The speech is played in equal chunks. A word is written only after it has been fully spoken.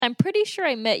I'm pretty sure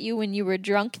I met you when you were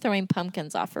drunk throwing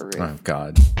pumpkins off a roof. Oh,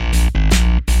 God.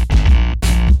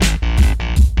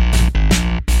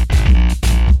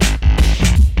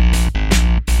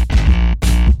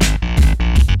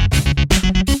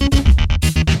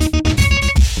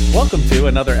 Welcome to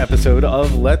another episode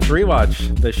of Let's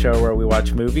Rewatch, the show where we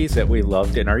watch movies that we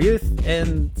loved in our youth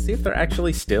and see if they're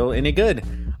actually still any good.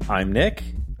 I'm Nick.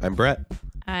 I'm Brett.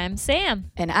 I'm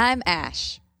Sam. And I'm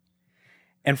Ash.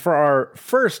 And for our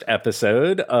first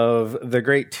episode of the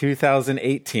great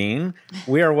 2018,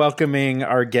 we are welcoming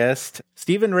our guest,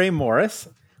 Stephen Ray Morris.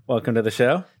 Welcome to the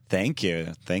show. Thank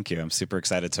you. I'm super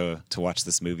excited to watch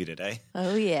this movie today.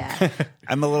 Oh, yeah.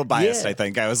 I'm a little biased, Yeah. I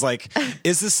think. I was like,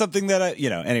 is this something that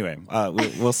anyway,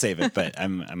 we'll save it, but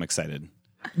I'm excited.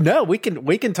 No, we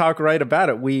can talk right about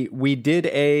it. We did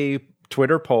a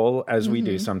Twitter poll, as we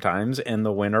do sometimes, and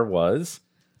the winner was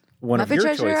one of Muppet your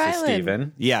Treasure choices, Island.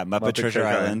 Stephen. Yeah, Muppet Treasure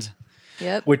Island.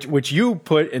 Yep. Which you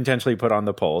intentionally put on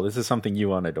the poll. This is something you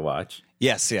wanted to watch.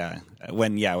 Yes, yeah.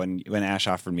 When Ash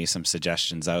offered me some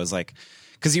suggestions, I was like,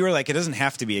 because you were like, it doesn't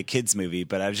have to be a kid's movie,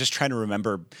 but I was just trying to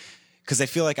remember, because I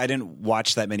feel like I didn't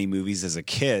watch that many movies as a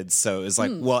kid. So it was like,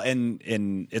 well, and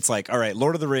it's like, all right,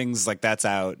 Lord of the Rings, like that's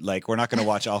out. Like we're not going to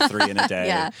watch all three in a day.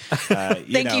 Yeah.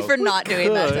 Thank you for not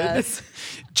doing that to us.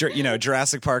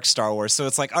 Jurassic Park, Star Wars. So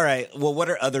it's like, all right, well, what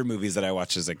are other movies that I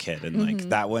watched as a kid? And like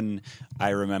that one, I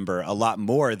remember a lot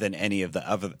more than any of the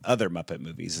other Muppet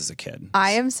movies as a kid.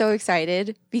 I am so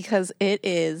excited because it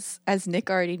is, as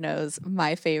Nick already knows,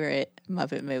 my favorite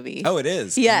Muppet movie. Oh, it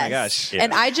is? Yes. Oh my gosh.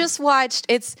 And I just watched,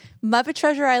 it's Muppet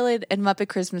Treasure Island and Muppet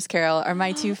Christmas Carol are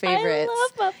my two favorites. I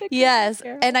love Muppet Christmas Yes.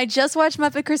 Carol. And I just watched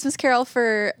Muppet Christmas Carol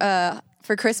for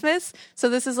Christmas. So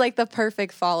this is like the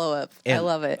perfect follow-up. I And-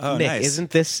 love it. Oh, Nick, nice. isn't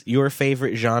this your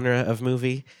favorite genre of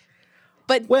movie?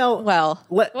 But Well, well,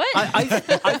 What? I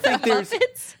think there's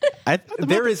Muppets?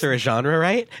 There is a genre,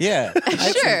 right? Yeah.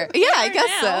 sure. Yeah, I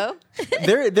guess now.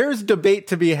 so. there's debate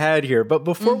to be had here. But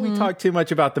before we talk too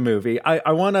much about the movie,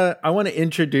 I wanna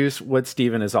introduce what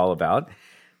Stephen is all about.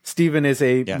 Stephen is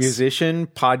a Yes. musician,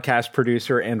 podcast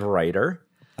producer, and writer.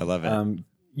 I love it.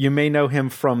 You may know him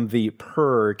from the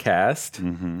Purrcast,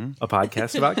 a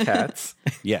podcast about cats.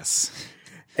 Yes.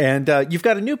 And you've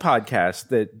got a new podcast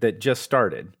that just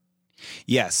started.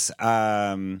 Yes.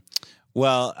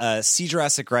 See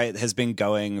Jurassic Right has been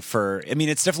going for, I mean,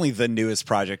 it's definitely the newest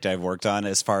project I've worked on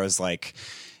as far as like,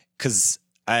 because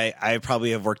I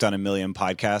probably have worked on a million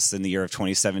podcasts in the year of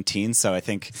 2017. So I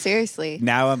think Seriously.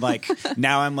 now I'm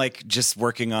like just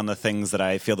working on the things that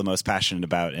I feel the most passionate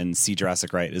about. And See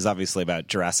Jurassic Right is obviously about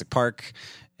Jurassic Park.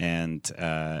 And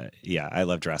I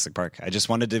love Jurassic Park. I just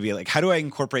wanted to be like, how do I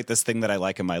incorporate this thing that I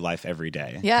like in my life every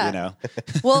day? Yeah. You know?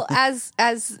 Well, as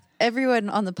everyone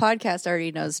on the podcast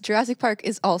already knows, Jurassic Park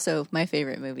is also my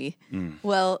favorite movie.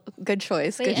 Well, good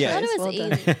choice. Wait, Good I thought choice. it was Well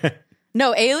done. Alien.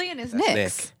 No, Alien is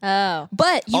Nick's. Nick. Oh.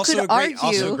 But you Also could argue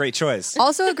also a great choice.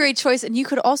 also a great choice, and you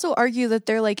could also argue that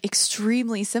they're like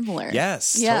extremely similar.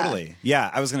 Yes, Yeah. totally.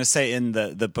 Yeah, I was going to say in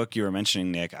the book you were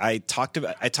mentioning, Nick, I talked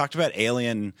about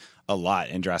Alien a lot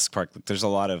in Jurassic Park. There's a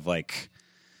lot of like,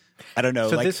 I don't know.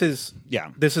 So like, this is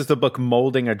yeah. the book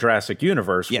Molding a Jurassic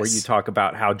Universe, where Yes. you talk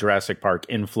about how Jurassic Park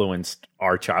influenced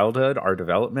our childhood, our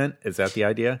development. Is that the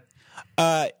idea?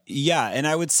 Yeah, and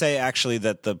I would say actually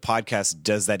that the podcast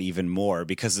does that even more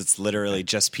because it's literally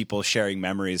just people sharing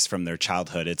memories from their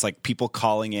childhood. It's like people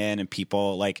calling in and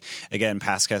people like, again,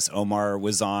 past guest Omar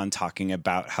was on talking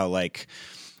about how like,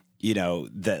 you know,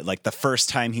 the first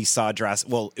time he saw Jurassic,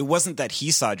 well, it wasn't that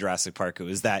he saw Jurassic Park. It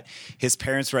was that his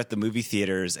parents were at the movie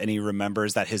theaters and he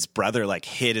remembers that his brother like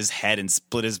hit his head and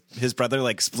split his brother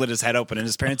like split his head open and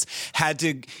his parents had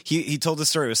to, he told the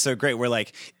story. It was so great. Where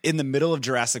like in the middle of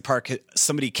Jurassic Park,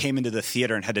 somebody came into the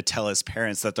theater and had to tell his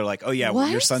parents that they're like, oh yeah, well,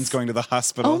 your What? son's going to the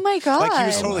hospital. Oh my God. Like he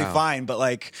was totally fine. But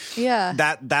like, Yeah.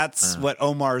 that's what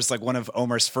Omar's like one of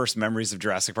Omar's first memories of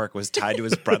Jurassic Park was tied to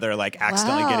his brother, like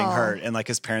accidentally getting Wow. hurt. And like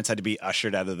his parents had to be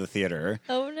ushered out of the theater.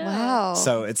 Oh, no. Wow.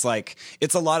 So it's like,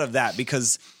 it's a lot of that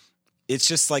because it's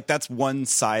just like, that's one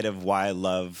side of why I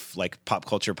love like pop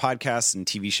culture podcasts and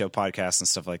TV show podcasts and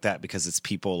stuff like that, because it's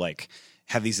people like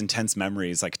have these intense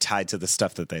memories like tied to the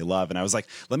stuff that they love. And I was like,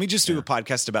 let me just do a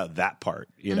podcast about that part,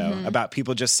 you know, about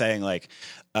people just saying like,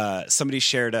 somebody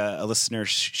shared a listener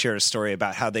shared a story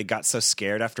about how they got so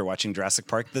scared after watching Jurassic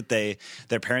Park that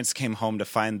their parents came home to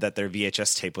find that their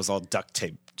VHS tape was all duct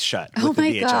tape shut with the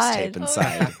my VHS God. tape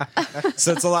inside.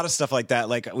 So it's a lot of stuff like that.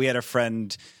 Like we had a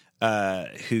friend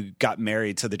who got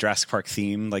married to the Jurassic Park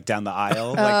theme, like down the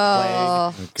aisle,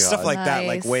 like playing stuff like that,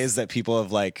 like nice. ways that people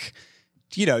have like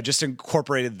just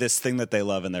incorporated this thing that they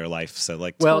love in their life. So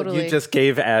like, Well, Totally. you just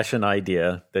gave Ash an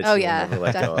idea that Oh she'll yeah, never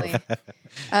let go of.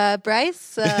 definitely.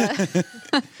 Bryce,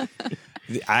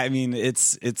 I mean,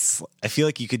 it's. I feel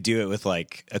like you could do it with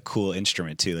like a cool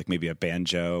instrument too, like maybe a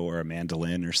banjo or a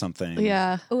mandolin or something.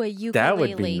 yeah, Oh, a ukulele. That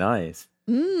would be nice.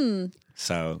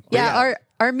 So yeah.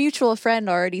 Our mutual friend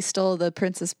already stole the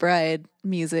Princess Bride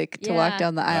music to walk Yeah.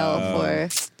 down the aisle for,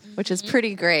 which is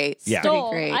pretty great. It's Yeah. pretty Stole.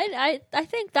 great. I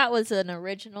think that was an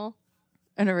original.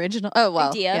 An original. Oh well,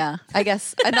 Idea. yeah. I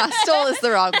guess not stole is the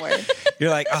wrong word. you're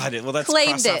like, well, that's Claimed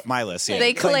crossed it. off my list. Yeah,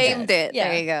 They claimed it. Yeah.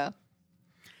 There you go.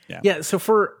 Yeah, so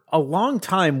for a long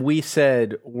time, we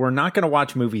said we're not going to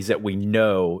watch movies that we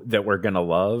know that we're going to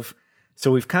love. So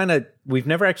we've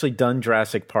never actually done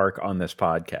Jurassic Park on this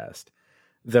podcast,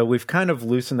 though we've kind of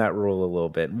loosened that rule a little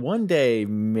bit. One day,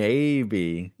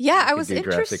 maybe. Yeah, we I could was do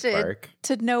Jurassic interested Park.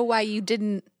 to know why you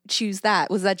didn't choose that.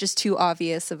 Was that just too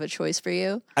obvious of a choice for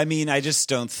you? I mean, I just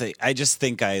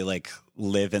think I like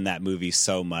live in that movie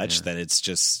so much that it's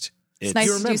just. It's nice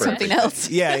to do remember something everything. else.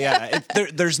 Yeah.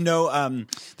 There's no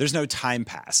time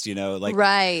passed. Like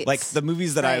Right. like the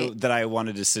movies that Right. I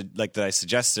wanted to that I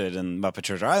suggested in Muppet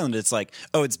Treasure Island. It's like,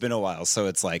 oh, it's been a while, so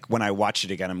it's like when I watch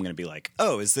it again, I'm going to be like,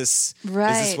 oh, is this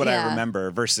Right, what yeah. I remember?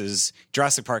 Versus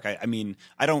Jurassic Park. I mean,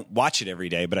 I don't watch it every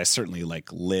day, but I certainly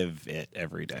like live it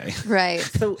every day. Right.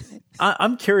 So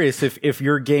I'm curious if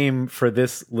your game for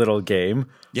this little game,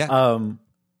 Yeah.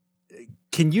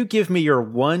 can you give me your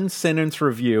one sentence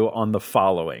review on the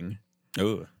following?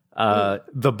 Ooh.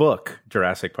 The book,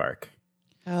 Jurassic Park.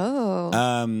 Oh.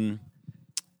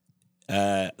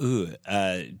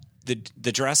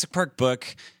 The Jurassic Park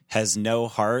book has no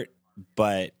heart,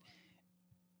 but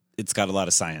it's got a lot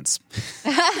of science.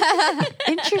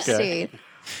 Interesting.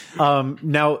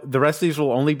 Now, the rest of these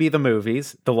will only be the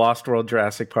movies. The Lost World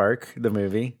Jurassic Park, the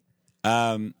movie.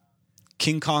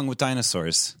 King Kong with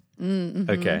dinosaurs.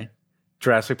 Okay.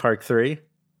 Jurassic Park 3.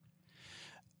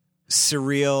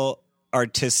 Surreal,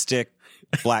 artistic,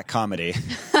 black comedy.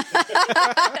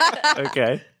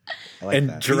 Okay. like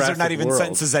that. These Jurassic are not even World.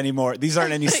 sentences anymore. These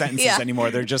aren't any sentences Yeah.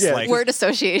 anymore. They're just Yeah. like Word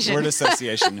association. word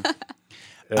association.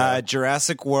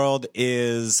 Jurassic World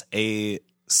is a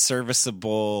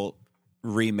serviceable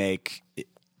remake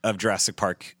of Jurassic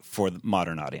Park for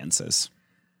modern audiences.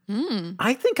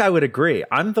 I think I would agree.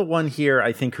 I'm the one here,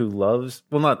 I think, who loves,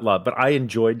 well, not love, but I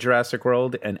enjoyed Jurassic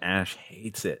World, and Ash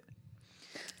hates it.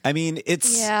 I mean,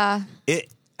 it's Yeah.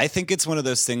 I think it's one of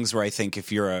those things where I think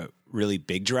if you're a really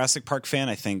big Jurassic Park fan,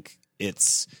 I think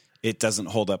it doesn't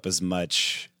hold up as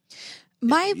much.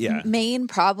 My Yeah. main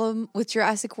problem with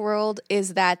Jurassic World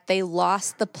is that they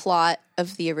lost the plot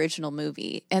of the original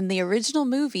movie. And the original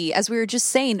movie, as we were just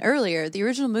saying earlier, the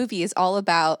original movie is all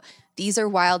about these are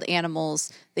wild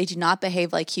animals. They do not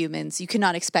behave like humans. You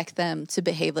cannot expect them to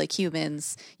behave like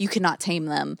humans. You cannot tame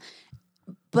them.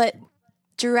 But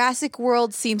Jurassic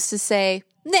World seems to say,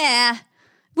 nah,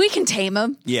 we can tame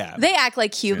them. Yeah. They act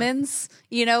like humans,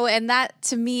 and that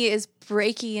to me is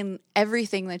breaking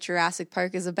everything that Jurassic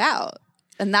Park is about.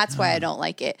 And that's why I don't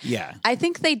like it. Yeah. I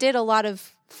think they did a lot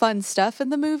of fun stuff in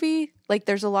the movie. Like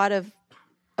there's a lot of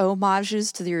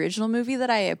homages to the original movie that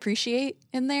I appreciate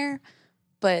in there.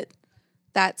 But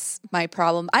that's my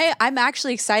problem. I'm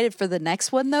actually excited for the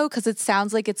next one though, because it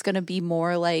sounds like it's going to be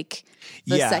more like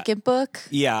the Yeah. second book.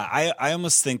 Yeah, I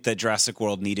almost think that Jurassic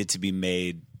World needed to be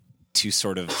made to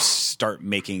sort of start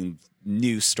making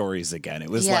new stories again. It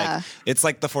was Yeah. it's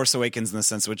like The Force Awakens in the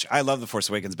sense, which I love The Force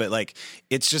Awakens, but like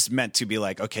it's just meant to be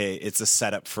like, okay, it's a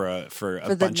setup for a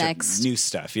the bunch next- of new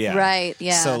stuff. Yeah. Right,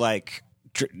 yeah. So like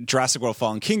Jurassic World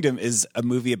Fallen Kingdom is a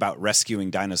movie about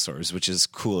rescuing dinosaurs, which is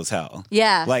cool as hell.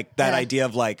 Yeah, Like that yeah. idea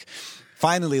of like,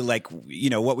 finally, like,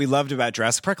 what we loved about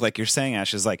Jurassic Park, like you're saying,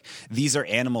 Ash, is like, these are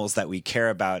animals that we care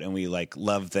about and we like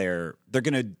love they're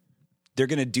gonna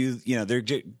do,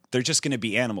 they're just gonna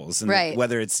be animals. And Right.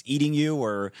 whether it's eating you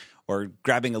or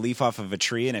grabbing a leaf off of a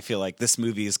tree. And I feel like this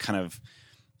movie is kind of,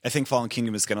 I think Fallen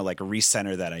Kingdom is going to like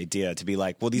recenter that idea to be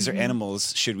like, well, these are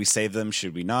animals. Should we save them?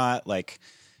 Should we not? Like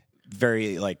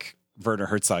very like Werner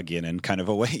Herzogian in kind of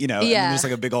a way, I mean, Yeah. there's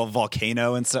like a big old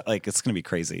volcano and stuff. Like it's going to be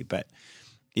crazy. But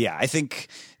yeah, I think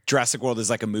Jurassic World is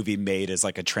like a movie made as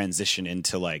like a transition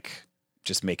into like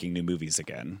just making new movies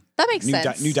again. That makes new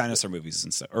sense. new dinosaur movies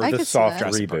and stuff. Or I The could see soft that.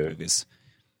 Jurassic Park reboot. movies.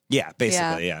 Yeah,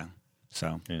 basically, yeah.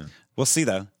 So we'll see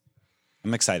though.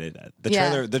 I'm excited.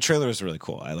 Yeah. The trailer is really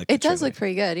cool. I like It the does trailer. look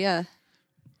pretty good, yeah.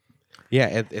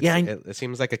 Yeah, Yeah, it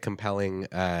seems like a compelling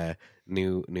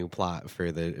new plot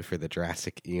for the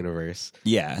Jurassic universe.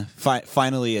 Yeah.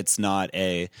 Finally, it's not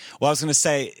a. Well, I was going to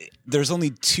say there's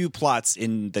only two plots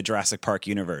in the Jurassic Park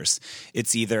universe.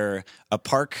 It's either a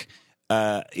park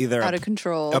either Out of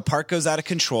control. a park goes out of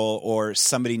control or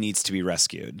somebody needs to be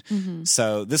rescued.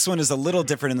 So this one is a little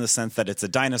different in the sense that it's a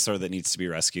dinosaur that needs to be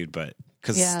rescued, but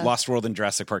because Yeah. Lost World and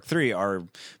Jurassic Park 3 are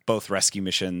both rescue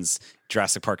missions.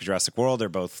 Jurassic Park and Jurassic World are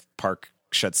both park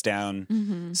shuts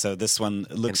down. So this one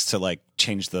looks to like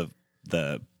change the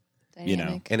you know.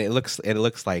 Dynamic. And it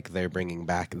looks like they're bringing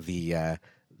back the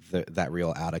that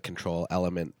real out of control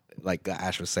element. Like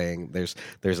Ash was saying, there's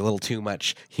a little too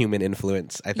much human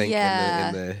influence, I think, Yeah.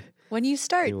 in the When you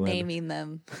start New one. naming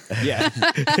them. Yeah.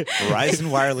 Verizon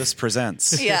Wireless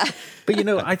presents. Yeah. But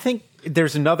I think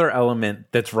there's another element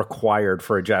that's required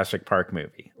for a Jurassic Park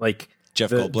movie. Like Jeff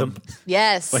the- Goldblum.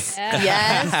 Yes.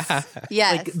 Yes.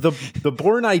 Yes. the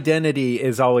Bourne Identity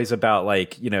is always about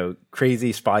like,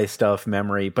 crazy spy stuff,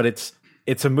 memory, but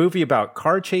it's a movie about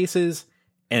car chases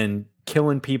and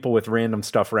killing people with random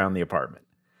stuff around the apartment.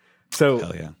 So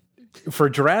Hell yeah. for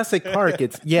Jurassic Park,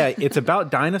 it's about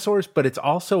dinosaurs, but it's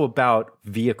also about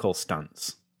vehicle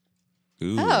stunts.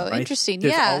 Ooh. Oh, Right? interesting.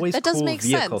 There's Yeah. always That does cool make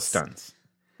vehicle sense.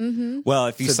 stunts. Well,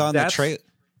 if you So saw in the that's- trailer.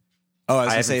 Oh, I was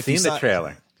I going to say, haven't if you seen the saw-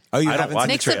 trailer. Oh, you I don't haven't watch seen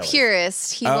the Nick's a trailer.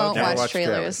 purist. He Oh, won't okay. I watch watch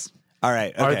trailers. All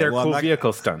right. Okay. Are there well, I'm cool not-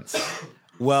 vehicle stunts?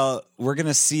 Well, we're going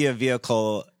to see a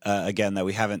vehicle again that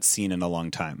we haven't seen in a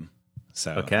long time.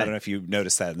 So Okay. I don't know if you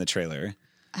noticed that in the trailer.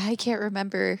 I can't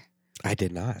remember. I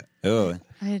did not. Oh,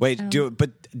 I wait. don't-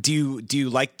 Do you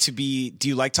like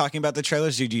talking about the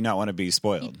trailers? Or do you not want to be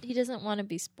spoiled? He doesn't want to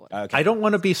be spoiled. Okay. I don't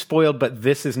want to be spoiled, but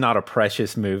this is not a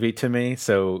precious movie to me,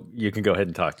 so you can go ahead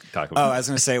and talk Oh, about I was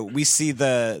going to say we see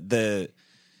the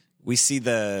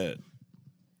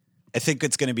I think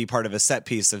it's going to be part of a set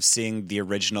piece of seeing the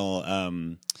original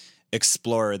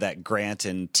Explorer that Grant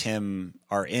and Tim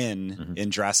are in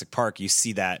Jurassic Park. You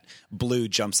see that Blue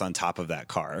jumps on top of that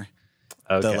car.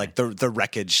 it. Okay. The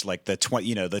wreckage, like the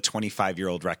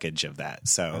 25-year-old wreckage of that.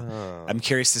 So I'm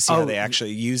curious to see how Oh. they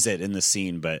actually use it in the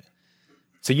scene. But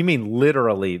So you mean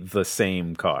literally the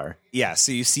same car? yeah,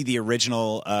 so you see the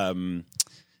original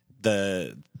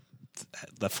the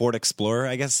Ford Explorer.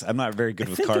 I guess I'm not very good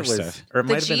with car stuff. Or it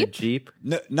The might have been a Jeep? Jeep.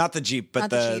 No, not the Jeep, but Not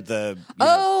the Jeep. the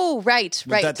Oh, right.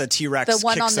 that the T-Rex The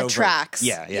one kicks on the over. tracks.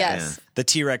 Yeah. Yes. The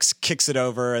T-Rex kicks it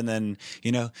over, and then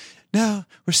now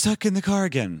we're stuck in the car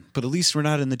again, but at least we're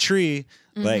not in the tree.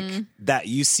 Like that,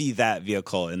 you see that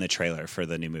vehicle in the trailer for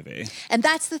the new movie. And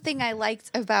that's the thing I liked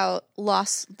about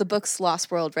the book's Lost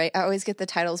World, right? I always get the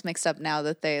titles mixed up now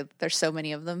that there's so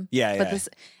many of them. Yeah, But yeah.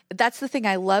 that's the thing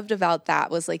I loved about that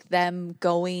was like them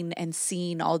going and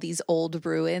seeing all these old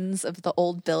ruins of the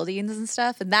old buildings and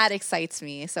stuff. And that excites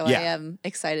me. So Yeah. I am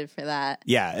excited for that.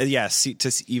 Yeah.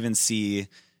 Even see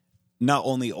not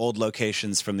only old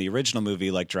locations from the original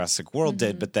movie like Jurassic World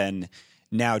did, but then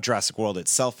now Jurassic World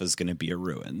itself is going to be a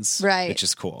ruins, Right. Which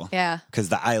is cool, Yeah. because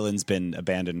the island's been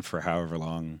abandoned for however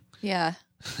long. Yeah.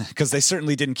 Because they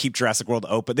certainly didn't keep Jurassic World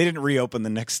open. They didn't reopen the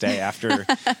next day after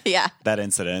Yeah. that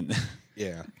incident.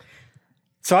 Yeah.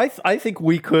 So I think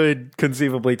we could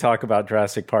conceivably talk about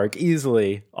Jurassic Park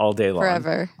easily all day long.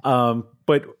 Forever.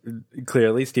 But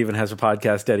clearly, Stephen has a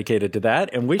podcast dedicated to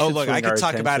that, and we should. Oh, look, swing I could our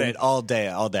talk about attention- it all day,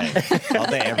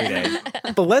 every day.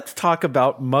 But let's talk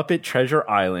about Muppet Treasure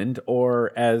Island,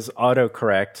 or as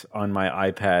autocorrect on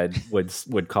my iPad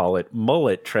would call it,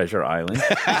 Mullet Treasure Island,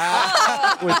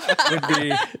 which would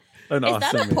be an Is awesome.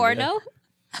 that a movie. porno?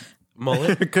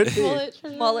 Mullet. It could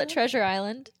be. Mullet Treasure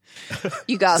Island.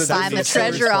 You got to So find the that's the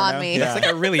treasure porno? on me. Yeah. It's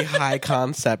like a really high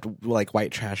concept, like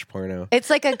white trash porno. It's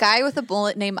like a guy with a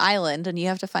bullet named Island, and you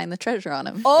have to find the treasure on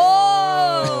him.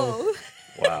 Oh!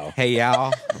 Wow. Hey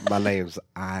y'all, my name's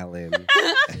Island.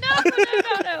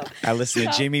 no. I listen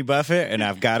to Jimmy Buffett, and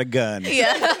I've got a gun.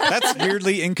 Yeah. That's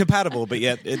weirdly incompatible, but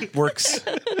yet it works.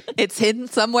 It's hidden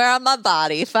somewhere on my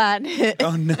body. Find it.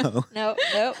 Oh no! No.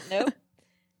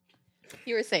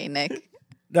 You were saying, Nick.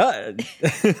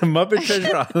 Muppet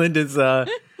Treasure Island is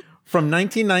from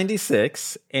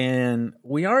 1996, and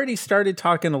we already started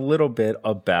talking a little bit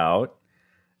about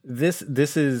this.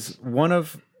 This is one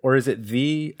of, or is it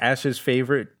the Ash's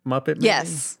favorite Muppet movie?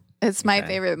 Yes. It's my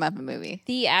favorite Muppet movie.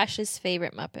 The Ash's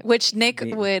favorite Muppet. Which Nick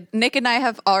and I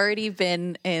have already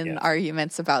been in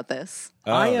arguments about this.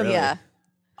 I am. really? Yeah.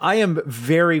 I am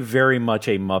very, very much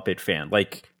a Muppet fan.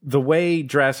 Like the way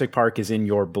Jurassic Park is in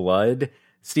your blood,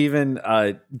 Stephen,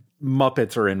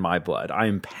 Muppets are in my blood. I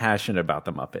am passionate about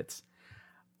the Muppets.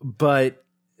 But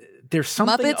there's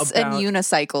something Muppets about... and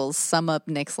unicycles sum up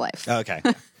Nick's life. Okay.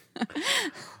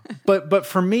 But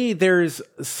for me, there's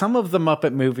some of the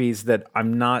Muppet movies that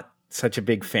I'm not such a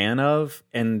big fan of,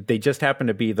 and they just happen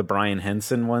to be the Brian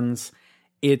Henson ones.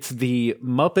 It's the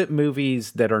Muppet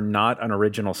movies that are not an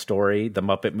original story, the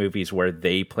Muppet movies where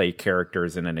they play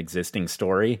characters in an existing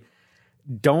story.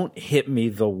 don't hit me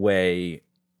the way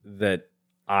that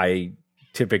I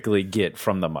typically get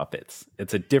from the Muppets.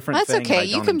 It's a different That's thing. okay. I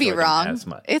You don't can be enjoy them wrong. as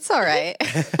much. It's all right.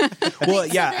 Well,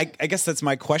 yeah, I guess that's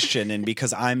my question. And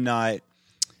because I'm not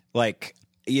like,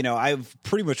 I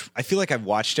feel like I've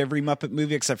watched every Muppet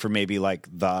movie except for maybe like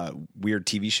the weird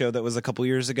TV show that was a couple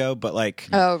years ago. But like,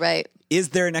 Oh, right. is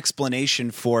there an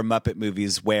explanation for Muppet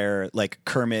movies where like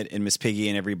Kermit and Miss Piggy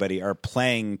and everybody are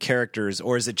playing characters,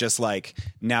 or is it just like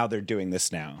now they're doing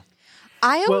this now?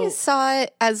 I always saw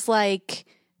it as like,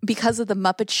 because of the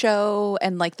Muppet Show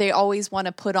and like they always want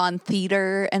to put on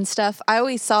theater and stuff. I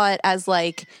always saw it as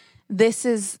like,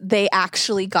 they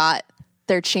actually got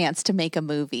their chance to make a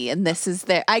movie, and this is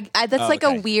their. That's like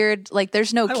okay. a weird, like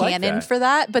there's no like canon that. for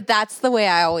that, but that's the way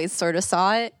I always sort of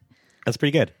saw it. That's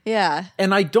pretty good. Yeah.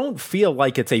 And I don't feel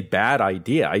like it's a bad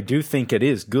idea. I do think it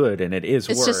is good and it is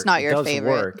It's work. just not It your does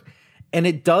favorite. work. And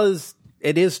it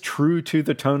is true to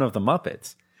the tone of the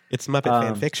Muppets. It's Muppet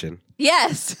fan fiction.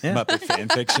 Yes. Muppet fan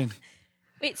fiction.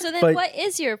 Wait, so then But- what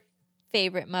is your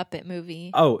favorite Muppet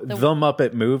movie? Oh, the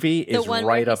Muppet movie the is one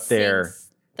right where he up there. sings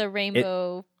the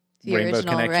Rainbow. The Rainbow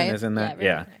original, Connection right? is in that. Yeah,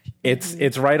 Yeah, Rainbow Connection.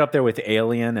 it's right up there with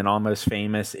Alien and Almost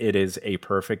Famous. It is a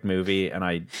perfect movie, and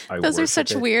I Those are worship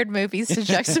such it. weird movies to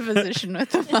juxtaposition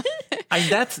with the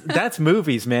Muppets. That's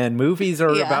movies, man. Movies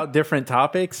are Yeah. about different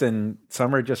topics, and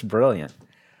some are just brilliant.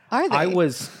 Are they? I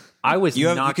was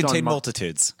You knocked contain on my,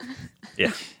 multitudes.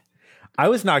 yeah. I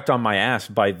was knocked on my ass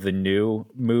by the new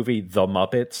movie, The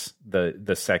Muppets,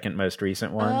 the second most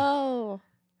recent one. Oh,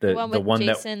 the one with one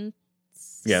Jason.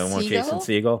 the one with Jason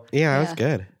Segel? Segel. Yeah, that Yeah. was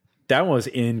good. That was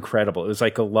incredible. It was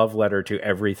like a love letter to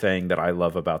everything that I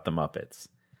love about the Muppets.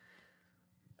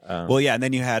 Well, yeah, and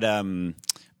then you had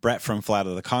Brett from Flight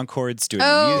of the Conchords doing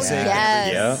Oh, music.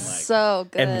 yes. Yeah. So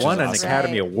good. And won an That's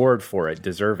Academy right. Award for it,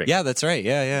 deserving. Yeah, that's right.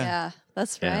 Yeah. Yeah,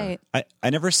 that's Yeah. right. I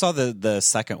never saw the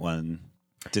second one.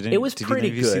 It was pretty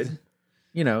good.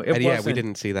 You know, it Yeah, wasn't, we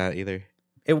didn't see that either.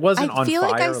 It wasn't I on feel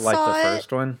like I fire like saw the it.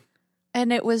 first one.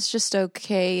 And it was just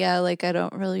okay. Yeah, like I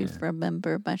don't really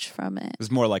remember much from it. It was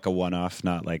more like a one-off,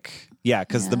 not like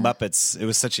because the Muppets. It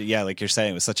was such a like you're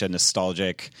saying, it was such a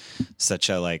nostalgic, such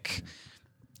a like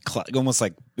almost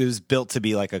like it was built to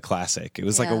be like a classic. It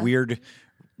was like a Yeah. weird,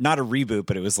 not a reboot,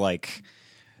 but it was like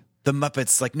the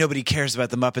Muppets. Like nobody cares about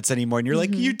the Muppets anymore, and you're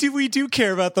like, we do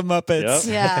care about the Muppets.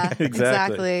 Yep. Yeah, Exactly.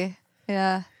 exactly.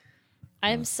 Yeah.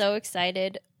 I'm so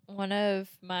excited. One of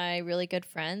my really good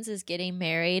friends is getting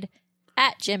married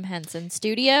at Jim Henson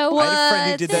Studio. I had a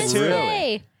friend who did that This too.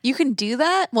 May. You can do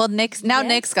that? Well, Nick's Yes.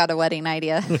 Nick's got a wedding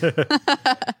idea.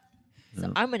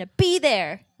 So I'm going to be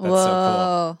there. That's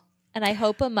so cool. And I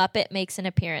hope a Muppet makes an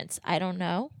appearance. I don't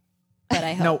know, but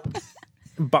I hope. No.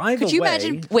 By the Could you way,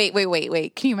 imagine?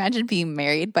 Wait. Can you imagine being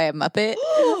married by a Muppet?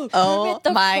 Oh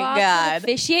The my Frog will God.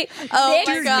 Officiate. Oh Nick's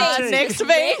my God, face Nick's just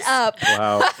lit face. up.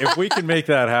 wow, if we can make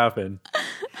that happen.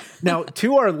 Now,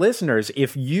 to our listeners,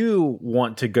 if you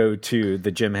want to go to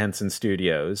the Jim Henson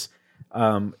Studios,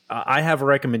 I have a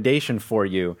recommendation for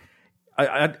you.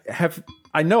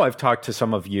 I know I've talked to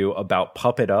some of you about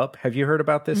Puppet Up. Have you heard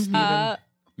about this, Stephen?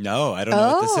 No, I don't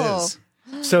know what this is.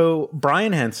 So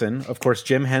Brian Henson, of course,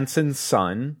 Jim Henson's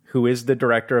son, who is the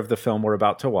director of the film we're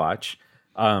about to watch.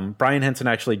 Brian Henson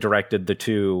actually directed the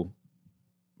two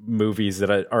movies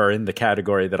that are in the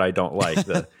category that I don't like.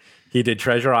 He did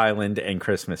Treasure Island and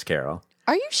Christmas Carol.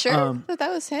 Are you sure that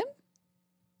was him?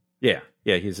 Yeah,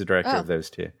 he's the director of those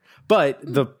two. But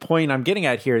the point I'm getting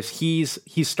at here is he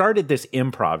started this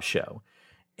improv show,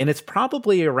 and it's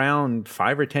probably around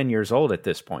 5 or 10 years old at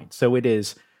this point. So it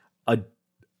is a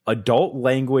adult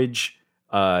language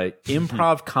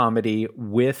improv comedy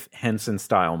with Henson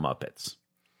style Muppets.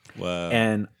 Whoa.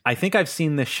 And I think I've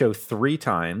seen this show 3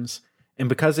 times, and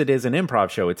because it is an improv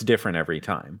show, it's different every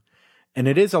time. And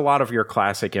it is a lot of your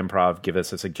classic improv, give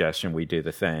us a suggestion, we do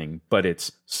the thing, but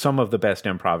it's some of the best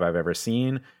improv I've ever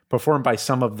seen, performed by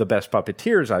some of the best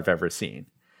puppeteers I've ever seen.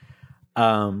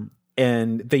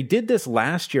 And they did this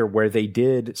last year where they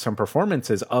did some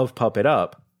performances of Puppet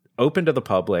Up, open to the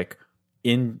public,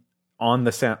 on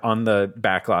the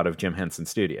backlot of Jim Henson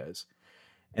Studios.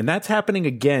 And that's happening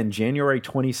again January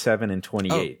 27 and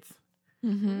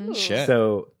 28th. Shit.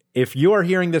 So if you are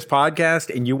hearing this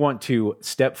podcast and you want to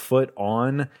step foot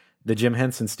on the Jim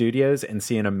Henson Studios and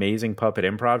see an amazing puppet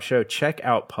improv show, check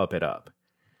out Puppet Up.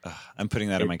 I'm putting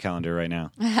that on my calendar right now.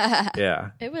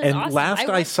 Yeah. It was and awesome. last I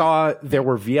I went- saw, there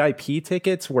were VIP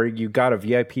tickets where you got a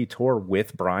VIP tour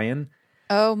with Brian.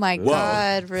 Oh my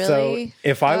God, really? So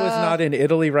if I was not in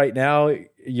Italy right now,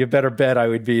 you better bet I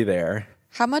would be there.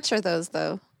 How much are those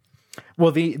though?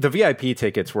 Well, the VIP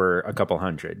tickets were a couple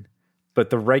hundred, but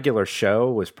the regular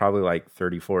show was probably like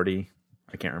 30, 40.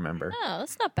 I can't remember. Oh,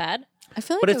 that's not bad. I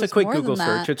feel like But it it's a was quick more Google than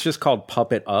that. search. It's just called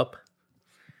Puppet Up.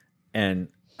 And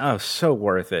so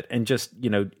worth it. And just,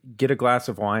 get a glass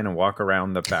of wine and walk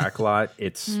around the back lot.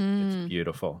 It's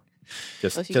beautiful.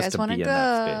 Just, So if you just guys to want to be in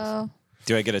that space. go,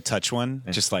 Do I get a touch one?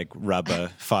 Just like rub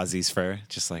a Fozzie's fur,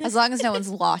 just like as long as no one's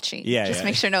watching, Yeah, just yeah.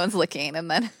 make sure no one's looking, and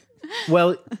then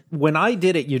Well, when I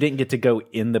did it, you didn't get to go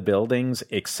in the buildings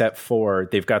except for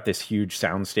they've got this huge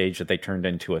soundstage that they turned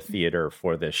into a theater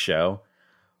for this show.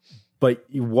 But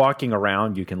walking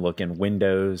around, you can look in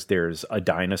windows. There's a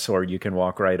dinosaur you can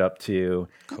walk right up to.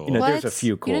 Cool. There's a What?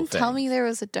 few cool You didn't things. tell me there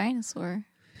was a dinosaur.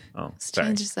 Oh, This sorry.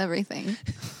 changes everything.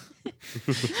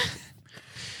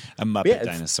 a Muppet Yeah, it's-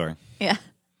 dinosaur. Yeah.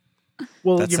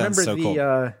 Well, That you sounds remember so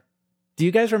the? Do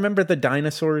you guys remember the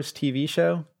Dinosaurs TV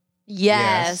show?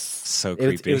 Yes. So It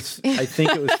was, creepy. I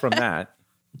think it was from that.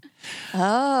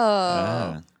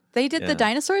 Oh. They did Yeah. the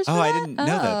dinosaurs for Oh, I that? didn't know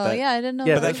that. That- yeah, I didn't know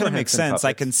Yeah, but that. that those kind were of makes Henson sense. I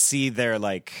puppets. can see their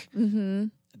like Mm-hmm.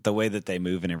 the way that they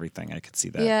move and everything. I could see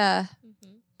that. Yeah.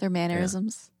 Their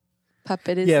mannerisms.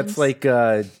 Puppetisms. Yeah, it's like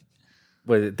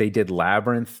they did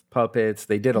Labyrinth puppets.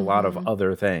 They did a lot of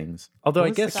other things. Although What I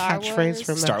was the guess Star catchphrase Wars?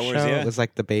 from that Star Wars, show? yeah. It was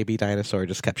like the baby dinosaur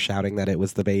just kept shouting that it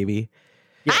was the baby.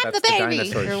 yeah, I'm that's the baby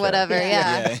Dinosaur or show. whatever.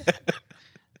 Yeah.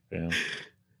 Yeah.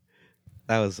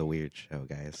 That was a weird show,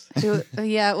 guys.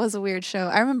 Yeah, it was a weird show.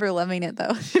 I remember loving it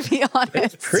though, to be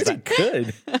honest. Pretty good.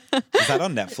 Is that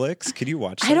on Netflix? Could you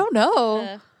watch that? I don't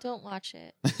know. Don't watch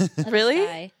it. Let it Really?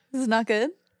 die. This is not good.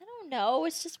 I don't know.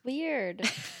 It's just weird.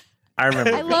 I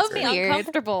remember. I it love being me great. Weird.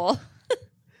 uncomfortable.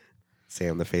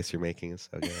 Sam, the face you're making is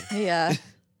so good. Yeah.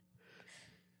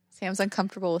 Sam's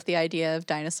uncomfortable with the idea of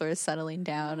dinosaurs settling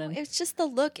down, and It's just the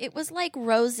look. It was like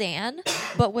Roseanne,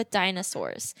 but with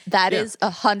dinosaurs. that Yeah. is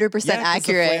 100% Yeah, 'cause the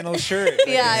accurate. flannel shirt.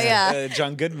 Yeah.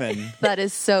 John Goodman. That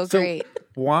is so So- great.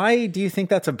 Why do you think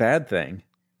that's a bad thing?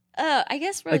 I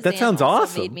guess Roseanne Like, that sounds also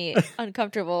awesome. made me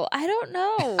uncomfortable. I don't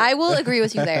know. I will agree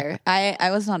with you there. I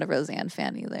was not a Roseanne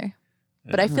fan either.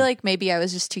 But I feel like maybe I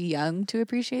was just too young to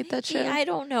appreciate that show. I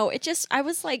don't know. It just I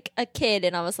was like a kid,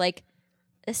 and I was like,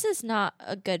 this is not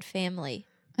a good family.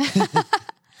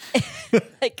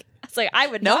 Like I was like, I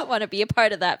would not want to be a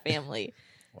part of that family.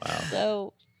 Wow.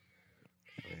 So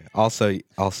Also,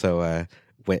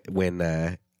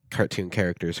 when cartoon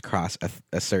characters cross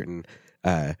a certain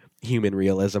human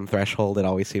realism threshold, it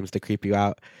always seems to creep you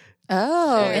out.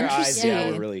 Oh, Their eyes, interesting.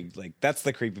 yeah, were really like that's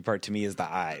the creepy part to me is the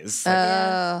eyes. Like,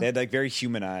 Oh, they had like very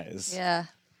human eyes. yeah.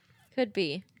 could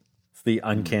be. It's the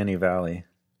uncanny valley.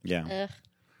 Yeah.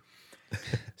 Ugh.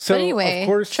 So But anyway, of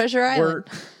course, Treasure Island.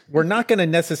 We're not going to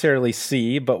necessarily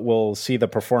see, but we'll see the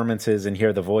performances and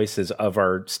hear the voices of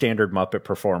our standard Muppet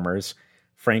performers: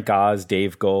 Frank Oz,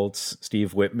 Dave Goltz,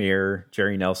 Steve Whitmere,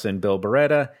 Jerry Nelson, Bill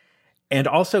Beretta, and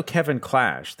also Kevin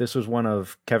Clash. This was one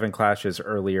of Kevin Clash's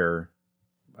earlier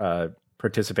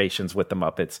participations with the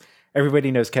Muppets.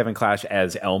 Everybody knows Kevin Clash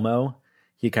as Elmo.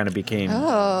 He kind of became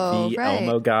Oh, the right.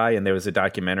 Elmo guy, and there was a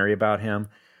documentary about him.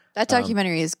 That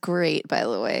documentary is great, by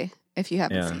the way, if you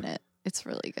haven't Yeah. seen it. It's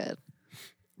really good.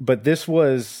 But this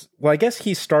was, well, I guess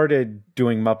he started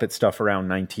doing Muppet stuff around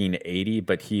 1980,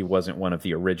 but he wasn't one of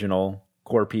the original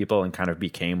core people and kind of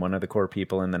became one of the core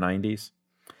people in the 90s.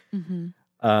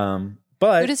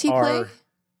 But Who does he play?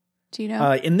 Do you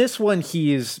know? in this one,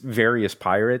 he's various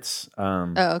pirates.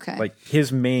 Oh, okay. Like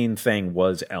his main thing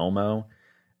was Elmo,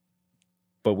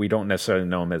 but we don't necessarily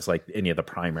know him as like any of the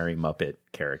primary Muppet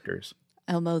characters.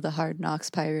 Elmo the Hard Knocks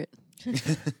pirate.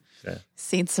 Yeah.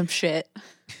 Seen some shit.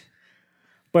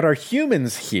 But our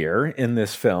humans here in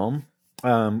this film,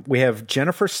 we have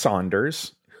Jennifer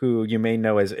Saunders, who you may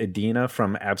know as Edina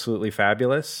from Absolutely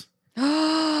Fabulous.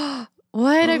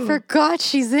 What? I forgot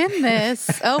she's in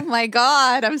this. Oh my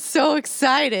God. I'm so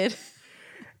excited.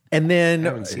 And I then,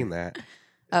 haven't seen that.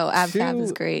 Oh, AbFab is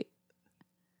Two- great.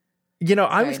 you know,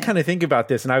 I was Sorry, kind of thinking about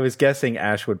this, and I was guessing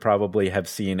Ash would probably have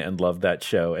seen and loved that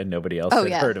show, and nobody else Oh, had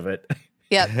yeah. heard of it.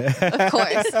 Yep, of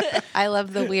course. I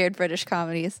love the weird British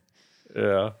comedies.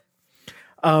 Yeah.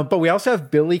 But we also have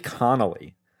Billy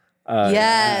Connolly.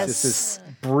 Yes. This is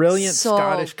brilliant So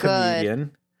Scottish good.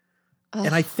 comedian.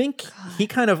 And I think he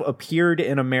kind of appeared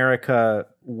in America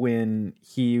when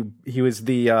he was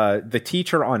the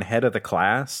teacher on Head of the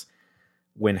Class.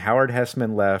 When Howard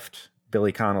Hessman left,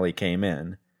 Billy Connolly came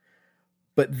in.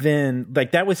 But then,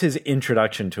 like, that was his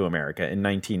introduction to America in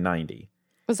 1990.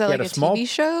 Was that He like had a a small- TV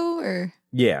show or?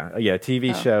 Yeah,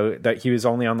 TV show that he was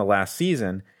only on the last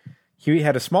season. He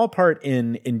had a small part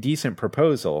in Indecent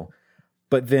Proposal,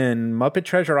 but then Muppet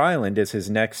Treasure Island is his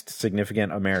next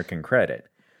significant American credit.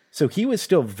 So he was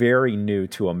still very new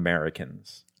to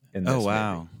Americans in this Oh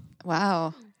wow. movie.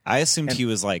 Wow. I assumed he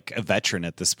was like a veteran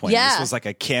at this point. Yeah. This was like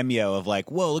a cameo of like,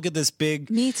 whoa, look at this big,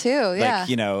 Me too. Yeah. like,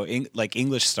 you know, like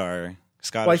English star,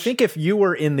 Scottish. Well, I think if you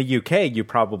were in the UK, you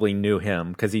probably knew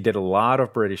him because he did a lot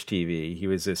of British TV. He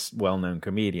was this well-known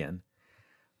comedian.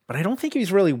 But I don't think he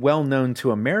was really well-known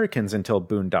to Americans until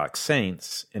Boondock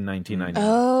Saints in 1999.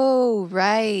 Oh,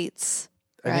 right.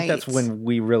 I think that's when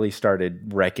we really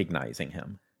started recognizing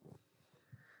him.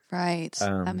 Right.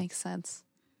 That makes sense.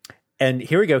 And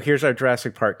here we go. Here's our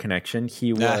Jurassic Park connection.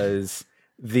 He was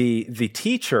the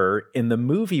teacher in the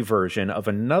movie version of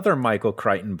another Michael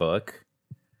Crichton book.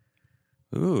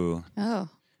 Ooh, Oh.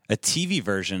 a TV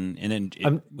version.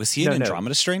 Was he no, in no.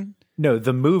 Andromeda Strain? No,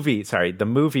 the movie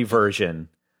version.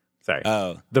 Sorry.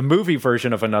 Oh, The movie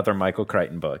version of another Michael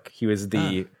Crichton book. He was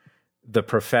the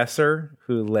professor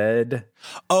who led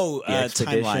oh, the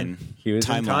expedition. Timeline. He was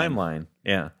in Timeline. Timeline.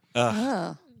 Yeah.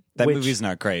 Oh. That Which- movie's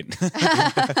not great.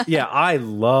 Yeah, I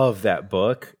love that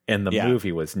book, and the Yeah.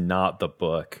 movie was not the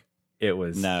book. It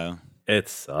was No, It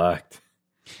sucked.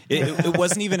 it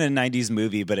wasn't even a '90s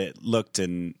movie, but it looked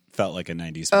and felt like a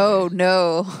 '90s movie. Oh,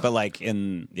 no. But like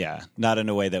not in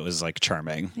a way that was like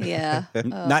charming. Yeah.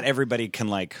 Not everybody can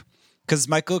like, because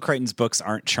Michael Crichton's books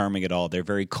aren't charming at all. They're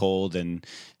very cold and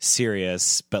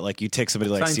serious. But like you take somebody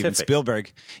like Steven Scientific.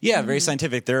 Spielberg, very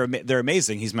scientific. They're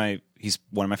amazing. He's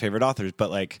one of my favorite authors. But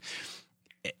like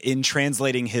in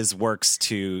translating his works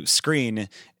to screen,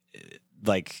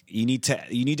 like you need to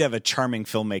have a charming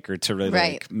filmmaker to really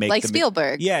Right. like make Like the-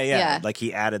 Spielberg. Yeah. Yeah. Like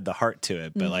he added the heart to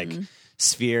it. But like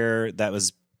Sphere, that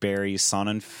was Barry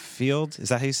Sonnenfeld. Is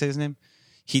that how you say his name?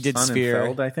 He did Sphere.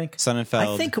 Sonnenfeld, I think.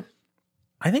 Sonnenfeld.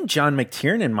 I think John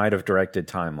McTiernan might have directed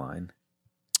Timeline.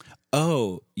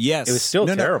 Oh, yes. It was still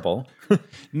terrible,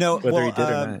 No, whether well, he did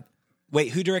or not. Wait,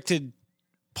 who directed?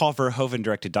 Paul Verhoeven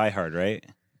directed Die Hard, right?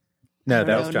 No, I that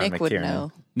don't was know. John Nick would McTiernan.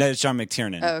 know. No, it's John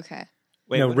McTiernan. Oh, okay.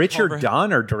 Wait, No, what did Richard Paul Verhoeven-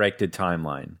 Donner directed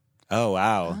Timeline. Oh,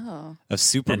 wow. Oh. Of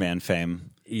Superman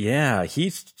fame. Yeah,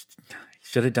 he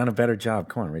should have done a better job.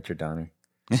 Come on, Richard Donner.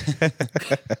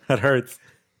 That hurts.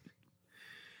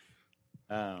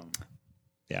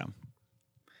 Yeah.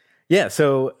 Yeah,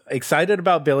 so excited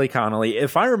about Billy Connolly.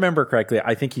 If I remember correctly,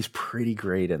 I think he's pretty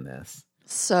great in this.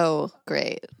 So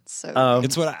great. So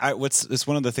It's it's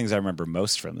one of the things I remember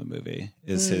most from the movie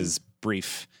is his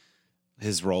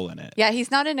role in it. yeah,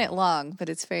 he's not in it long, but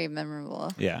it's very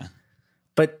memorable. Yeah.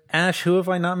 But Ash, who have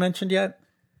I not mentioned yet?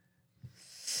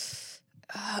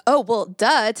 Oh, well,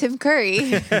 duh, Tim Curry.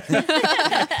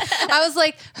 I was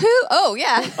like, who? Oh,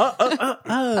 yeah.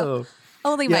 Oh,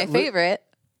 Only yeah, my favorite.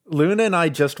 Luna and I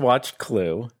just watched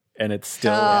Clue, and it's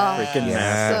still a freaking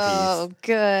masterpiece. So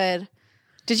good.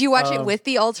 Did you watch it with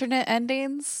the alternate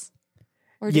endings?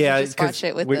 Or did Yeah, you just watch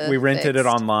it with the we rented it fixed?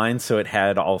 online, so it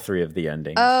had all three of the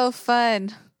endings. Oh,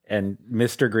 fun. And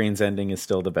Mr. Green's ending is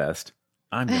still the best.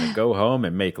 I'm going to go home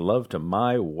and make love to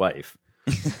my wife.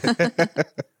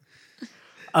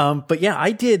 But yeah,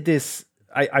 I did this.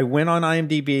 I went on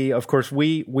IMDb. Of course,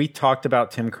 we talked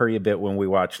about Tim Curry a bit when we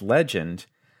watched Legend.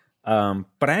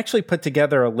 But I actually put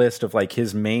together a list of like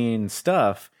his main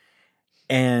stuff.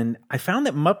 And I found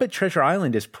that Muppet Treasure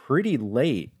Island is pretty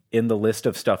late in the list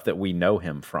of stuff that we know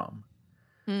him from.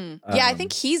 Yeah, I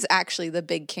think he's actually the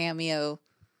big cameo.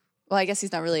 Well, I guess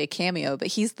he's not really a cameo, but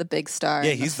he's the big star.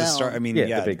 Yeah, in he's the film. star. I mean,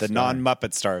 Yeah, the big the star.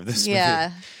 non-Muppet star of this Yeah.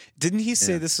 movie. Didn't he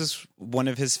say this was one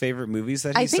of his favorite movies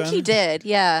that I he's think done? he did.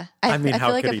 Yeah. I mean, I how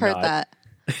feel like could I've he heard not? that.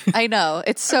 I know.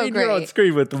 It's so I mean, great. you're on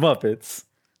screen with the Muppets.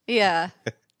 Yeah.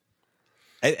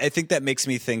 I think that makes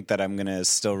me think that I'm gonna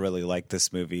still really like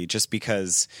this movie just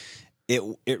because it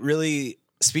really.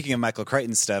 Speaking of Michael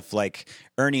Crichton stuff, like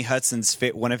Ernie Hudson's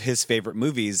one of his favorite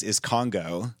movies is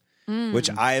Congo,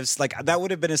 which I have like that would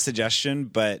have been a suggestion,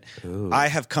 but I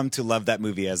have come to love that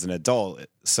movie as an adult,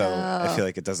 so I feel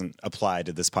like it doesn't apply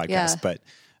to this podcast. Yeah. But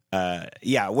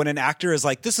when an actor is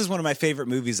like, "This is one of my favorite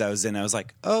movies I was in," I was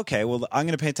like, "Okay, well, I'm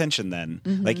going to pay attention then."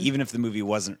 Like even if the movie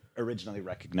wasn't originally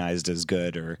recognized as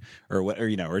good or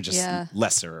just Yeah.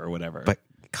 lesser or whatever. But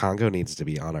Congo needs to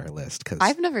be on our list because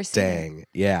I've never seen it. Dang,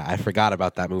 yeah, I forgot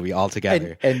about that movie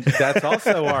altogether. And that's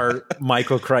also our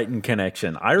Michael Crichton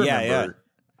connection. I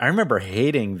remember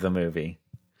hating the movie.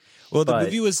 well, the But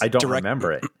movie was I don't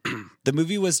remember it. The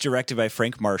movie was directed by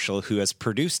Frank Marshall, who has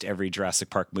produced every Jurassic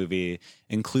Park movie,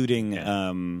 including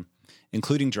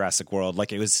Jurassic World.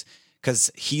 Like it was because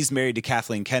he's married to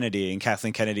Kathleen Kennedy, and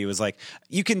Kathleen Kennedy was like,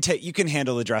 "You can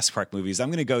handle the Jurassic Park movies. I'm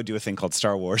going to go do a thing called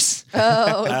Star Wars."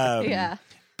 Oh, yeah.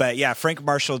 But yeah, Frank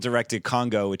Marshall directed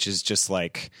Congo, which is just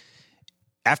like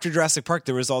after Jurassic Park,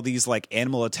 there was all these like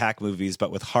animal attack movies,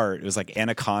 but with heart. It was like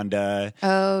Anaconda.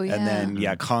 Oh, yeah. And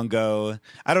then Congo.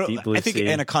 Deep Blue I think Sea.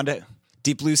 Anaconda.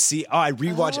 Deep Blue Sea. Oh, I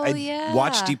rewatched. Oh, I yeah.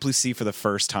 watched Deep Blue Sea for the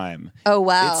first time. Oh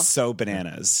wow, It's so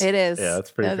bananas. it is. Yeah,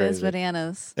 that's pretty It is crazy.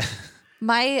 bananas.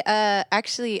 My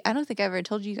actually, I don't think I ever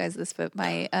told you guys this, but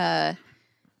my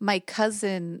my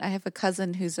cousin, I have a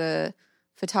cousin who's a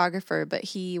photographer, but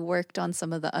he worked on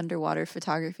some of the underwater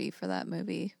photography for that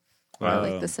movie. Or Wow.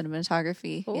 like the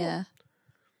cinematography. Cool. Yeah.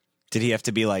 Did he have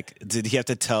to be like? Did he have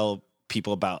to tell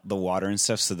people about the water and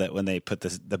stuff so that when they put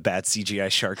the bad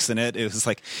CGI sharks in it, it was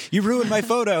like, you ruined my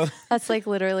photo. That's like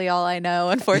literally all I know,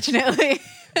 unfortunately.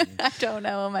 I don't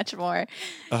know much more.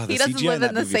 Oh, the He doesn't CGI live that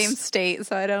in the movie is- same state,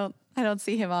 so I don't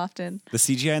see him often. The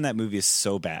CGI in that movie is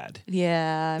so bad.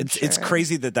 Yeah. It's sure.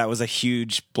 crazy that was a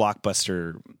huge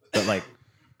blockbuster that like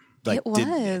It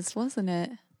was, wasn't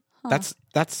it?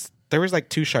 That's there was like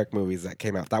 2 shark movies that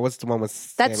came out. That was the one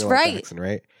with That's Samuel L. right. Jackson,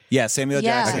 right? Yeah, Samuel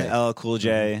Yeah. Jackson, Okay. LL Cool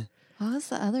J. What was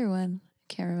the other one?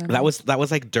 I can't remember. That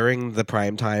was like during the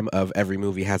prime time of every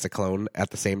movie has a clone at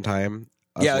the same time.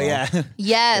 as Yeah, well. yeah.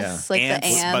 Yes, like Ants,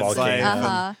 the ants. Bugs Life.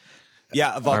 Uh-huh.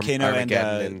 Yeah, Volcano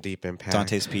Armageddon and and Deep Impact.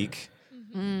 Dante's Peak.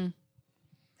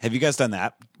 Have you guys done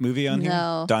that movie on here?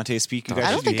 No. Dante's Peak? You guys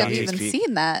I don't should think do I've Dante's even Peak.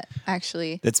 seen that,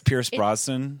 actually. That's Pierce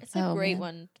Brosnan. It's a Oh, great man.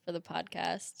 one for the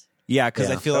podcast. Yeah, because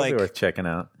I feel that'll be like worth checking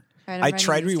out. All right, I'm I writing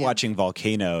tried these down. rewatching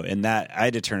Volcano, and that I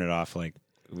had to turn it off. Like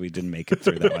we didn't make it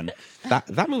through that one.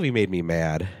 That movie made me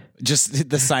mad. Just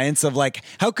the science of like,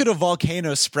 how could a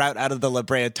volcano sprout out of the La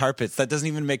Brea tar pits? That doesn't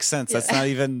even make sense. That's not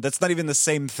even the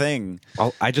same thing.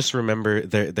 I just remember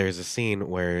there's a scene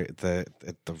where the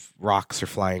rocks are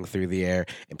flying through the air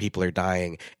and people are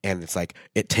dying, and it's like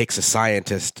it takes a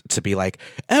scientist to be like,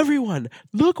 everyone,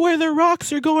 look where the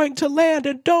rocks are going to land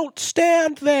and don't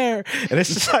stand there. And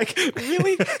it's just like,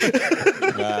 really?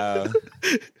 Wow.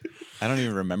 I don't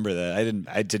even remember that.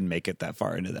 I didn't make it that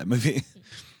far into that movie.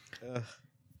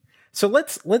 So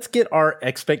let's get our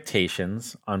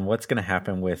expectations on what's going to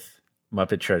happen with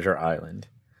Muppet Treasure Island.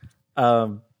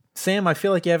 Sam, I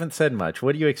feel like you haven't said much.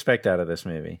 What do you expect out of this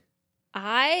movie?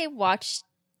 I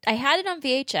had it on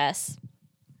VHS,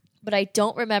 but I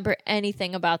don't remember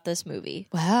anything about this movie.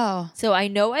 Wow. So I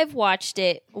know I've watched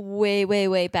it way, way,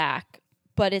 way back,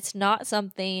 but it's not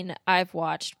something I've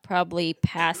watched probably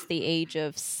past the age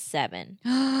of 7.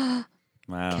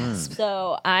 Wow.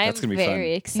 So I'm That's gonna be very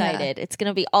fun. excited. It's going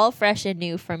to be all fresh and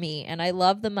new for me. And I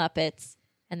love the Muppets,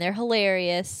 and they're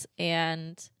hilarious,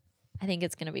 and I think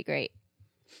it's going to be great.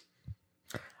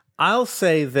 I'll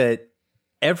say that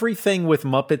everything with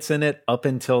Muppets in it up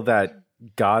until that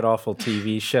god-awful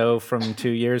TV show from 2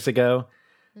 years ago,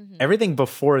 everything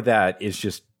before that is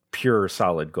just pure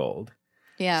solid gold.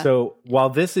 Yeah. So while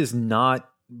this is not,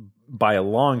 by a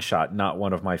long shot, not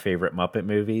one of my favorite Muppet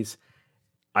movies,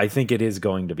 I think it is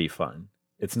going to be fun.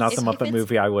 It's not the If Muppet it's-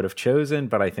 movie I would have chosen,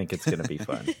 but I think it's going to be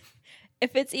fun.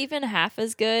 If it's even half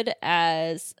as good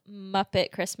as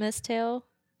Muppet Christmas Carol,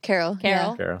 Carol.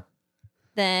 Carol. Carol.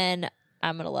 then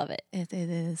I'm going to love it. Yeah, it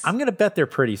is. I'm going to bet they're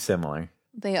pretty similar.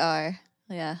 They are.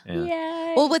 Yeah. Yeah.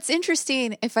 Yay. Well, what's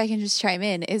interesting, if I can just chime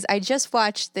in, is I just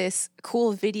watched this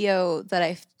cool video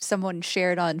that someone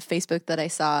shared on Facebook that I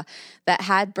saw that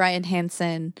had Brian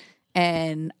Hansen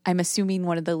and I'm assuming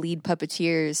one of the lead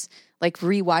puppeteers like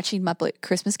rewatching Muppet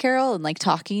Christmas Carol and like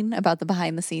talking about the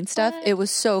behind the scenes stuff. It was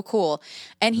so cool.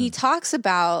 And he talks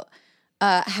about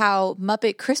how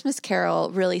Muppet Christmas Carol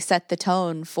really set the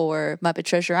tone for Muppet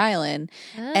Treasure Island,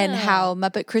 and how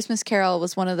Muppet Christmas Carol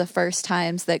was one of the first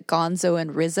times that Gonzo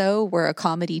and Rizzo were a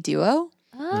comedy duo.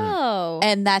 Oh.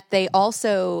 And that they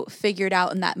also figured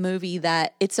out in that movie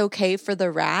that it's okay for the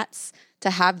rats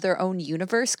to have their own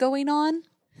universe going on.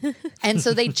 And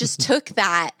so they just took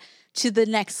that to the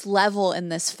next level in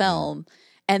this film.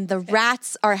 And the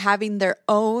rats are having their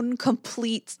own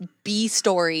complete B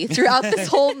story throughout this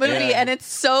whole movie. Yeah. And it's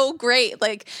so great.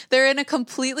 Like they're in a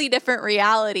completely different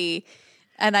reality.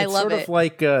 And I It's love sort it. of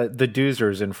like the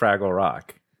Doozers in Fraggle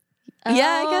Rock. Yeah,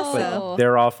 I guess Oh. so.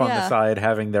 They're off on Yeah. the side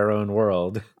having their own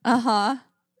world, Uh-huh.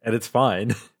 and it's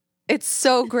fine. It's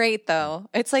so great though.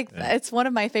 It's like it's one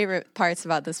of my favorite parts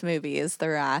about this movie is the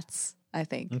rats, I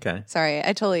think. Okay. Sorry,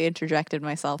 I totally interjected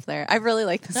myself there. I really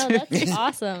like this No, movie. that's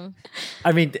awesome.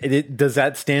 I mean, does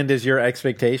that stand as your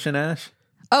expectation, Ash?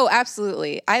 Oh,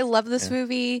 absolutely. I love this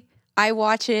movie. I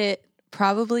watch it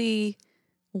probably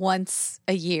once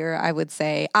a year, I would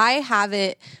say. I have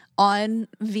it on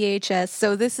VHS.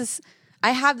 So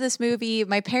I have this movie.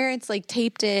 My parents like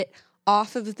taped it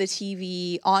off of the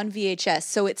TV on VHS.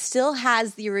 So it still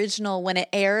has the original when it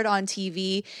aired on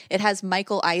TV. It has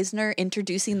Michael Eisner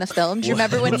introducing the film. Do you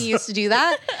remember when he used to do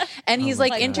that? And he's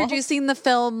like introducing the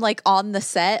film like on the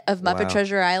set of Muppet Wow.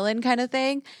 Treasure Island kind of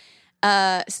thing.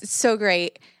 So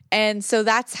great. And so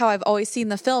that's how I've always seen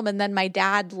the film. And then my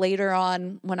dad later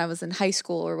on, when I was in high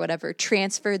school or whatever,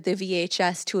 transferred the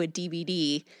VHS to a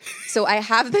DVD. So I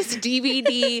have this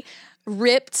DVD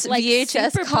ripped Like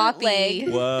VHS super copy. bootleg.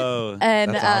 Whoa.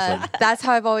 And That's awesome. that's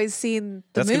how I've always seen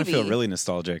the That's movie. going to feel really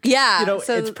nostalgic. Yeah. You know,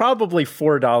 so it's probably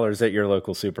 $4 at your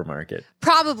local supermarket.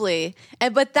 probably.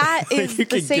 But that is You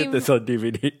the can same. get this on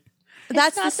DVD.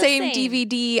 That's not the the same same.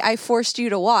 DVD I forced you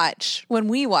to watch when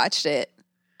we watched it.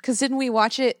 Because didn't we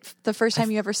watch it the first time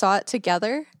you ever saw it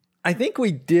together? I think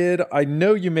we did. I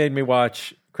know you made me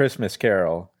watch Christmas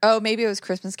Carol. Oh, maybe it was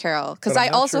Christmas Carol. Because But I'm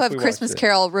I not also sure if have we watched Christmas it.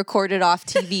 Carol recorded off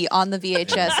TV on the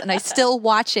VHS, and I still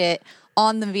watch it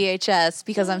on the VHS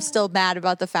because I'm still mad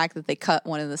about the fact that they cut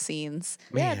one of the scenes.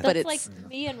 Yeah, Man. that's But like it's-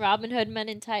 me and Robin Hood Men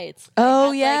in Tights.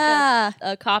 Oh, I had, yeah.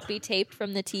 like, a copy taped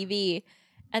from the TV,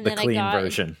 and The then clean I got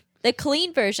version. the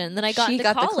clean version. Then I got She into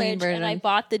got the college clean and I version.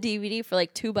 bought the DVD for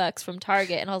like $2 from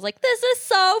Target, and I was like, "This is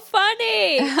so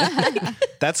funny!"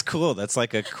 That's cool. That's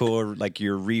like a cool, like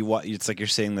you're it's like you're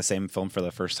seeing the same film for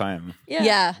the first time.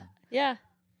 yeah, Yeah.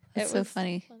 It It's so was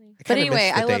funny. I But kinda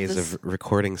anyway, miss the I love days this. of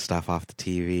recording stuff off the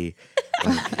TV.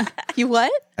 Like, You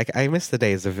what? I miss the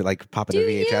days of like popping Do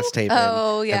a VHS you? tape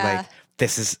Oh, in yeah. and like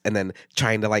this is and then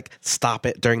trying to like stop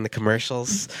it during the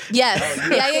commercials. Yes.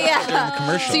 Yeah.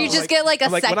 commercials. So you just get like a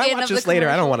I'm like, second when I of watch the this later,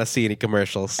 I don't commercial. want to see any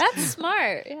commercials. that's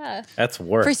smart. Yeah, That's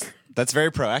work. That's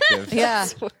very proactive. Yeah.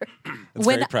 That's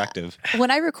When- very proactive. When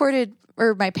I recorded,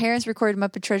 or my parents recorded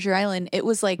Muppet Treasure Island, it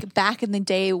was like back in the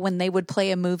day when they would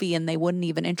play a movie and they wouldn't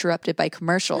even interrupt it by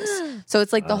commercials. So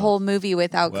it's like the whole movie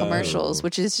without commercials,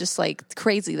 which is just like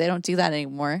crazy. They don't do that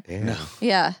anymore. Yeah.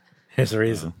 Yeah. There's a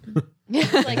reason.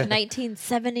 it's like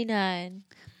 1979.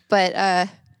 But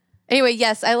anyway,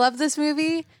 yes, I love this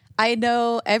movie. I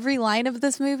know every line of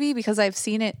this movie because I've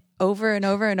seen it over and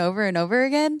over and over and over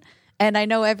again. And I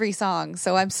know every song.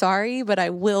 So I'm sorry, but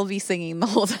I will be singing the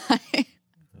whole time.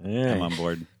 Yeah. I'm on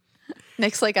board.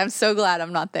 Nick's like, I'm so glad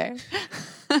I'm not there.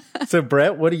 So,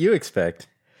 Brett, what do you expect?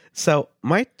 So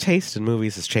my taste in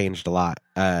movies has changed a lot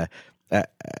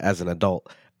as an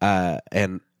adult,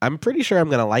 and I'm pretty sure I'm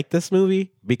gonna like this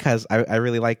movie because I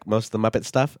really like most of the Muppet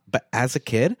stuff. But as a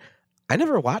kid, I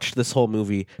never watched this whole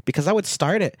movie because I would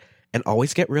start it and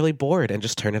always get really bored and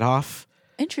just turn it off.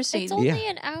 Interesting. It's only Yeah.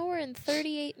 an hour and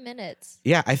 38 minutes.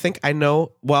 Yeah, I think I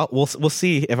know. Well, we'll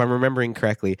see if I'm remembering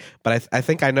correctly, but I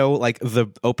think I know like the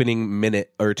opening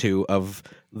minute or two of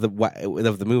the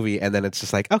movie, and then it's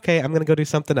just like, okay, I'm gonna go do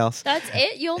something else. That's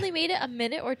it. You only made it a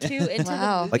minute or two into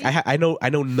Wow. the movie. Like I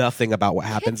know nothing about what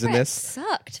happens in Kid Brett this.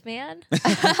 sucked, man.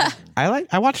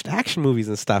 I watched action movies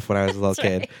and stuff when I was a little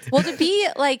kid. Well, to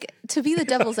be the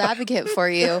devil's advocate for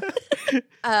you,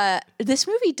 this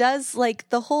movie does like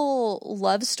the whole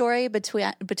love story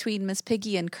between Miss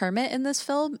Piggy and Kermit in this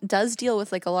film does deal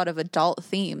with like a lot of adult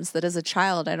themes that as a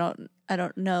child I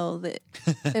don't know that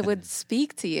it would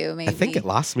speak to you. Maybe I think it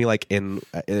lost me like in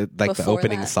like the Before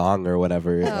opening that. song or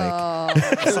whatever. Like Oh,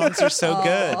 The songs are so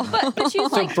good. But you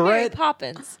like Mary Brett-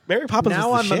 Poppins. Mary Poppins.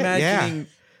 Now was the I'm shit. imagining.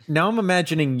 Now I'm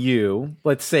imagining you,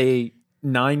 let's say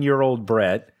 9-year-old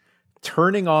Brett,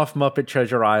 turning off Muppet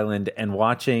Treasure Island and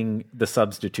watching The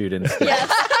Substitute instead.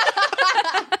 Yes.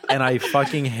 And I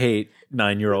fucking hate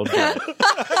 9-year-old Brett.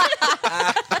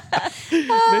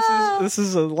 This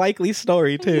is a likely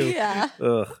story too. yeah.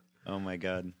 Ugh. Oh my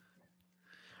god.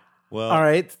 Well, All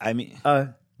right. I mean, Yeah,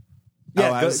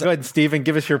 I go was- ahead, Steven.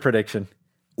 Give us your prediction.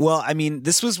 well, I mean,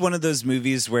 this was one of those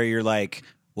movies where you're like,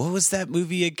 what was that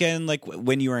movie again? Like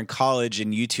when you were in college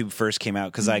and YouTube first came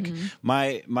out, because like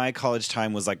my college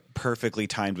time was like perfectly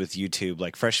timed with YouTube,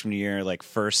 like freshman year, like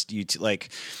first YouTube, like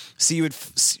so you would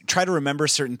try to remember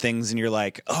certain things, and you're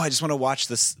like, oh, I just want to watch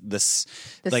this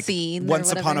The like scene or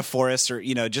Once Upon whatever. a Forest, or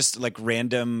just like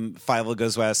random Five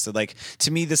Goes West. So, like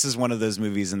to me, this is one of those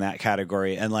movies in that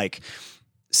category, and like.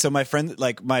 So my friend,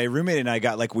 like my roommate and I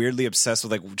got like weirdly obsessed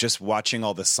with like just watching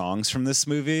all the songs from this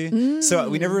movie. So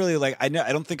we never really like, I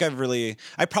don't think I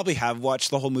probably have watched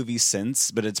the whole movie since,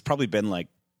 but it's probably been like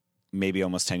maybe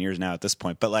almost 10 years now at this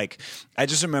point. But like, I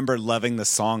just remember loving the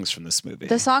songs from this movie.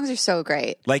 The songs are so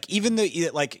great. Like even though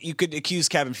like you could accuse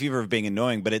Cabin Fever of being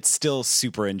annoying, but it's still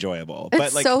super enjoyable. It's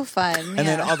but like, so fun. and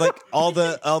then all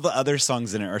the other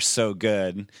songs in it are so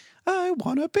good. I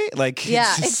wanna be like, yeah,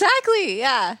 it's just- exactly.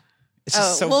 Yeah. It's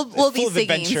just so we'll be full of singing,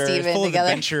 adventure, Steven, full together. of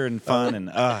adventure and fun, and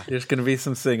There's going to be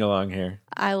some sing along here.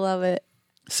 I love it.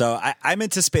 so I'm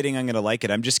anticipating I'm going to like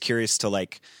it. I'm just curious to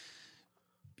like,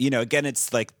 again,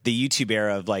 it's like the YouTube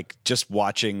era of like just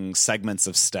watching segments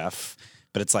of stuff,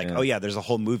 but it's like, oh yeah, there's a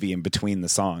whole movie in between the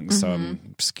songs. So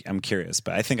I'm curious,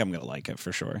 but I think I'm going to like it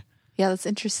for sure. Yeah, that's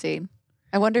interesting.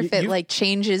 I wonder if it you- like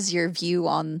changes your view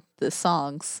on the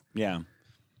songs. Yeah.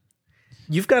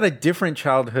 You've got a different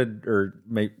childhood or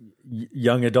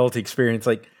young adult experience.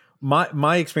 Like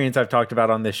my experience I've talked about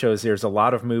on this show is there's a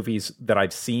lot of movies that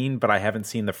I've seen, but I haven't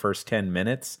seen the first 10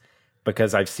 minutes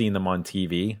because I've seen them on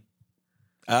TV.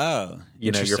 Oh,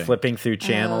 You know, you're interesting. flipping through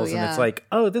channels and yeah. it's like,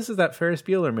 oh, this is that Ferris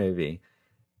Bueller movie.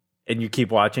 And you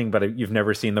keep watching, but you've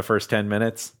never seen the first 10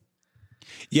 minutes.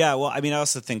 Yeah, well, I mean, I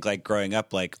also think like growing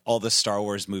up, like all the Star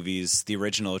Wars movies, the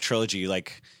original trilogy,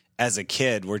 like as a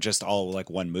kid, were just all like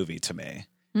one movie to me.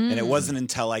 And it wasn't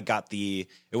until I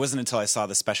saw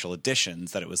the special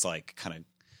editions that it was like kind of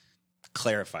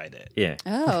clarified it. Yeah.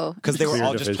 Oh, Because they were Clear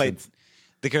all just played. divisions.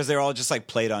 Because they were all just like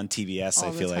played on TBS. All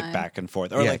I the feel like time. back and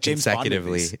forth, or like James Bond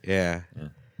consecutively. movies. Yeah.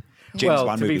 James Well,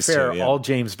 Bond to be movies fair, too, yeah. all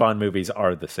James Bond movies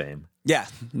are the same. Yeah,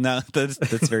 no,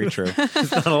 that's very true.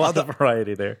 There's not a lot of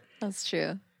variety there. that's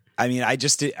true. I mean, I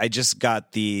just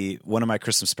got one of my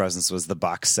Christmas presents was the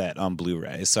box set on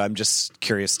Blu-ray, so I'm just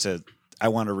curious I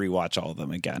want to rewatch all of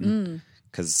them again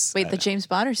because Wait, the James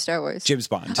Bond or Star Wars? James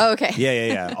Bond. Oh, okay.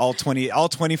 Yeah. All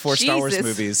 24 Star Wars Jesus.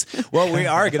 movies. Well, we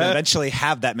are going to eventually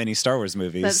have that many Star Wars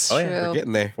movies. That's Oh, true. yeah, We're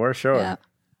getting there. For sure. Yeah.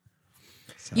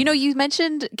 You know, you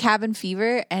mentioned Cabin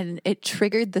Fever, and it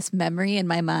triggered this memory in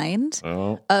my mind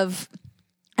Oh. of,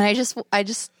 and I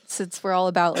just since we're all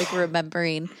about like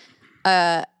remembering,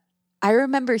 I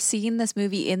remember seeing this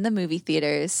movie in the movie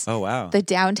theaters, Oh wow. the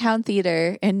Downtown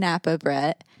Theater in Napa,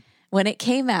 Brett, when it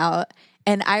came out,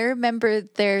 and I remember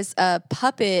there's a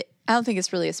puppet. I don't think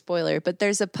it's really a spoiler, but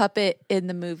there's a puppet in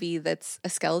the movie that's a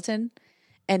skeleton.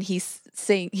 And he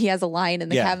has a line in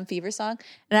the Yeah. Cabin Fever song.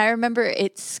 And I remember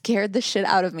it scared the shit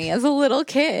out of me as a little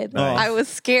kid. I was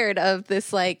scared of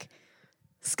this like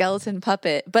skeleton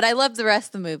puppet. But I loved the rest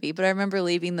of the movie. But I remember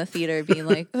leaving the theater being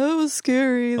like, that was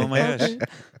scary. Oh my gosh.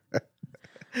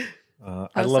 I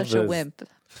I was love such a those- wimp.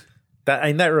 That,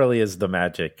 and that really is the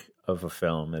magic of a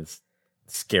film, is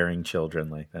scaring children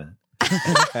like that.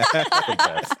 The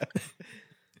best.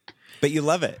 But you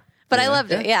love it. But I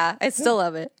loved it. Yeah, I still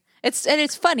love it.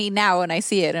 It's funny now when I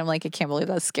see it. I'm like, I can't believe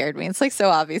that scared me. It's like so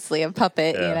obviously a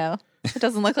puppet, you Yeah. know. It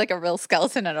doesn't look like a real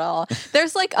skeleton at all.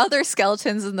 There's like other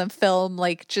skeletons in the film,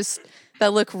 like just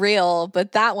that look real,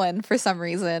 but that one for some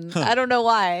reason, I don't know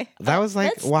why. That was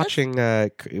like Let's- watching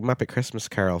Muppet Christmas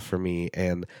Carol for me,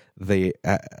 and the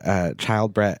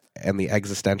child Brett and the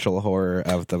existential horror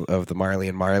of the Marley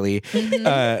and Marley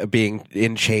being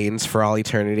in chains for all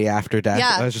eternity after death.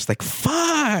 Yeah. I was just like,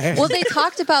 fuck. Well, they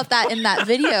talked about that in that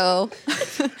video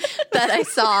that I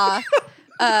saw.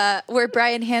 Where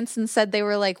Brian Hansen said they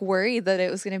were like worried that it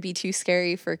was going to be too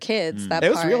scary for kids. That it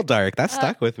was part. real dark. That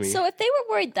stuck with me. So if they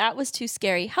were worried that was too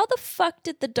scary, how the fuck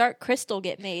did the Dark Crystal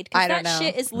get made? 'Cause I don't that know.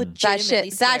 shit is That legitimately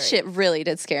that scary. shit really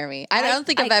did scare me. I don't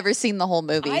think I've ever seen the whole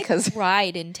movie I because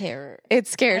cried in terror. it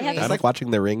scared I have me. I like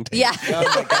watching The Ring. Tape. Yeah.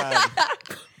 Oh my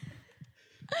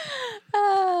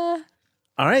god.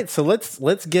 All right, so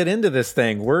let's get into this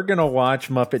thing. We're gonna watch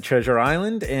Muppet Treasure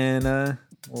Island, and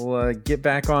we'll get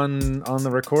back on the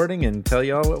recording and tell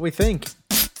y'all what we think.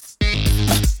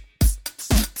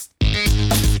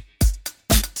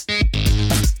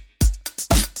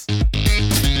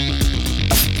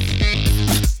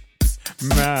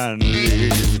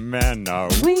 Manly men are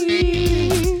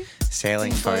we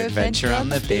sailing for adventure on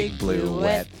the big blue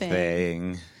wet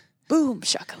thing. Boom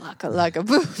shakalaka laka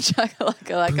boom shakalaka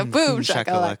laka boom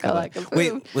shakalaka laka boom.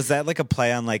 Wait, was that like a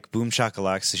play on like boom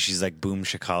shakalaka? So she's like boom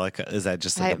shakalaka. Is that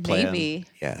just like a play? Maybe.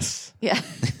 Yes. Yeah.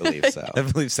 I believe so. I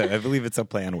believe so. I believe it's a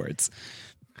play on words.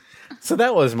 So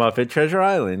that was Muppet Treasure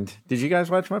Island. Did you guys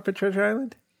watch Muppet Treasure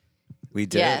Island? We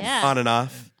did. Yes. Yeah. On and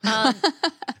off.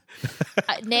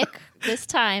 Nick, this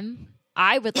time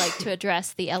I would like to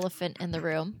address the elephant in the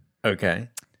room. Okay.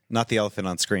 Not the elephant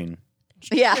on screen.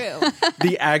 Yeah. True.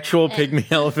 The actual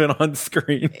pygmy elephant on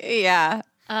screen. Yeah.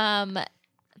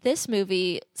 This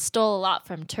movie stole a lot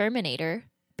from Terminator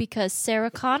because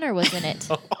Sarah Connor was in it.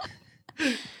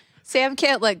 Sam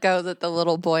can't let go that the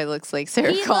little boy looks like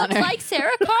Sarah He Connor. looks like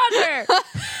Sarah Connor.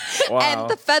 Wow. And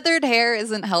the feathered hair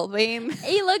isn't helping.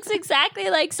 He looks exactly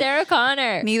like Sarah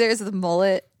Connor. Neither is the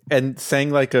mullet. And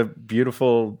sang like a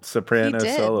beautiful soprano He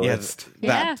did. soloist.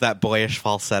 Yeah. That boyish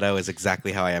falsetto is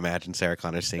exactly how I imagine Sarah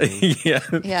Connor singing. Yeah.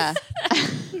 Yeah.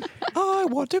 I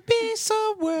want to be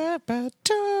somewhere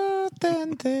better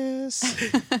than this.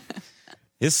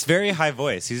 It's very high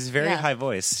voice. He's very Yeah. high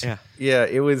voice. Yeah. Yeah,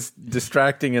 it was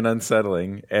distracting and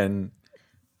unsettling, and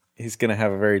he's going to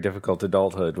have a very difficult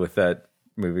adulthood with that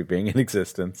movie being in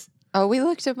existence. Oh, we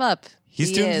looked him up. He's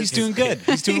He doing is. good.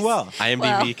 He's doing well. IMDb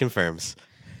Well. confirms.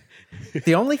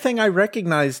 The only thing I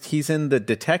recognized, he's in The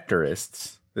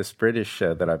Detectorists. this British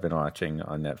show that I've been watching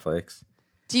on Netflix.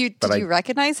 Did But you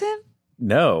recognize him?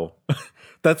 No.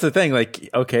 That's the thing. Like,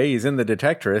 okay, he's in The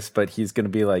Detectorist, but he's going to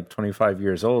be like 25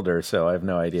 years older, so I have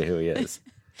no idea who he is.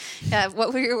 Yeah,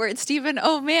 what were your words, Stephen?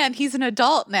 Oh man, he's an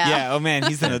adult now. Yeah. Oh man,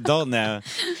 he's an adult now.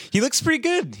 He looks pretty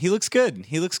good. He looks good.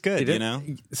 You know.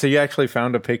 So you actually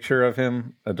found a picture of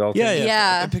him adulting?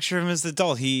 Yeah. A picture of him as an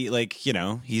adult. He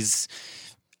he's.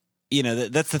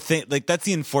 That's the thing. Like, that's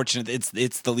the unfortunate.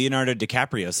 It's the Leonardo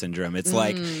DiCaprio syndrome. It's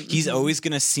like he's always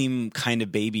going to seem kind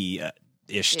of baby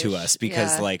ish to us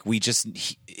because like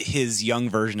his young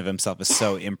version of himself is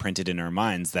so imprinted in our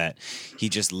minds that he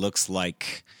just looks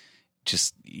like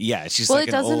it's just like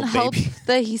it an old doesn't help baby.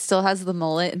 that he still has the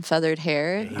mullet and feathered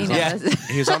hair. You know? Yeah.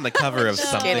 He was on the cover of No.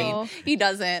 something. He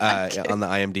doesn't. On the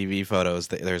IMDb photos,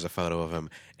 there's a photo of him,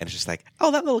 and it's just like, oh,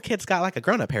 that little kid's got like a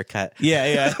grown-up haircut.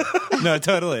 Yeah. No,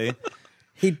 totally.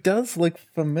 He does look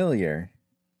familiar.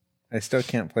 I still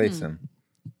can't place him.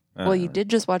 Well, you did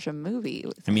just watch a movie.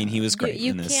 I mean, he was great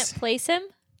You in this. can't place him.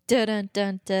 Dun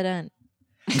dun dun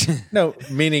dun. No,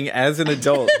 meaning as an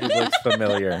adult, he looks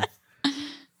familiar.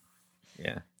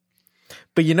 Yeah.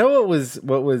 But you know what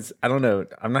was I don't know,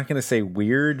 I'm not going to say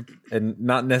weird and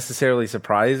not necessarily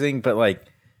surprising, but like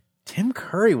Tim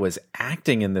Curry was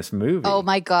acting in this movie. Oh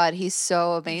my god, he's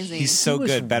so amazing. He's so He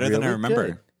was good. Better than I really remember.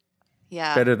 good.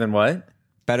 yeah. Better than what?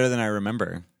 Better than I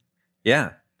remember.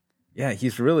 Yeah. Yeah,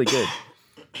 he's really good.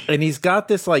 And he's got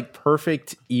this like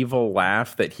perfect evil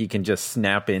laugh that he can just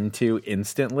snap into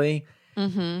instantly.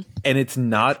 Mm-hmm. And it's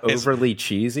not overly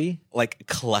cheesy. Like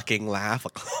clucking laugh.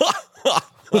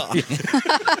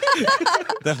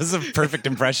 That was a perfect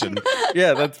impression.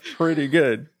 Yeah, that's pretty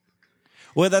good.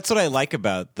 Well, that's what I like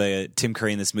about the Tim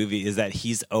Curry in this movie is that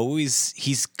he's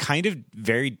kind of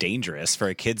very dangerous for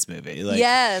a kids movie. Like,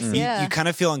 Yes, you, yeah. you kind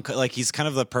of feel like he's kind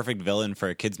of the perfect villain for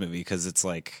a kids movie because it's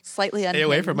like, Slightly Stay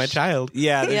away from my child.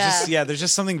 yeah, Yeah. there's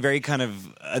just something very kind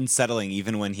of unsettling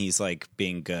even when he's like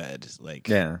being good. Like,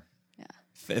 Yeah.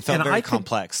 it felt And very I could-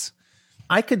 complex.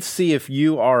 I could see if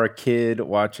you are a kid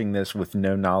watching this with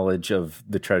no knowledge of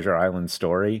the Treasure Island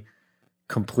story,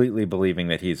 completely believing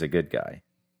that he's a good guy.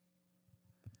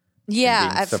 Yeah,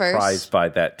 Being at surprised first. by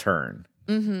that turn.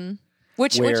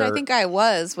 Which I where- think I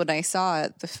was when I saw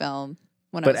the film.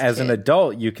 When I But was a as an kid.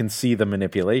 adult, you can see the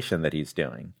manipulation that he's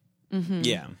doing.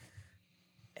 Yeah.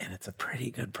 And it's a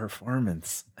pretty good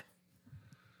performance.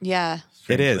 Yeah.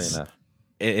 strangely is. enough.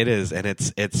 It is, and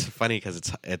it's funny because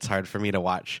it's hard for me to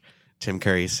watch Tim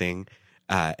Curry sing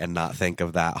and not think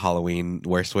of that Halloween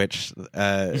Worst Witch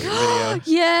video.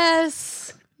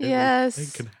 Yes. It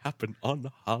Yes. can happen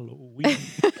on Halloween.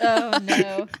 Oh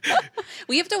no.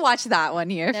 We have to watch that one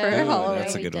here for No, Halloween.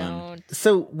 that's a we good one. don't.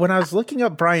 So when I was looking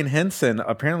up Brian Henson,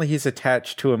 apparently he's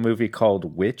attached to a movie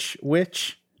called Witch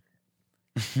Witch.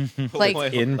 Like-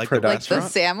 In the production. Like the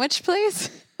restaurant? sandwich place?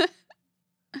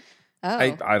 Oh.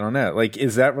 I don't know. Like,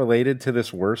 is that related to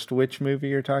this Worst Witch movie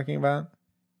you're talking about?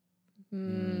 I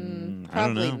don't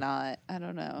Probably know. not. I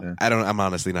don't know. I'm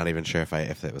honestly not even sure if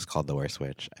it was called the Worst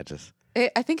Witch.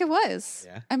 I think it was.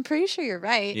 Yeah. I'm pretty sure you're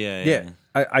right. Yeah. Yeah,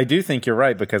 I do think you're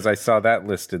right because I saw that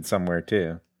listed somewhere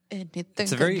too. Anything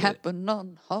It's a can very- happen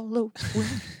on Halloween.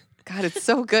 God, it's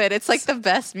so good. It's like the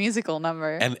best musical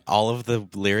number. And all of the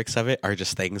lyrics of it are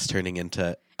just things turning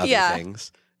into other Yeah.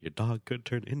 things. Your dog could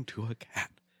turn into a cat.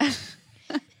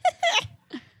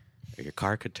 Or your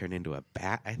car could turn into a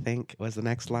bat, I think was the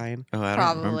next line. Oh, I don't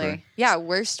Probably. remember. Yeah,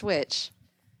 Worst Witch.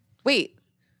 Wait,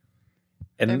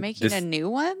 And they're making this- a new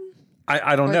one?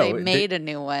 I don't Or know. they made a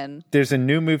new one? There's a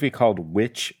new movie called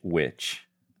Witch Witch.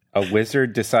 A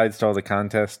wizard decides to hold a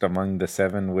contest among the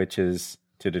 7 witches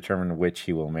to determine which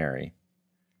he will marry.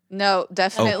 No,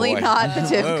 definitely boy. not the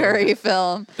Tim Curry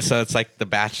film. So it's like The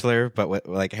Bachelor, but with,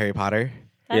 like Harry Potter.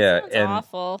 That Yeah, sounds and-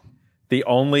 awful. The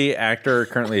only actor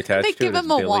currently attached They to give it is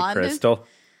him a Billy wand. Crystal.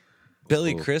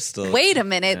 Billy Crystal. Wait a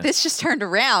minute. This just turned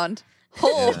around.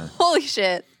 Holy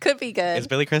shit. Could be good. Is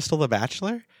Billy Crystal The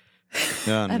Bachelor?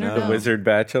 No, I don't no. The know. Wizard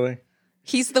Bachelor.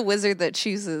 He's the wizard that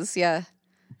chooses. Yeah.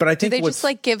 But I Do think they what's just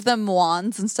like give them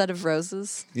wands instead of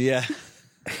roses? Yeah.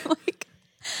 Like,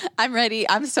 I'm ready.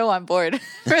 I'm so on board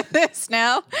for this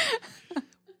now.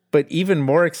 But even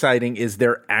more exciting is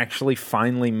they're actually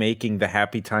finally making the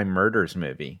Happy Time Murders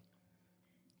movie.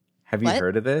 Have you What?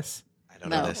 heard of this? I don't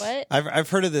No. know this. What? I've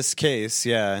heard of this case.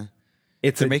 Yeah.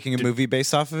 It's They're making a movie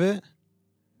based off of it.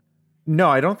 No,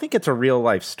 I don't think it's a real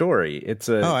life story. It's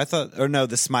a Oh, I thought. Or no,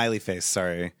 the smiley face.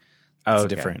 Sorry, it's okay.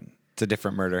 different. It's a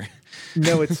different murder.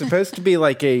 No, it's supposed to be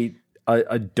like a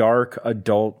dark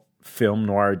adult film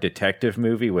noir detective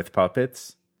movie with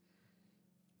puppets.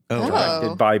 Oh, Oh.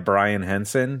 Directed by Brian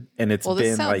Henson, and it's Well, been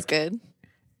this sounds like good.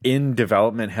 in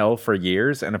development hell for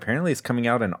years, and apparently it's coming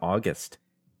out in August.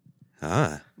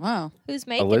 Wow. Who's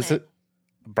making it?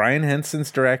 Brian Henson's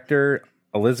director,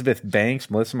 Elizabeth Banks,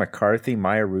 Melissa McCarthy,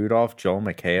 Maya Rudolph, Joel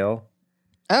McHale.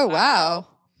 Oh, wow.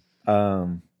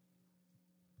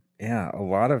 Yeah, a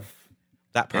lot of...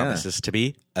 That promises to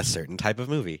be a certain type of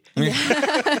movie.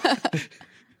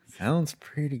 Sounds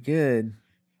pretty good.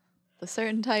 The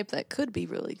certain type that could be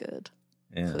really good.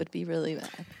 Yeah. Could be really bad.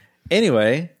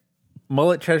 Anyway,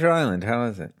 Mullet Treasure Island, how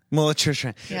is it? Mullet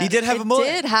Treasure. Yeah. He did have a mullet.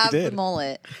 It did have He did. the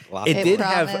mullet. It did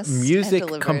have promised and music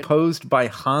delivered. composed by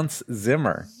Hans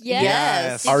Zimmer.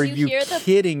 Yes. Are Did you hear the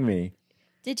kidding me?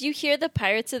 Did you hear the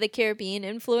Pirates of the Caribbean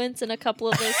influence in a couple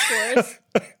of those scores?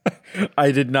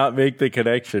 I did not make the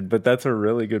connection, but that's a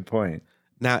really good point.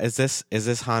 Now, is this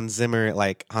Hans Zimmer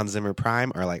like Hans Zimmer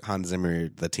Prime or like Hans Zimmer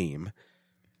the team?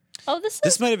 Oh, this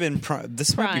This is might have been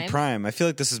this might be Prime. Prime. I feel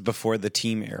like this is before the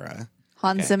team era.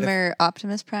 Hans Zimmer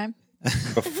Optimus Prime.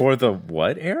 Before the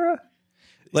what era?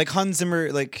 Like Hans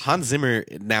Zimmer, like Hans Zimmer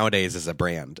nowadays is a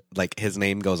brand. Like his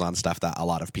name goes on stuff that a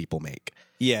lot of people make.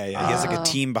 yeah. He has like a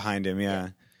team behind him. Yeah.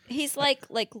 he's like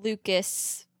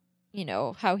Lucas, you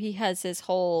know, how he has his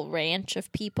whole ranch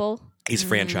of people. He's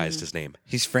franchised his name.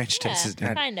 He's French. Yeah. His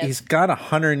Kind of. He's got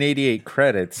 188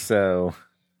 credits, so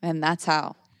And that's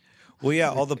how. Well, yeah,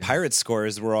 all the pirate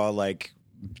scores were all like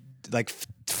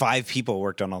 5 people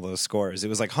worked on all those scores. It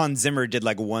was like Hans Zimmer did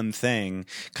like one thing,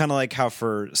 kind of like how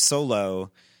for Solo,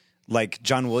 like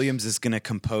John Williams is going to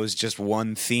compose just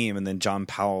one theme, and then John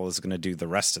Powell is going to do the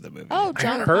rest of the movie. Oh,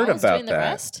 John heard Powell's about doing the that.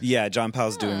 rest? Yeah, John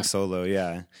Powell's doing Solo.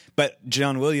 Yeah, but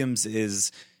John Williams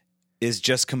is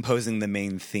just composing the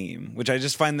main theme, which I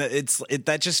just find that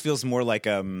that just feels more like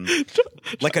a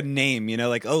name, you know,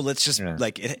 like, oh, let's just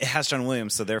like it has John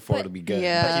Williams, so therefore it'll be good.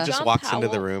 Yeah. He just John walks into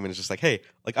the Powell- room and is just like, "Hey,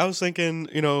 like I was thinking,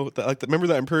 you know, remember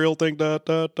that Imperial thing? Da,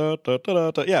 da, da, da,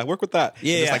 da, da. Yeah, work with that."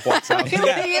 Yeah, And yeah. just like walks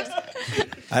out.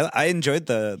 I enjoyed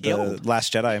the Yo.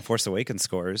 Last Jedi and Force Awakens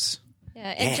scores.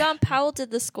 Yeah, and John Powell did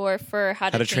the score for How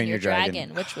to Train Your Dragon.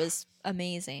 Dragon, which was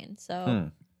amazing. So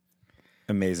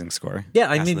Amazing score. yeah,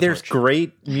 I Pass mean, the there's torch.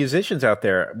 great musicians out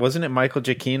there. Wasn't it Michael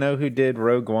Giacchino who did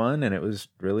Rogue One, and it was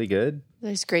really good?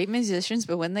 There's great musicians,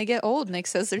 but when they get old, Nick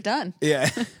says they're done. Yeah.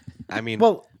 I mean,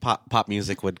 Well- pop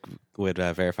music would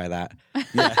verify that.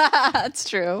 That's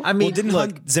true. I mean, Well, didn't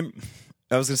look, Hans Zimmer?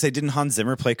 I was going to say, didn't Hans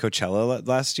Zimmer play Coachella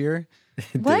last year?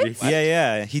 What?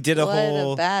 Yeah. He did a What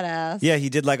whole. a badass. Yeah, he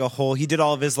did like a whole. He did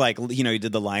all of his like, you know, he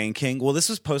did the Lion King. Well, this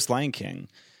was post Lion King,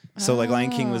 so like Lion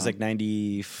King was like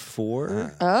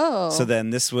 94. Oh. So then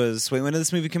this was. Wait, when did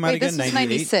this movie come out Wait, again? this was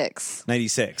 96.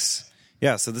 96.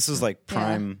 Yeah, so this was like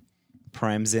prime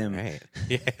Zim. Right?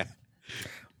 Yeah.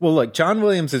 well, look, John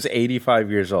Williams is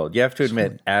 85 years old. You have to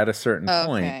admit, at a certain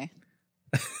point, Okay.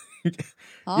 you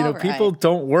know, people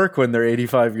don't work when they're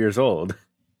 85 years old.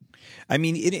 I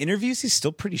mean, in interviews, he's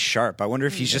still pretty sharp. I wonder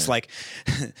if he's just like,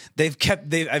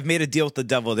 I've made a deal with the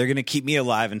devil. They're going to keep me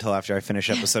alive until after I finish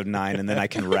episode 9, and then I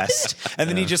can rest. And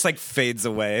then he just like fades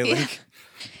away. Like,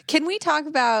 Can we talk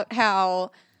about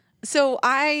how? So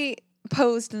I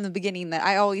posed in the beginning that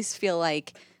I always felt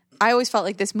like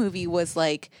this movie was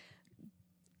like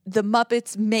the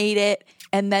Muppets made it,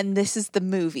 and then this is the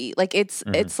movie. Like it's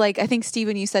like, I think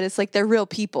Steven, you said it's like they're real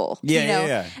people. Yeah, you know?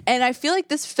 yeah. And I feel like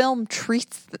this film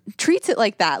treats it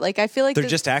like that. Like I feel like they're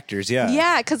just actors, yeah.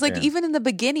 Yeah, because like even in the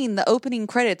beginning, the opening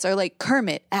credits are like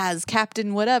Kermit as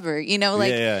Captain whatever. You know,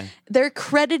 like Yeah. they're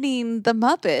crediting the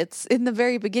Muppets in the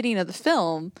very beginning of the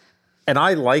film. And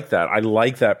I like that. I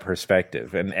like that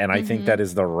perspective. And I think that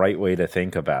is the right way to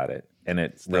think about it. And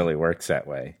it really works that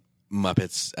way.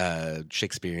 Muppets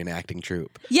Shakespearean acting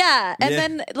troupe. Yeah, and Yeah.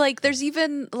 then like there's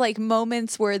even like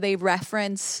moments where they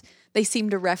seem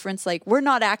to reference like we're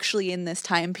not actually in this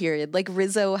time period. Like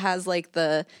Rizzo has like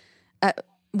the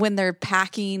when they're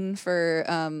packing for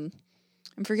I'm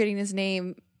forgetting his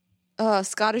name. Oh,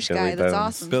 Scottish Billy guy, that's Bones.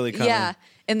 awesome. Billy Connolly. Yeah,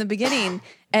 in the beginning,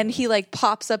 and he like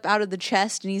pops up out of the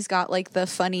chest, and he's got like the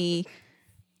funny,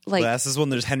 like Well, this is when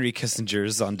there's Henry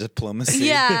Kissinger's on diplomacy.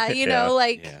 yeah, you know,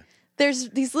 like. Yeah. There's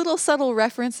these little subtle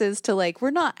references to like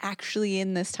we're not actually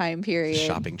in this time period.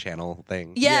 Shopping channel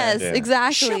thing. Yes, Yeah.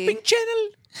 exactly. Shopping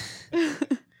channel.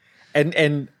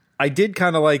 And I did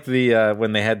kind of like the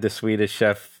when they had the Swedish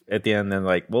chef at the end. Then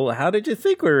like, well, how did you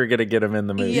think we were going to get him in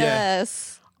the movie?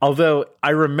 Yes. Although I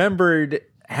remembered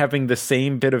having the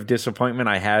same bit of disappointment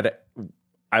I had,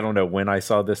 I don't know when I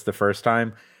saw this the first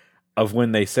time, of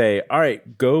when they say, all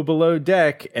right, go below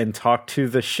deck and talk to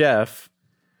the chef.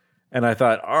 And I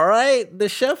thought, all right, the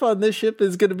chef on this ship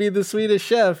is going to be the Swedish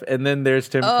chef. And then there's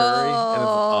Tim Curry.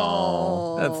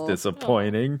 And it's, that's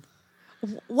disappointing.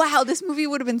 wow, this movie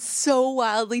would have been so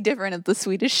wildly different if the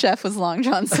Swedish Chef was Long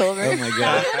John Silver. Oh my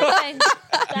god.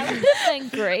 That would have been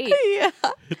great. Yeah.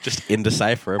 Just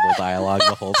indecipherable dialogue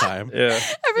the whole time. Yeah.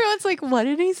 Everyone's like, what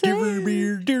did he say? I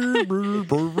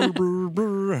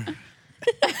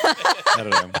don't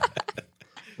know.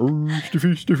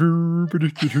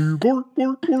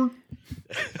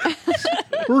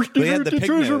 We had the pig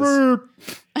nose.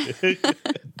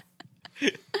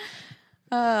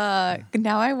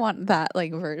 Now I want that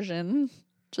like version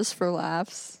just for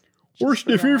laughs. Where's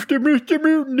the 50 Mr.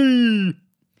 Mutiny?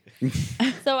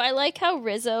 So I like how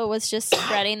Rizzo was just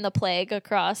spreading the plague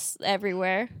across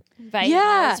everywhere, inviting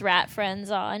Yeah. all his rat friends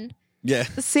on. Yeah.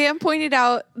 Sam pointed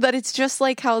out that it's just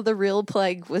like how the real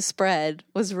plague was spread,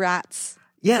 was rats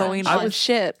Yeah, going I on was-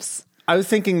 ships. I was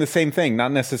thinking the same thing,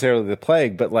 not necessarily the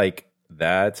plague, but like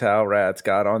that's how rats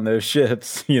got on those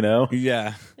ships, you know?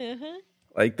 Yeah.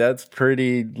 Like that's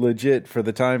pretty legit for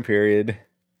the time period.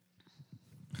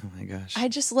 Oh my gosh. I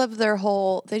just love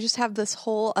they just have this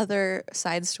whole other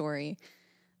side story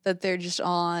that they're just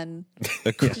on.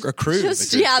 A cruise.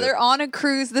 Just, yeah, they're on a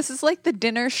cruise. This is like the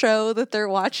dinner show that they're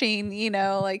watching, you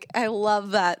know, like I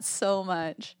love that so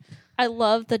much. I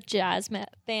love the jazz band,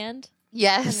 and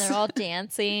Yes. they're all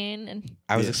dancing. And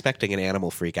I was expecting an animal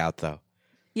freak out though.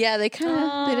 Yeah, they kind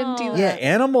of they didn't do Oh. Yeah, that.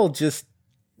 Animal just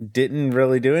didn't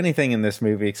really do anything in this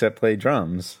movie except play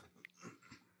drums.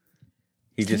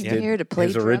 He just Came did here to play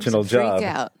his drums original and freak job.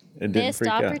 out. And didn't missed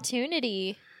freak out.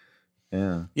 opportunity.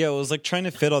 Yeah. Yeah, it was like trying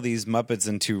to fit all these Muppets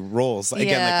into roles. Again,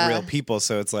 Yeah. like real people.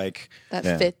 So it's like That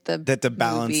Yeah. fit the that to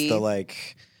balance movie. the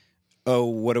like, oh,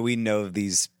 what do we know of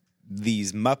these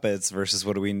Muppets versus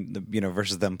what do we, you know,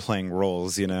 versus them playing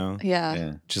roles, you know? Yeah.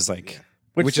 Yeah. Just like,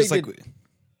 Which which they is like, did-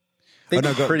 They Oh, no,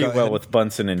 did go- pretty go well ahead. with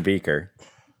Bunsen and Beaker.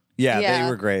 yeah, Yeah. they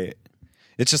were great.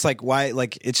 It's just like why,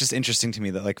 like it's just interesting to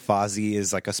me that like Fozzie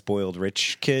is like a spoiled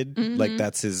rich kid, like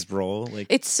that's his role. Like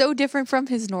It's so different from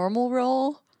his normal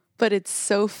role, but it's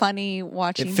so funny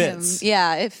watching him. fits.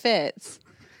 Yeah, it fits.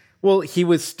 Well, he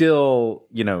was still,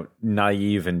 you know,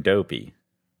 naive and dopey.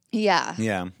 Yeah.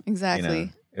 yeah, You Exactly. know,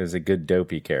 it was a good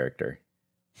dopey character.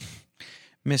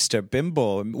 Mr.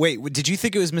 Bimbo. Wait, did you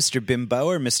think it was Mr. Bimbo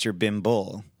or Mr.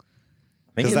 Bimble?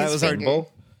 I think Because it that was was our finger.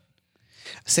 Bull.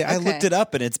 See, I Okay. looked it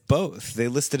up and it's both. They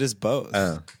listed as both.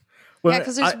 Oh. Yeah,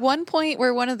 because there's one point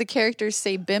where one of the characters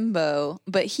say bimbo,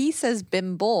 but he says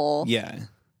bimble. Yeah.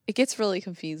 It gets really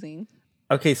confusing.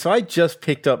 Okay, so I just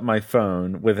picked up my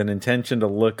phone with an intention to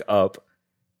look up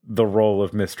the role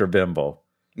of Mr. Bimble.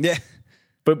 Yeah.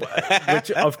 But which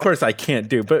of course I can't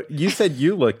do. But you said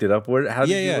you looked it up. How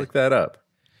did you look that up?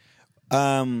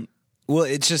 Well,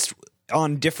 it's just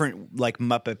on different like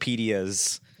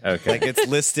Muppetpedias. Okay. Like it's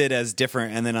listed as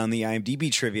different, and then on the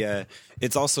IMDb trivia,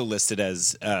 it's also listed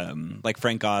as like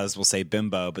Frank Oz will say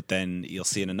bimbo, but then you'll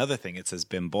see in another thing it says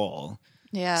bimbole.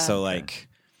 Yeah. So like,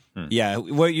 yeah,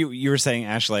 what you were saying,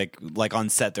 Ash, like on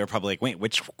set they're probably like, wait,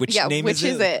 which Yeah, name which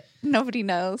is it? Nobody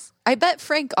knows. I bet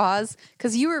Frank Oz,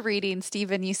 because you were reading,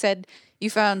 Stephen, you said you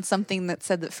found something that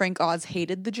said that Frank Oz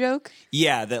hated the joke.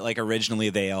 Yeah, that like originally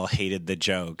they all hated the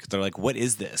joke. They're like, what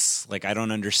is this? Like, I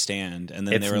don't understand. And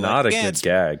then It's they were not like, a yeah, good it's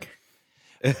gag.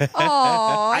 Oh,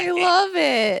 I love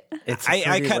it. It's a I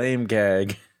pretty cut- lame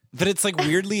gag. But it's like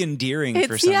weirdly endearing for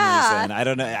It's- some yeah. reason. I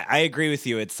don't know. I agree with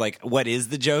you. It's like, what is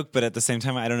the joke? But at the same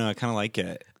time, I don't know. I kind of like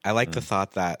it. I like the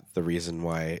thought that the reason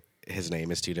why his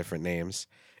name is two different names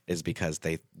is because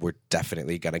they were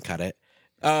definitely going to cut it.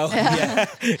 Oh, yeah.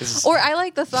 Or I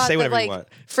like the thought Say that whatever you like want.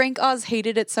 Frank Oz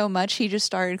hated it so much he just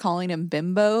started calling him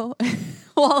Bimbo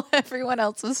while everyone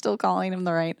else was still calling him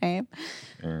the right name.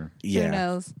 Who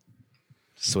knows?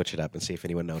 Switch it up and see if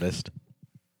anyone noticed.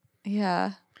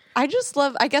 Yeah. I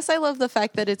guess I love the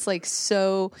fact that it's like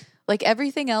so like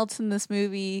everything else in this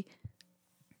movie,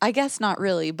 I guess not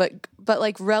really, but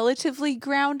like relatively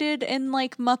grounded in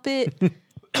like Muppet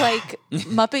like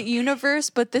Muppet universe,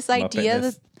 but this idea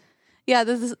Muppetness.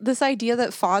 that this idea that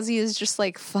Fozzie is just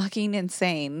like fucking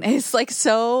insane. It's like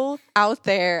so out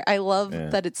there. I love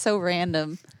that it's so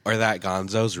random. Or that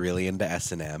Gonzo's really into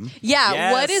S&M. Yeah,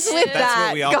 Yes. what is with That's that?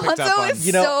 what we all picked up Gonzo on. is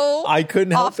You know, so I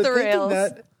couldn't help off but the thinking rails.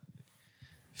 that.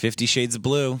 50 Shades of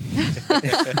Blue.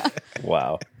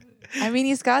 Wow. I mean,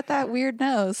 he's got that weird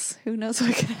nose. Who knows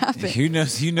what could happen? Who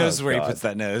knows Oh, where God. he puts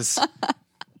that nose.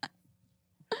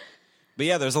 But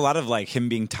yeah, there's a lot of like him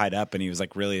being tied up and he was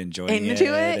like really enjoying Into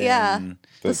it, yeah. and-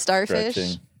 The starfish.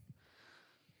 stretching.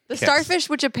 The starfish,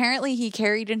 which apparently he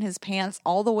carried in his pants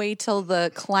all the way till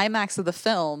the climax of the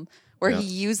film, where he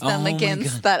used them Oh my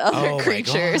against God. that other Oh my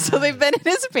creature. God. So they've been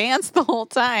in his pants the whole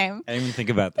time. I didn't even think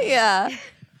about that. Yeah.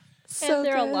 So and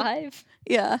they're good. alive.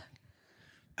 Yeah.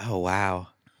 Oh, wow.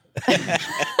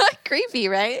 Creepy,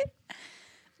 right?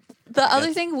 The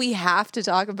other thing we have to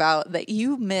talk about that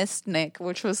you missed, Nick,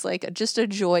 which was like just a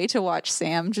joy to watch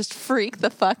Sam just freak the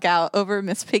fuck out over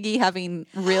Miss Piggy having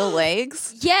real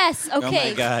legs. Yes. Okay. Oh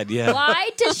my God, yeah.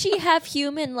 Why does she have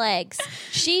human legs?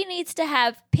 She needs to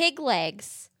have pig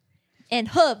legs and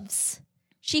hooves.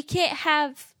 She can't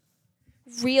have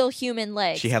real human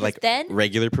legs. She had like then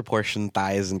regular proportion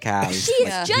thighs and calves. she's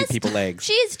like, just people legs.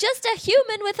 She's just a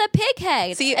human with a pig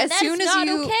head. See, and as soon as not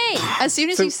you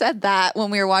okay. you said that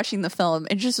when we were watching the film,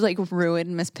 it just like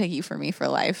ruined Miss Piggy for me for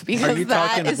life. Because Are you that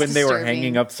talking is when they were disturbing.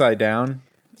 hanging upside down?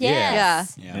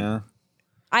 Yes. Yeah.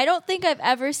 I don't think I've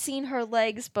ever seen her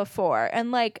legs before,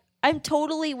 and like I'm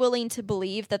totally willing to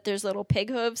believe that there's little pig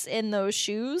hooves in those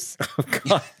shoes, Oh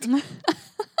God.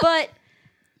 but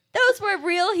those were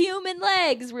real human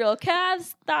legs, real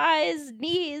calves, thighs,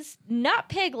 knees, not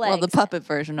pig legs. Well, the puppet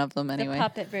version of them The anyway.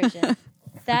 puppet version.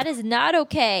 That is not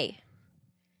okay.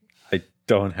 I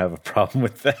don't have a problem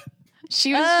with that.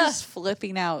 She was just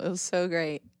flipping out. It was so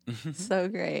great. So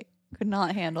great. Could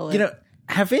not handle it. You know,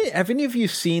 have any of you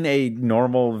seen a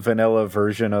normal vanilla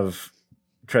version of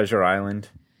Treasure Island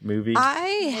movie?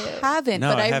 I haven't,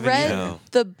 No, but I I haven't read either.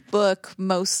 the book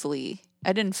mostly.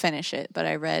 I didn't finish it, but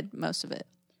I read most of it.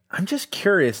 I'm just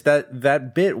curious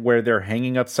that bit where they're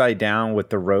hanging upside down with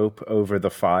the rope over the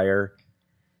fire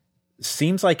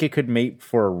seems like it could make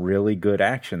for a really good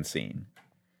action scene.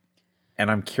 And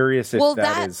I'm curious if Well,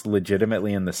 that is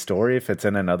legitimately in the story, if it's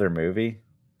in another movie.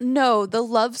 No, the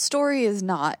love story is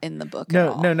not in the book at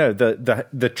No, all. no.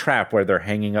 The trap where they're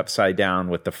hanging upside down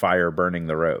with the fire burning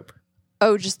the rope.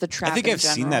 Oh, just the trap. I think in I've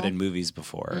seen that general. in movies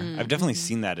before. I've definitely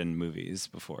seen that in movies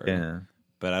before. Yeah.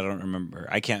 But I don't remember.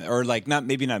 I can't, or like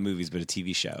maybe not movies, but a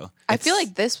TV show. I feel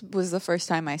like this was the first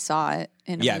time I saw it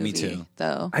in a Yeah, movie. me too.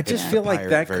 Though I just Yeah. feel like pirate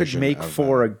that could version make of,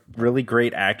 for a really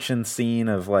great action scene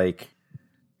of like,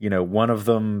 you know, one of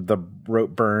them, the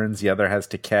rope burns, the other has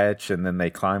to catch, and then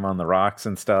they climb on the rocks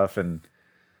and stuff. And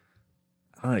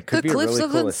I don't know, it could The be a Cliffs really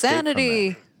of cool escape from Insanity.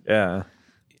 that. Yeah.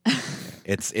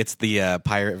 It's the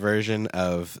pirate version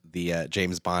of the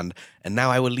James Bond, and now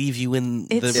I will leave you in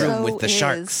It the room so with the is.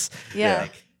 sharks. Yeah.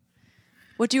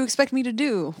 What do you expect me to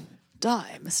do?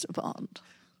 Die, Mr. Bond.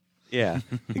 Yeah,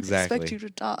 Expect exactly. you to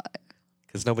die.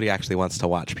 Because nobody actually wants to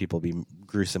watch people be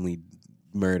gruesomely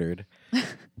murdered.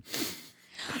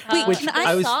 Wait, Which can I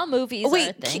I? was- Saw movies are a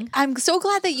Wait, thing. I'm so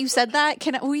glad that you said that.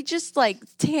 Can we just like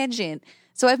tangent?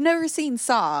 So I've never seen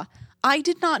Saw. I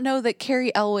did not know that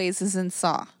Carrie Elways is in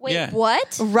Saw. Wait, Yeah.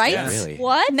 what? Right? Yeah. Really?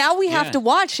 What? Now we have Yeah. to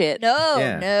watch it. No,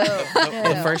 Yeah. no.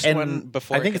 The first And one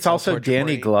before I think it it's gets all also torture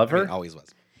Danny porny. Glover. I mean, always was.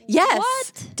 Yes.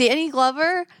 What? Danny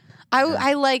Glover.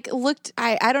 I like looked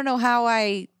I don't know how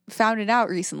I found it out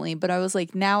recently, but I was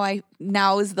like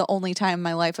now is the only time in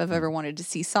my life I've ever wanted to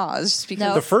see Saw. It's just because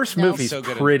No. The first No. movie's So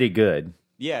good. pretty good.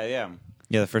 Yeah, yeah.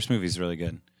 Yeah, the first movie's really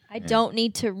good. I don't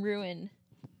need to ruin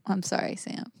I'm sorry,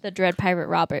 Sam. the Dread Pirate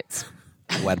Roberts.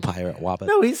 Wed pirate Wobbit.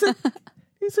 No, he's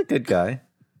a good guy.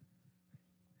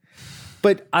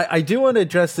 But I do want to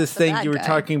address this thing bad you were guy.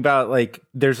 talking about. Like,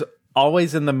 there's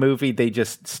always in the movie they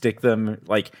just stick them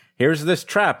like, here's this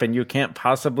trap and you can't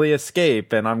possibly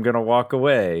escape, and I'm gonna walk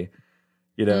away.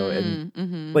 You know,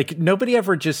 and like nobody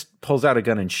ever just pulls out a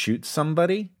gun and shoots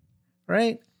somebody,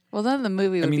 right? Well, then the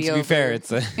movie would I mean, be to over. be fair,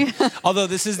 it's a. Although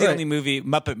this is the Right. only movie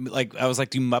Muppet. Like I was like,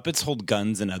 do Muppets hold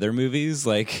guns in other movies?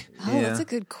 Like, Oh, Yeah. that's a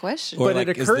good question. Or But like,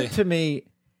 it is occurred the- to me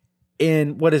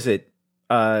in what is it?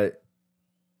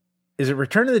 Is it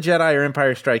Return of the Jedi or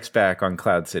Empire Strikes Back on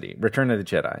Cloud City? Return of the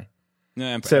Jedi.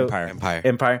 no, So- Empire.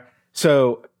 Empire.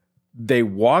 So they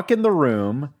walk in the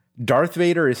room. Darth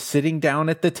Vader is sitting down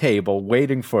at the table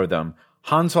waiting for them.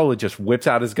 Han Solo just whips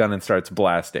out his gun and starts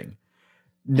blasting.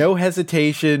 No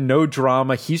hesitation, no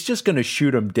drama. He's just going to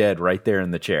shoot him dead right there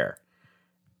in the chair.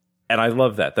 And I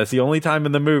love that. That's the only time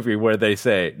in the movie where they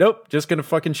say, nope, just going to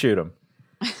fucking shoot him.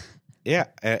 Yeah,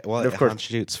 well, Of course. Han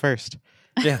shoots first.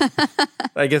 Yeah.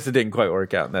 I guess it didn't quite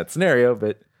work out in that scenario,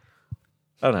 but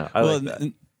I don't know. I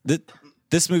like that.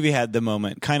 This movie had the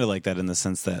moment kind of like that in the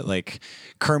sense that like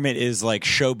Kermit is like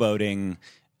showboating,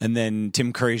 and then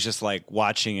Tim Curry's just like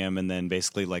watching him, and then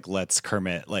basically like lets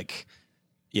Kermit like,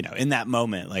 you know, in that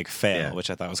moment like fail, Yeah. which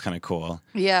I thought was kind of cool.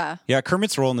 Yeah. Yeah,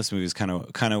 Kermit's role in this movie is kind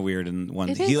of weird, and one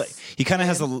It he is like he kind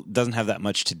of doesn't have that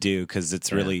much to do because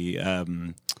it's really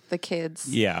The kids.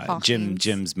 yeah Hawkins.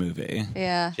 Jim's movie.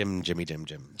 Yeah. Jim. Jim.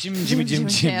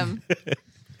 Jim.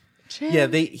 Yeah,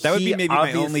 That would be he maybe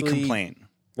my only obviously- complaint.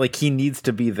 Like, he needs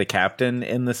to be the captain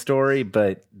in the story,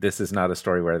 but this is not a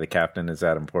story where the captain is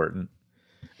that important.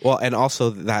 Well, and also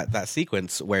that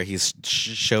sequence where he's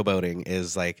showboating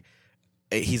is like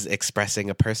he's expressing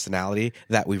a personality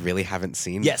that we really haven't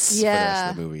seen. Yes. for the rest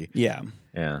of the movie. Yeah.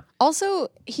 Yeah. Also,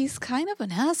 he's kind of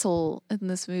an asshole in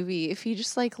this movie. If he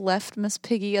just like left Miss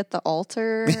Piggy at the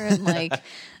altar and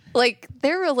like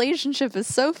their relationship is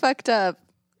so fucked up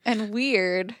and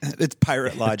weird. It's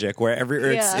pirate logic where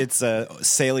it's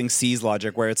sailing seas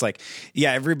logic where it's like,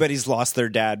 yeah, everybody's lost their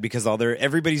dad because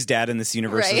everybody's dad in this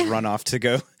universe has run off to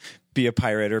go be a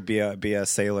pirate or be a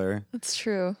sailor. That's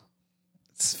true.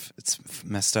 It's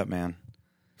messed up, man.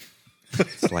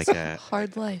 It's like a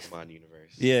Hard life. Pokemon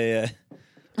universe. Yeah.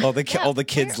 All the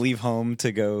kids leave home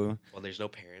to go. Well, there's no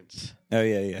parents, Oh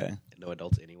yeah. no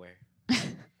adults anywhere.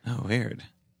 Oh, weird.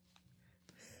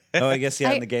 Oh, I guess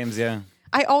in the games, yeah.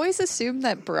 I always assumed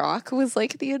that Brock was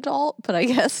like the adult, but I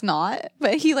guess not.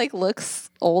 But he like looks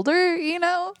older, you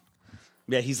know?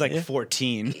 Yeah, he's like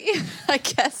 14 I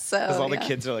guess so. because all the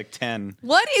kids are like 10.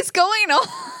 What is going on?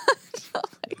 Oh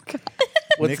my god.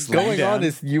 What's Nick's going laying down. on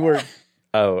is you were.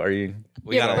 Oh, are you?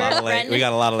 We You're got a lot of leg. Burt We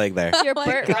got a lot of leg there. You're my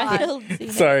Burt God. Reynolds. You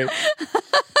know? Sorry.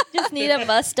 Just need a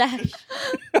mustache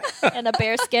and a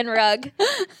bearskin rug.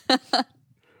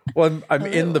 Well, I'm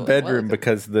in the Hello, bedroom welcome.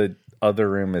 because the other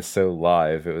room is so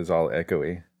live. It was all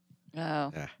echoey,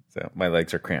 Oh. so my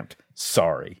legs are cramped.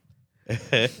 Sorry.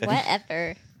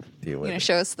 Whatever. Deal You with gonna it.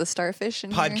 show us the starfish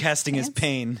in your Podcasting is pants?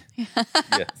 pain.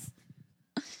 Yes.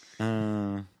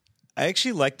 I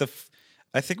actually like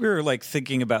I think we were like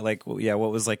thinking about like, what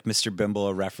was like Mr. Bimble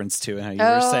a reference to, and how you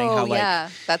were saying how like, yeah.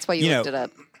 That's why you you looked know, it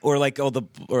up. or like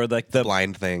the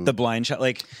Blind thing. the blind shot,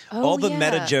 like Oh, all the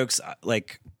meta yeah. jokes,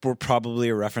 like were probably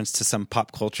a reference to some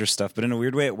pop culture stuff, but in a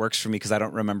weird way, it works for me because I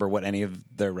don't remember what any of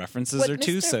their references Would are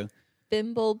to. Mr. So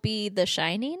Bimblebee The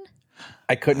Shining?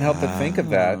 I couldn't help but think of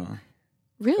that.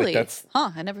 Really? that's-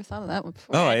 I never thought of that one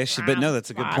before. oh, I actually, but no, that's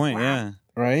a good point. Yeah,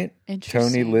 Right? Interesting.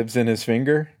 Tony lives in his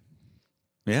finger.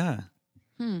 yeah.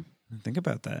 Think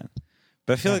about that.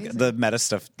 But I feel like the meta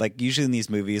stuff, like usually in these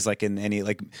movies, like in any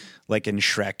like in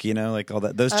Shrek, you know, like all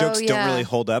that, those jokes don't yeah. really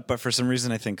hold up. But for some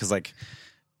reason, I think because like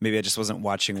maybe I just wasn't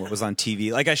watching what was on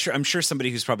TV. Like I'm sure somebody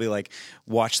who's probably like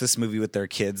watched this movie with their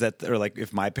kids, or like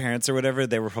if my parents or whatever,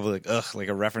 they were probably like, ugh, like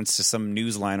a reference to some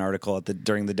Newsline article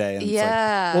during the day. And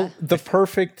Yeah. Well, the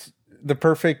perfect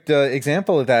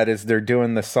example of that is they're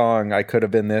doing the song "I Could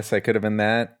Have Been This, I Could Have Been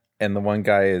That," and the one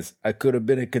guy is "I could have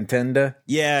been a contender." it's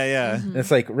like, yeah. Mm-hmm. And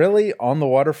it's like, really, on the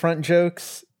waterfront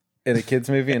jokes in a kids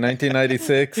movie in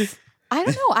 1996. I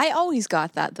don't know. I always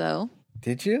got that though.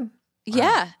 Did you?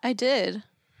 Yeah, I did.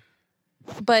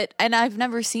 And I've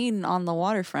never seen On the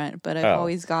Waterfront, but I've Oh.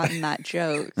 always gotten that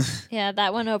joke. Yeah,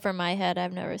 that went over my head.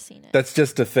 I've never seen it. That's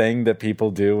just a thing that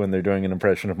people do when they're doing an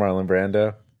impression of Marlon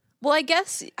Brando. Well, I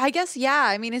guess, yeah.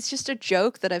 I mean, it's just a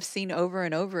joke that I've seen over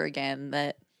and over again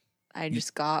that I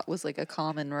just got was like a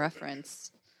common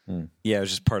reference. Yeah, it was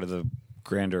just part of the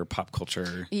grander pop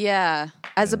culture. Yeah,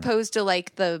 as opposed to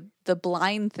like the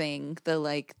blind thing, the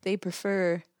like they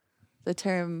prefer the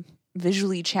term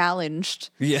visually challenged.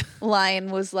 Yeah. Line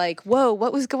was like, whoa,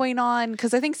 what was going on?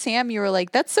 Because I think Sam, you were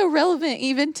like, that's so relevant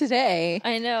even today.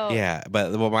 I know. Yeah,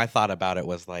 but my thought about it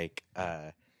was like,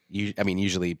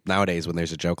 usually nowadays when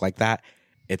there's a joke like that,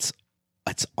 it's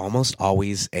almost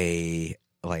always a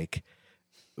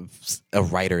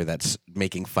writer that's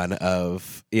making fun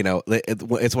of,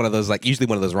 it's one of those, like, usually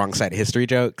one of those wrong side of history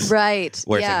jokes. Right.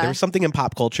 Where it's like yeah. there was something in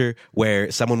pop culture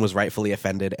where someone was rightfully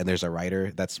offended and there's a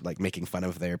writer that's like making fun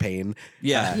of their pain.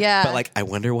 Yeah. Yeah. But like, I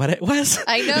wonder what it was.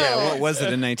 I know. Yeah, what was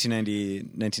it in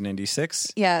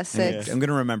 1996? Yeah, 6. I'm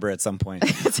gonna remember at some point.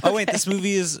 Oh wait, this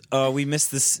movie is. We missed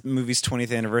this movie's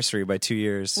 20th anniversary by 2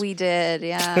 years. We did,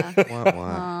 yeah. Wah,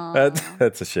 wah.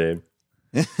 That's a shame.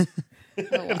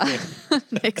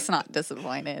 Nick's not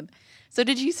disappointed. So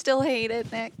did you still hate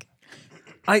it, Nick?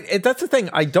 That's the thing.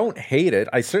 I don't hate it.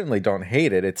 I certainly don't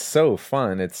hate it. It's so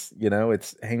fun. It's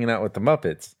hanging out with the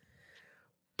Muppets.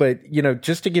 But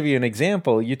just to give you an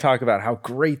example, you talk about how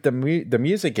great the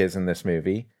music is in this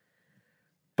movie,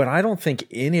 but I don't think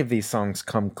any of these songs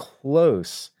come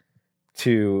close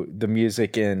to the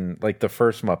music in like the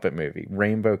first Muppet movie,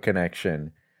 Rainbow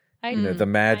Connection, I the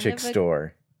Magic kind of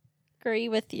Store. agree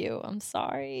with you. I'm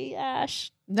sorry,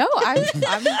 Ash. No, I'm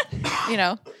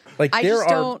Like I there just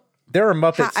don't- are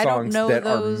Muppet I don't songs know that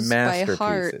are those by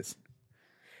heart. masterpieces.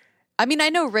 I mean, I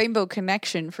know Rainbow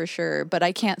Connection for sure, but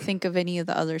I can't think of any of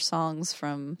the other songs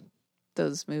from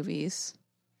those movies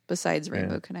besides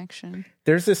Rainbow Connection.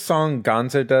 There's this song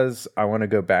Gonzo does, "I Want to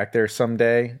Go Back There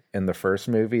Someday," in the first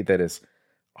movie that is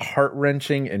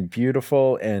heart-wrenching and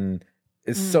beautiful and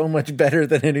is so much better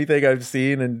than anything I've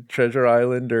seen in Treasure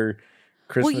Island or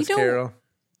Christmas Carol.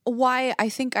 why I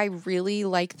think I really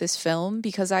like this film,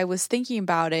 because I was thinking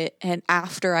about it, and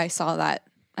after I saw that,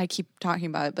 I keep talking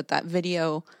about it, but that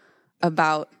video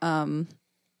about them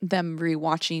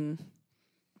rewatching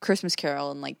Christmas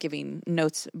Carol and like giving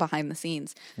notes behind the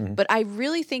scenes. But I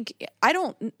really think I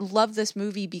don't love this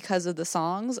movie because of the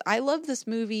songs. I love this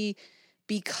movie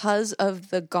because of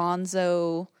the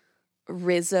Gonzo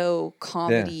Rizzo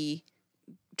comedy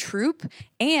troupe,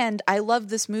 and I love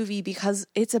this movie because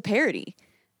it's a parody.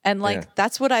 And like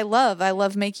that's what I love. I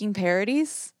love making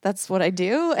parodies. That's what I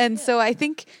do. And so I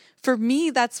think for me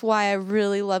that's why I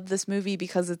really love this movie,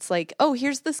 because it's like, oh,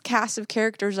 here's this cast of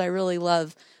characters I really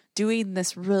love doing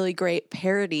this really great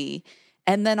parody.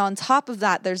 And then on top of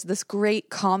that, there's this great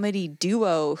comedy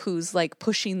duo who's like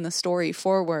pushing the story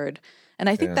forward. And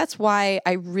I think that's why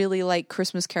I really like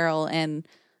Christmas Carol and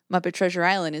Muppet Treasure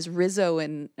Island, is Rizzo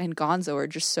and Gonzo are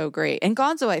just so great. And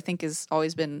Gonzo, I think, has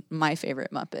always been my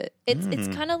favorite Muppet. It's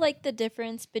kind of like the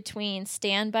difference between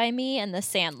Stand By Me and The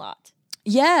Sandlot.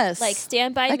 Yes. Like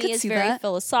Stand By I Me could is see very that.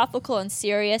 philosophical and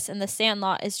serious, and The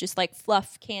Sandlot is just like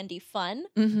fluff, candy, fun.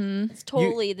 Mm-hmm. It's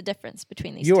totally the difference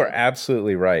between these two. You are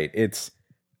absolutely right.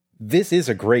 This is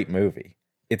a great movie.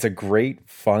 It's a great,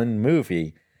 fun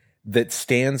movie that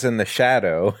stands in the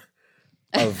shadow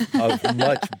of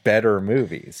much better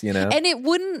movies, you know? And it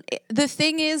wouldn't, the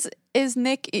thing is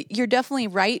Nick, you're definitely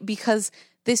right, because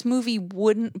this movie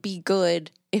wouldn't be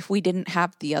good if we didn't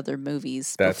have the other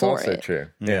movies That's before also it. true.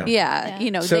 Yeah.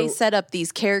 You know, So- they set up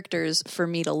these characters for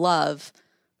me to love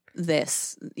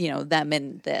this, you know, them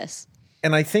in this.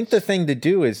 And I think the thing to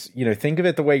do is, you know, think of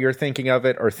it the way you're thinking of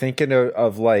it, or thinking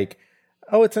of like,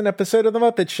 oh, it's an episode of The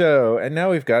Muppet Show, and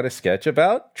now we've got a sketch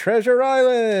about Treasure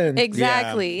Island.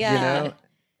 Exactly. Yeah. You know?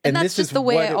 And that's this just is the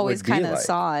way what I it always would be kind of like.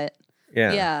 saw it.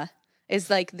 Yeah. Yeah. It's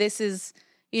like, this is,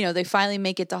 you know, they finally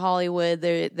make it to Hollywood.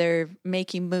 They're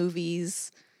making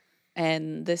movies,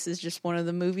 and this is just one of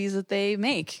the movies that they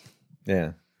make.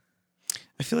 Yeah.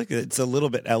 I feel like it's a little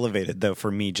bit elevated though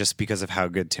for me, just because of how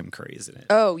good Tim Curry is in it.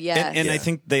 Oh, yeah. And I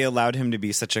think they allowed him to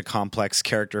be such a complex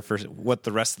character for what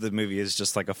the rest of the movie is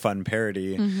just like a fun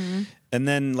parody. Mm-hmm. And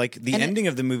then like the ending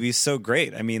of the movie is so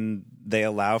great. I mean, they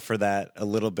allow for that a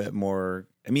little bit more.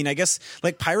 I mean, I guess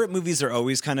like pirate movies are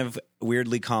always kind of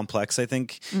weirdly complex, I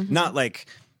think. Not like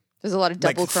There's a lot of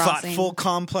double crossing. thoughtful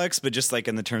complex, but just like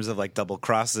in the terms of like double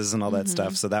crosses and all that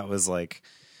stuff. So that was like,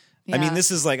 I mean, Yeah. this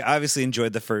is like, I obviously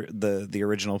enjoyed the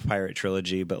original pirate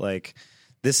trilogy, but like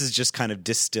this is just kind of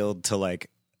distilled to like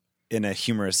in a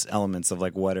humorous elements of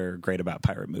like what are great about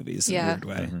pirate movies in a weird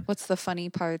way. What's the funny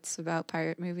parts about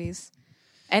pirate movies?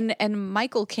 And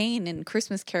Michael Caine in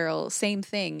Christmas Carol, same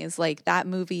thing, is like that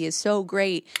movie is so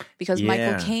great because Yeah.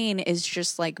 Michael Caine is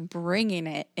just like bringing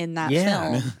it in that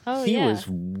Yeah. film. Oh, He yeah. was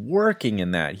working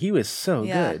in that. He was so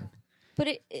Yeah. good. But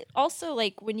it also,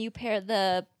 like, when you pair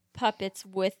the puppets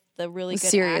with the really good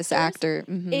Serious actors,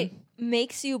 actor. Mhm. it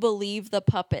makes you believe the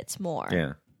puppets more.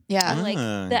 Yeah. Yeah. Like,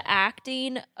 Ah. the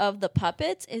acting of the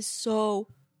puppets is so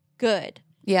good.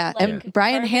 Yeah. Like, And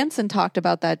Brian Kermit- Hansen talked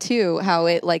about that too, how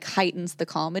it like heightens the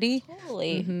comedy.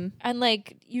 Totally. And,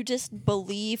 like, you just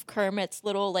believe Kermit's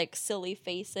little, like, silly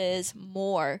faces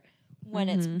more when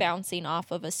it's bouncing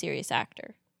off of a serious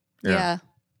actor. Yeah.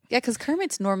 Yeah, because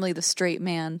Kermit's normally the straight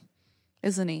man,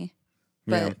 isn't he?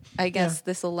 But I guess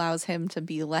this allows him to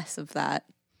be less of that.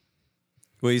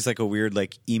 Well, he's like a weird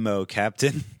like emo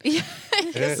captain.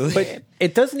 But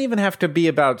it doesn't even have to be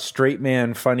about straight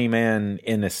man, funny man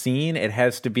in a scene. It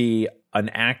has to be an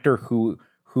actor who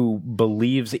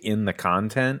believes in the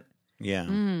content Yeah.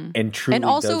 and truly And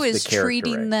also does is the character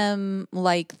treating right. them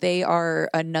like they are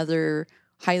another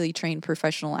highly trained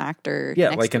professional actor. Yeah,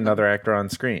 next like to them. another actor on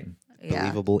screen. Yeah.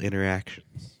 Believable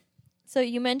interactions. So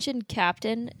you mentioned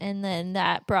Captain, and then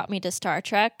that brought me to Star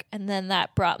Trek, and then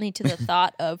that brought me to the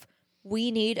thought of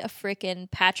we need a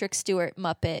freaking Patrick Stewart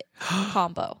Muppet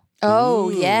combo. Oh,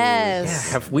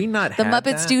 yes. Have we not The had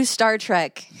Muppets that? do Star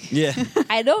Trek. Yeah.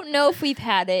 I don't know if we've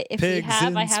had it. If Pigs we have,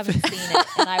 in I haven't seen it,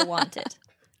 and I want it.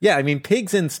 Yeah, I mean,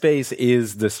 Pigs in Space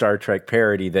is the Star Trek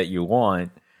parody that you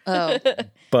want, Oh,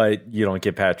 but you don't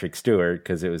get Patrick Stewart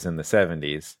because it was in the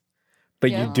 70s. But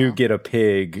Yeah. you do get a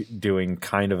pig doing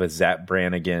kind of a Zap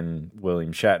Brannigan,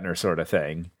 William Shatner sort of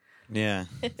thing. Yeah.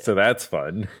 So that's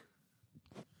fun.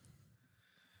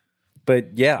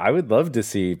 But yeah, I would love to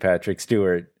see Patrick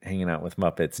Stewart hanging out with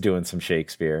Muppets doing some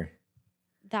Shakespeare.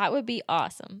 That would be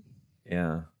awesome.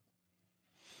 Yeah.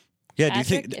 Yeah. Do you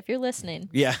Patrick, think? if you're listening,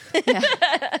 Yeah. yeah.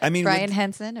 I mean, Brian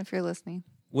Henson, if you're listening.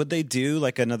 would they do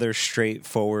like another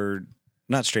straightforward?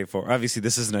 Not straightforward. Obviously,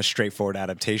 this isn't a straightforward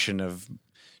adaptation of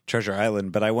Treasure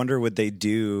Island, but I wonder would they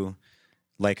do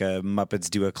like a Muppets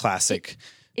do a classic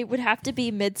It would have to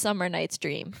be Midsummer Night's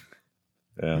Dream.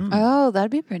 Yeah. Oh, that'd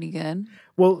be pretty good.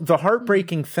 Well, the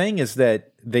heartbreaking thing is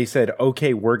that they said,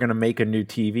 okay, we're going to make a new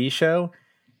TV show.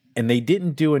 And they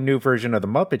didn't do a new version of the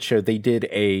Muppet Show. They did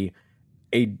a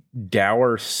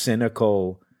dour,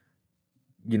 cynical,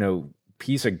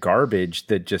 piece of garbage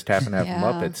that just happened to have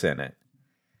Muppets in it.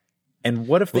 And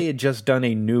what if they had just done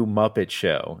a new Muppet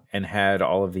Show and had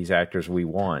all of these actors we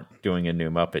want doing a new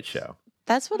Muppet Show?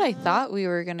 That's what I thought we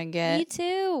were gonna get. Me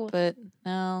too. But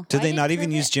no. Did Why they did not even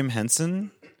Kermit- use Jim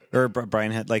Henson or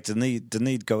Brian? Didn't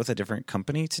they go with a different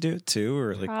company to do it too?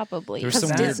 Or like Probably. there's Because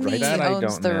some weird Disney rights. That I owns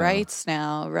don't the know. rights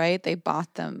now, right? They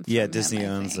bought them. Yeah, from Disney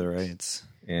them, I owns the think. rights.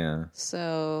 Yeah.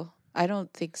 So I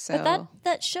don't think so. But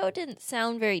that show didn't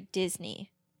sound very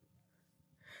Disney.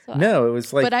 So No, it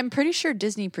was like, but I'm pretty sure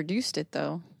Disney produced it,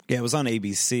 though. Yeah, it was on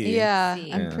ABC. Yeah,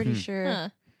 See. I'm Yeah. pretty sure Huh.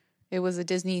 it was a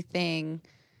Disney thing.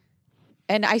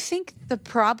 And I think the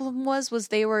problem was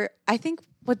I think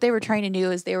what they were trying to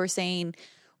do is they were saying,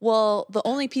 well, the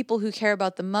only people who care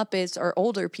about the Muppets are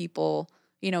older people,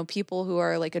 people who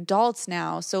are like adults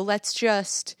now. So let's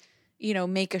just,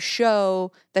 make a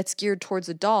show that's geared towards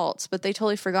adults. But they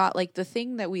totally forgot, like, the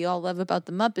thing that we all love about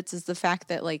the Muppets is the fact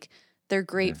that, like, they're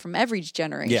great from every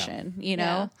generation,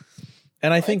 Yeah.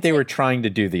 and I think they were trying to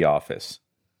do The Office.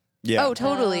 Yeah. Oh,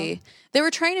 totally. They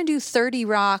were trying to do 30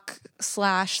 Rock /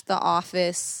 The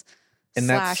Office. And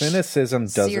that cynicism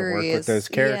doesn't work with those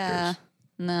characters. Yeah.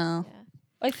 No.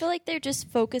 I feel like they're just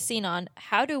focusing on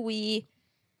how do we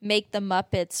make the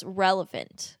Muppets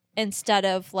relevant instead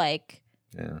of like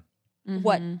Yeah.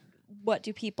 what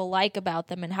do people like about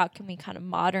them and how can we kind of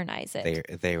modernize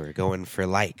it. They were going for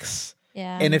likes.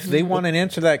 Yeah. And if they want to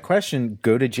answer that question,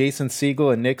 go to Jason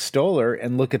Segel and Nick Stoller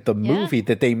and look at the movie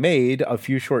that they made a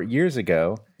few short years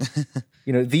ago.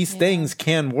 These things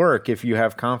can work if you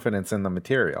have confidence in the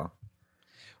material.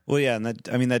 Well, yeah, and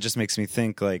that just makes me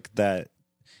think like that.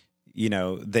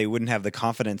 They wouldn't have the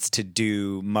confidence to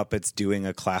do Muppets doing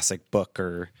a classic book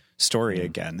or story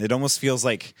again. It almost feels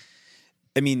like,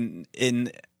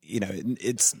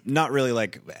 it's not really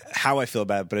like how I feel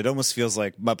about it, but it almost feels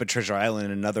like Muppet Treasure Island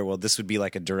in another world. This would be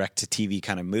like a direct to TV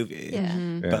kind of movie.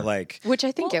 Yeah. But like, Which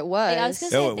I think it was. Yeah, I was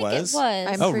gonna say, Oh, I it think was? it was.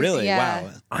 I'm oh pretty- really? yeah.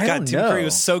 Wow. I God, don't Tim Curry know.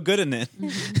 was so good in it.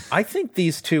 I think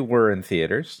these two were in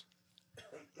theaters.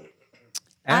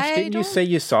 Ash, I didn't you don't say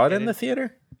you saw it in the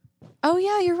theater? Oh,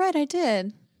 yeah, you're right. I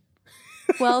did.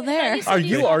 Well, there. you said Are you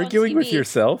you saw it on arguing with TV.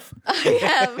 yourself? I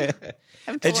am.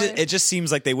 I'm It just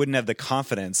seems like they wouldn't have the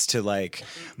confidence to like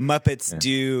Muppets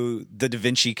do the Da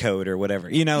Vinci Code or whatever.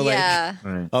 Yeah.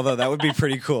 Right. Although that would be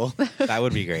pretty cool. That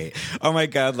would be great. Oh my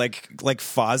god, like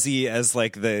Fozzie as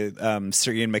like the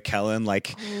Sir Ian McKellen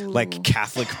like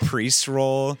Catholic priest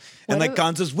role, and like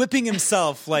Gonzo's whipping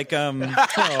himself like Oh, no.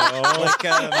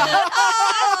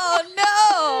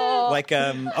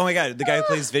 oh my god, the guy who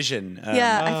plays Vision.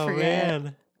 Yeah, I Oh forget.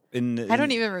 man. in I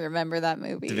don't even remember that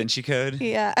movie. Da Vinci Code.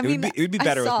 Yeah, I mean, it would be I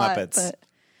better with saw it, Muppets. but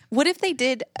what if they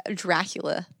did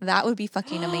Dracula? That would be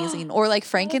fucking amazing. Or like That'd be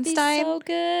Frankenstein. so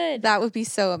good. That would be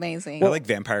so amazing. I like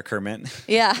Vampire Kermit.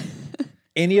 Yeah.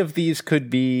 Any of these could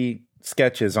be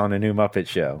sketches on a new Muppet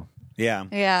show. Yeah,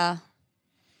 Yeah.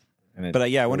 And it but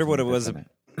I wonder what it wasn't was.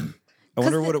 different. I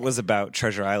wonder what it was about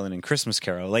Treasure Island and Christmas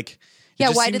Carol. Like, it Yeah,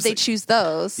 just why seems did they like- choose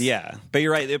those? Yeah, but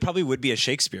you're right. It probably would be a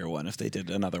Shakespeare one if they did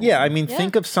another one. Yeah, I mean,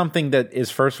 think of something that is,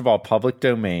 first of all, public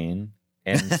domain,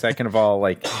 and second of all,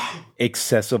 like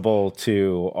accessible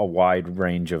to a wide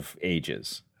range of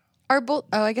ages. Are both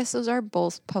I guess those are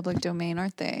both public domain,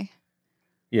 aren't they?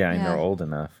 Yeah, and Yeah. they're old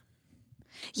enough.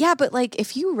 Yeah, but like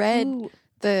if you read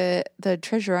the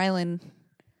Treasure Island,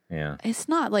 Yeah. it's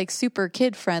not like super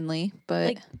kid friendly, but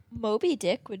Like Moby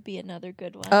Dick would be another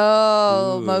good one.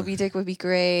 oh, Ooh. Moby Dick would be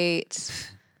great.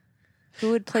 Who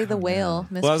would play the whale?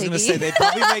 Miss Well, I was Piggy? going to say they'd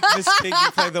probably make Miss Piggy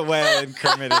play the whale, and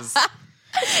Kermit is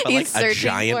He's Like a searching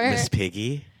giant for Miss it.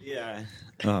 Piggy. yeah.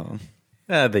 Oh,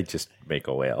 They just make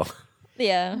a whale.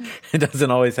 Yeah. It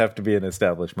doesn't always have to be an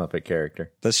established Muppet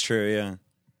character. that's true. Yeah,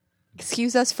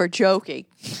 Excuse us for joking.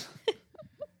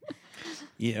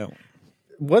 yeah.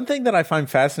 One thing that I find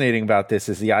fascinating about this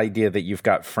is the idea that you've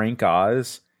got Frank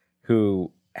Oz,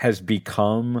 who has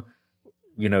become,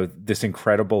 this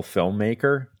incredible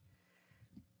filmmaker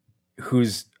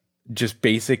who's just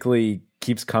basically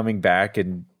keeps coming back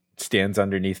and stands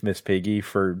underneath Miss Piggy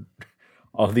for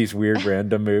all these weird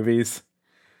random movies.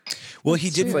 Well, he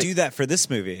didn't do that for this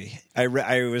movie. I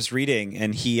was reading,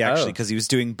 and he actually, because he was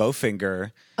doing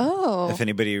Bowfinger. Oh. If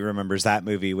anybody remembers that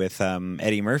movie with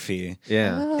Eddie Murphy,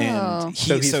 Yeah. and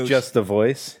So he's just the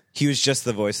voice? he was just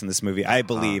the voice in this movie, I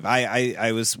believe.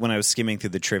 I was when I was skimming through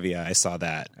the trivia, I saw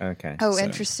that. Okay. Oh,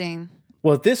 interesting.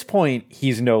 Well, at this point,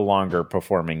 he's no longer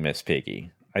performing Miss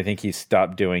Piggy. I think he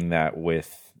stopped doing that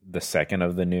with the second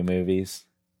of the new movies.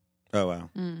 Oh, wow.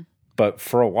 But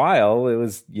for a while, it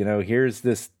was, here's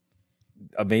this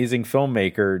amazing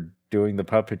filmmaker doing the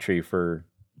puppetry for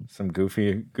some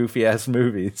goofy ass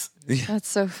movies. That's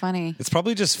so funny. It's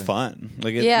probably just fun.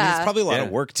 Like, I mean, Yeah. it's probably a lot Yeah.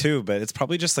 of work too, but it's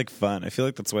probably just like fun. I feel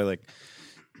like that's why like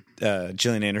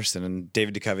Gillian Anderson and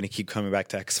David Duchovny keep coming back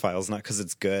to X-Files, not because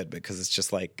it's good, but because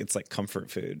it's like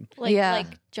comfort food. Like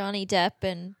Johnny Depp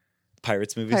and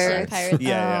Pirates movies. Pirates.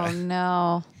 Yeah, Oh yeah.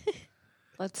 no.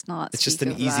 Let's not. It's just speak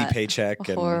an of easy that paycheck.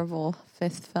 And horrible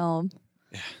fifth film.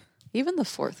 Even the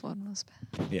fourth one was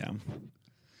bad. yeah,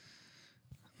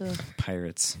 Ugh.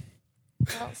 Pirates.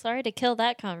 well, sorry to kill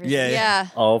that conversation. Yeah, Yeah.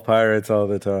 All pirates all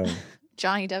the time.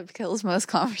 Johnny Depp kills most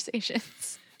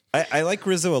conversations. I like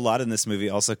Rizzo a lot in this movie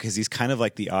also because he's kind of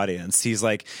like the audience. He's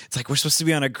like, it's like we're supposed to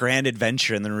be on a grand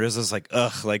adventure, and then Rizzo's like,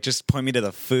 ugh, like just point me to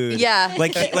the food. Yeah.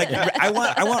 like I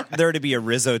want there to be a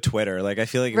Rizzo Twitter. Like I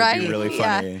feel like it would be really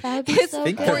funny. That'd be His, so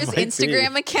think good. or his might be.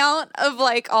 Instagram account of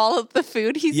like all of the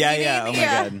food he's Yeah, eating. yeah. Oh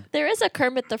my god. There is a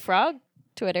Kermit the Frog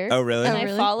Twitter. Oh really? And Oh, I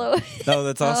really? follow. Oh,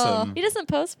 that's awesome. He doesn't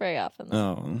post very often.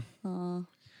 Though. Oh.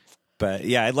 But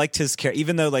yeah, I liked his character,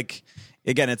 even though like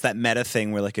again, it's that meta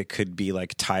thing where like it could be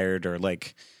like tired or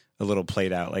like a little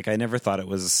played out. Like I never thought it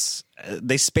was.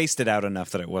 They spaced it out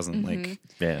enough that it wasn't like.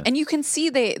 Yeah. And you can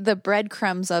see the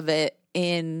breadcrumbs of it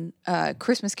in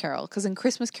Christmas Carol, because in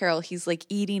Christmas Carol he's like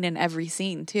eating in every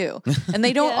scene too, and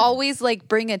they don't Yeah. always like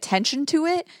bring attention to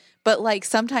it, but like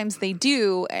sometimes they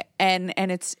do, and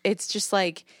it's just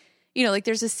like, like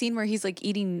there's a scene where he's like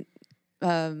eating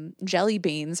jelly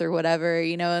beans or whatever,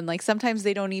 and like sometimes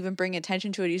they don't even bring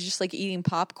attention to it. He's just like eating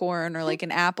popcorn or like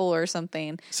an apple or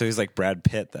something. So he's like Brad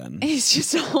Pitt then, He's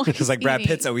just always because like Brad eating.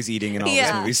 Pitt's always eating in all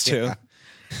Yeah. his movies too.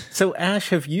 So, Ash,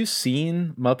 have you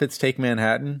seen Muppets Take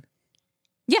Manhattan?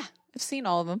 Yeah, I've seen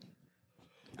all of them.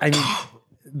 I mean,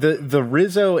 the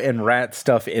Rizzo and Rat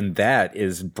stuff in that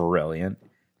is brilliant.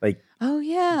 Like, Oh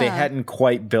yeah, they hadn't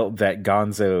quite built that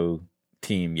Gonzo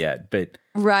team yet, but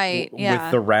right. Yeah,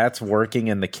 with the rats working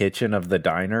in the kitchen of the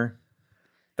diner,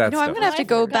 that's I'm gonna have to I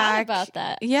go forgot back about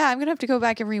that. Yeah, I'm gonna have to go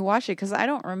back and rewatch it because I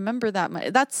don't remember that much.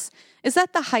 Is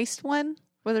that the heist one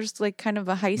where there's like kind of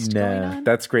a heist going on?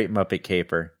 that's Great Muppet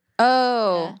Caper.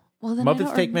 Oh, Yeah. well then I Muppets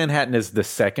don't Take rem- Manhattan is the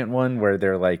second one where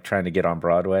they're like trying to get on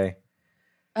Broadway.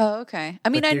 Oh, okay. I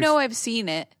mean, But I know there's- I've seen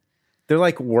it. They're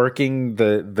like working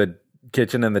the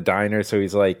kitchen and the diner, so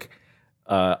he's like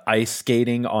ice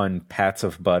skating on pats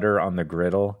of butter on the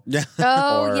griddle, Yeah.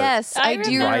 Oh Or yes, I I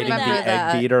do remember riding remember the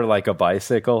that. egg beater like a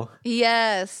bicycle.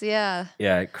 Yes, yeah.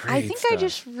 Yeah, great I think I stuff.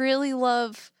 just really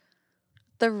love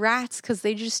the rats because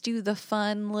they just do the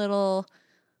fun little,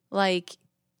 like,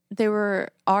 they were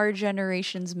our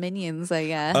generation's minions, I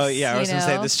guess. Oh yeah, I was gonna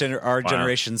say know? this our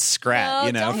generation's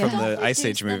Scrat, No, from don't the Ice reduce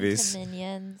Age them to movies.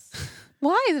 Minions.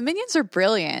 Why? The minions are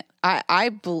brilliant. I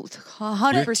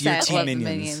 100% You're team love the Minions.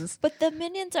 minions. But the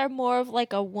minions are more of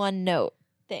like a one note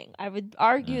thing. I would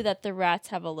argue that the rats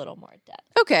have a little more depth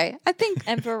Okay, I think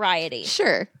and variety.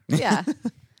 sure. Yeah,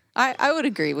 I would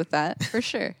agree with that for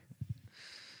sure.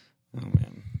 Oh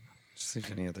man, just see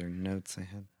if any other notes I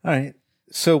had. All right.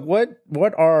 So what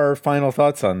are our final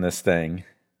thoughts on this thing?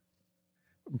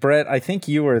 Brett, I think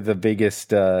you were the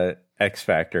biggest X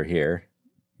factor here.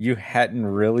 You hadn't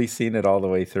really seen it all the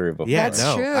way through before. Yeah, That's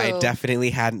no, true. I definitely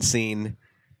hadn't seen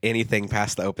anything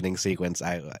past the opening sequence.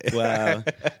 Wow.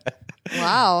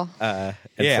 Wow. And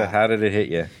yeah. so how did it hit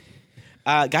you?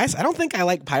 Guys, I don't think I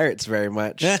like pirates very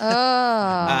much. Oh.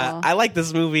 I like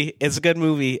this movie. It's a good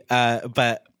movie,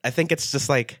 but I think it's just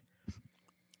like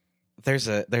there's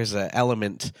a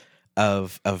element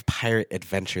of pirate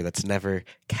adventure that's never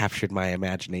captured my Oh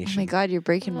imagination. my god, you're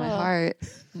breaking my Oh. heart.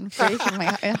 You're breaking my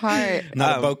heart.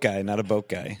 Not a boat guy. Not a boat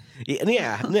guy.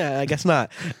 Yeah, I guess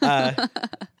not. But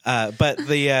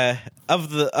the of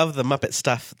the Muppet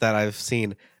stuff that I've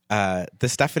seen,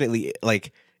 this definitely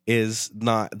like is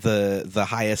not the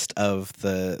highest of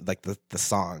the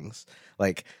songs.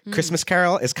 Like Christmas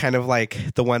Carol is kind of like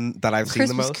the one that I've seen the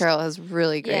Christmas most. Carol has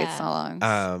really great Yeah.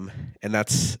 songs. And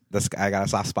that's I got a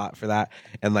soft spot for that.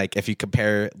 And like if you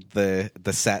compare the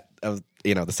set of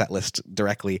the set list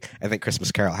directly, I think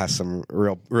Christmas Carol has some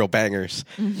real bangers.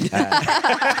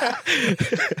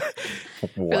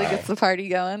 Really gets the party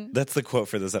going. That's the quote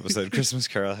for this episode. Christmas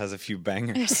Carol has a few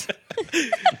bangers.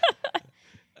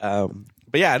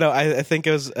 But yeah, no, I think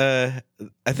it was. I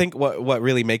think what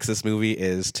really makes this movie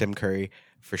is Tim Curry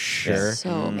for sure. So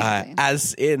amazing.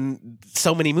 As in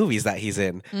so many movies that he's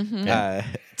in,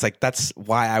 it's like that's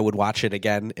why I would watch it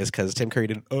again. Is because Tim Curry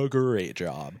did a great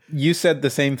job. You said the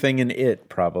same thing in It,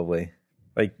 probably.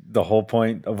 Like the whole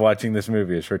point of watching this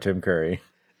movie is for Tim Curry.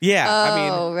 Yeah, I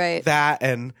Oh, mean right. that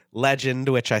and Legend,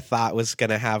 which I thought was going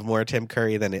to have more Tim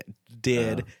Curry than it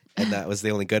did, and that was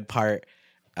the only good part.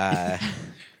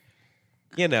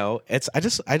 You know, I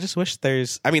just wish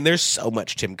there's so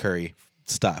much Tim Curry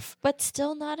stuff, But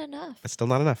still not enough. but still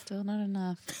not enough. Still not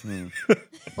enough.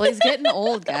 Well, he's getting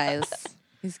old, guys.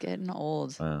 He's getting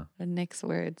old. Wow. In Nick's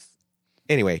words.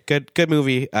 Anyway, good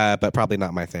movie, but probably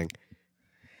not my thing.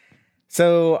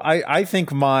 So I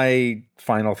think my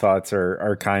final thoughts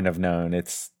are kind of known.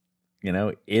 It's, you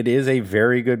know, it is a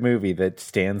very good movie that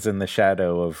stands in the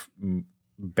shadow of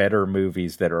better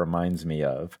movies that it reminds me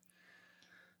of.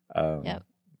 Yep.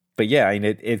 But yeah, I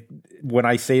mean, it when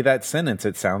I say that sentence,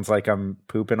 it sounds like I'm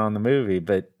pooping on the movie,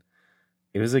 but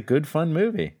it was a good, fun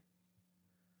movie.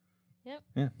 Yep.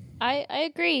 Yeah. I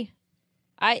agree.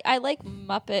 I like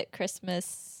Muppet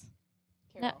Christmas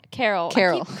Carol.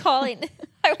 Carol. I keep calling.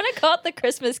 I want to call it the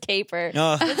Christmas Caper.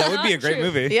 Oh, that would be a not great true.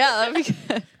 movie. Yeah, that'd be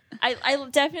good. I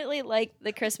definitely like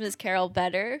the Christmas Carol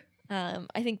better. I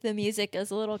think the music is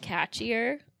a little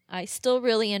catchier. I still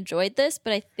really enjoyed this,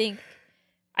 but I think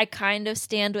I kind of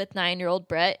stand with 9-year-old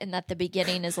Brett in that the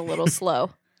beginning is a little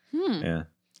slow. Yeah.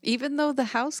 Even though the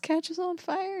house catches on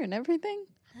fire and everything.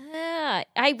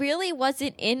 I really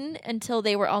wasn't in until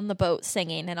they were on the boat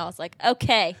singing, and I was like,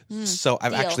 okay. So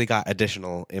I've Deal. actually got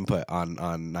additional input on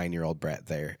 9-year-old Brett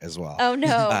there as well. Oh,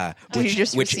 no. Did you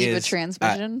just receive a is,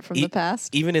 transmission from the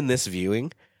past? Even in this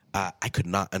viewing, I could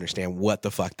not understand what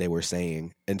the fuck they were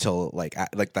saying until like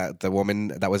the woman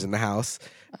that was in the house.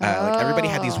 Like everybody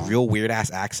had these real weird ass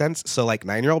accents. So like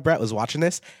 9-year-old Brett was watching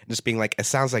this and just being like, it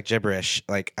sounds like gibberish.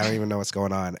 Like I don't even know what's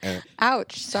going on. And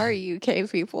Ouch. Sorry, UK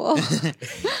people.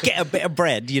 Get a bit of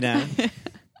bread, you know.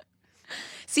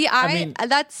 See, mean-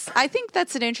 I think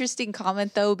that's an interesting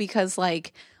comment though, because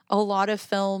like a lot of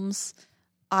films,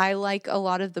 I like a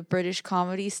lot of the British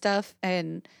comedy stuff,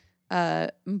 and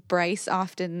Bryce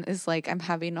often is like, I'm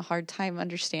having a hard time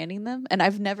understanding them, and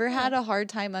I've never had a hard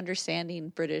time understanding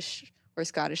British or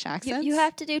Scottish accents. You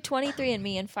have to do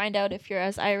 23andMe and find out if you're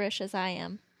as Irish as I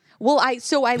am. Well, I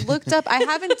looked up. I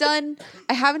haven't done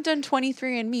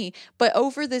 23andMe, but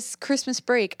over this Christmas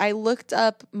break, I looked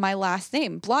up my last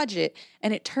name, Blodgett,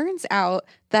 and it turns out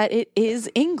that it is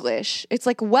English. It's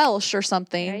like Welsh or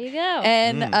something. There you go.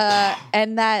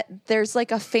 And that there's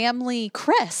like a family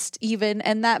crest even,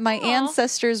 and that my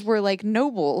ancestors were like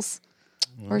nobles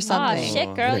or Aw, something.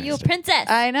 shit, girl, you a princess.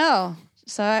 I know.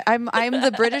 So I'm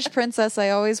the British princess I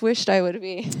always wished I would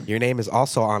be. your name is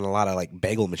also on a lot of like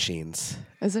bagel machines.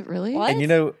 Is it really? What? And you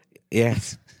know,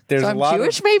 Yes. there's So a I'm lot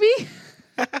Jewish, of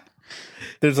maybe?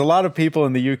 there's a lot of people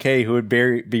in the UK who would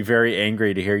be very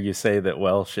angry to hear you say that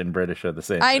Welsh and British are the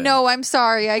same I thing. know. I'm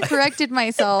sorry. I corrected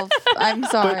myself. I'm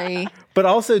sorry. But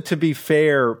also, to be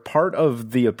fair, part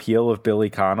of the appeal of Billy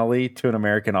Connolly to an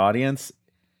American audience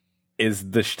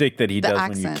is the shtick that he The does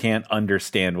when accent. you can't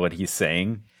understand what he's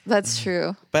saying. That's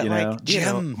true. But You know?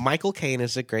 Jim. Michael Caine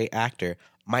is a great actor.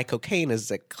 My cocaine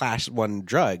is a class 1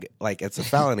 drug. Like it's a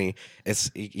felony. It's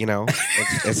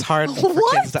it's hard for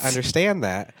What? kids to understand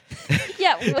that.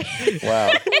 Yeah.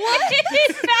 Wow.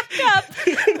 Back up.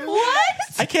 What?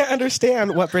 I can't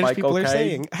understand what British Michael people are Caine?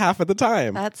 saying half of the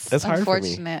time. That's it's hard for me.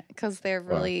 unfortunate because they're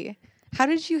really. How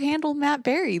did you handle Matt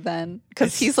Berry then?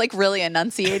 Because he's like really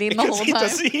enunciating the Because whole he time.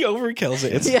 he overkills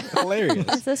it. It's hilarious.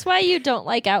 Is this why you don't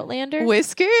like Outlander?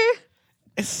 Whiskey?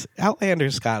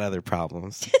 Outlander's got other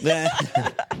problems.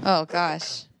 Oh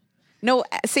gosh. No,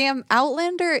 Sam.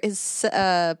 Outlander is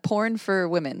porn for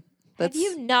women. Have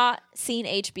you not seen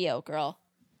HBO, girl?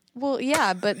 Well,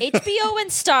 yeah, but HBO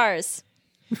and Stars.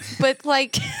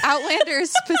 like Outlander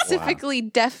is specifically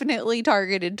definitely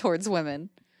targeted towards women.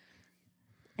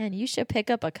 And you should pick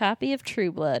up a copy of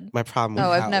True Blood. My problem with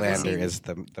Oh, I've never Outlander seen it. is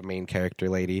the main character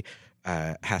lady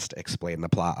has to explain the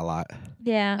plot a lot.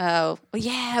 Yeah. Oh,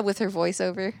 yeah, with her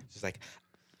voiceover. She's like,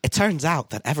 it turns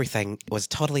out that everything was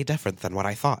totally different than what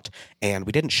I thought, and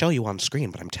we didn't show you on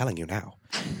screen, but I'm telling you now.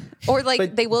 Or like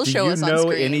But they will show us do on you know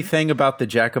screen. anything about the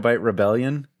Jacobite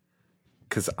Rebellion?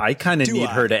 Because I kind of Do need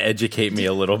I? her to educate me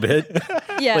a little bit.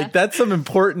 Yeah. Like, that's some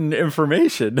important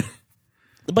information.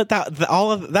 But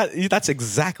all of that's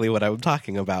exactly what I'm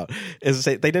talking about. Is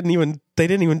they didn't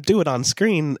even do it on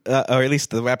screen, or at least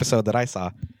the episode that I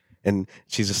saw. And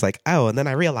she's just like, oh, and then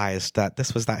I realized that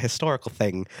this was that historical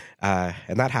thing, and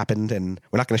that happened, and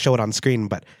we're not going to show it on screen,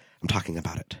 but I'm talking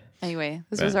about it. Anyway,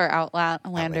 this was our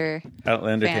Outlander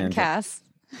Outlander fan tangent. cast.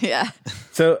 Yeah.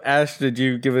 So, Ash, did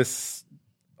you give us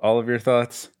all of your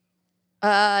thoughts? No,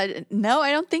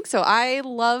 I don't think so. I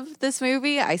love this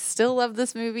movie. I still love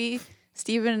this movie.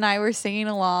 Steven and I were singing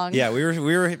along. Yeah, we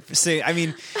were saying. I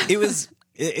mean, it was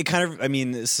it kind of, I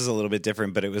mean, this is a little bit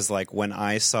different, but it was like when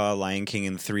I saw Lion King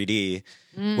in 3D,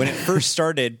 when it first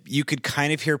started, you could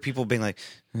kind of hear people being like,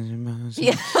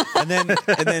 Yeah. and then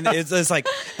it's like,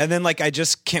 and then like, I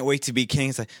just can't wait to be king.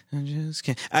 It's like, I just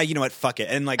can't. You know what? Fuck it.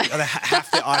 And like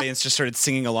half the audience just started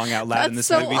singing along out loud in this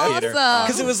That's so movie theater awesome.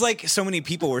 because it was like so many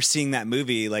people were seeing that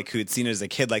movie, like who had seen it as a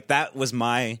kid. Like that was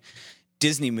my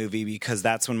Disney movie because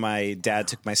that's when my dad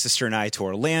took my sister and I to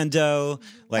Orlando.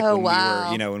 Like Oh, when wow. we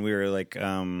were, you know, when we were like,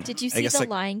 Did you I see guess the like,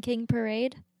 Lion King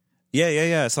parade?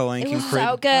 yeah. I saw Lion It King was Parade.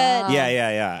 so good.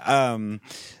 Yeah.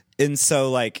 And so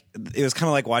like it was kind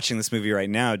of like watching this movie right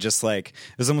now, just like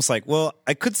it was almost like, well,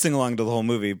 I could sing along to the whole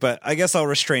movie, but I guess I'll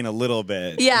restrain a little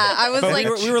bit. Yeah, I was But like,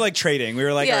 we were like trading. We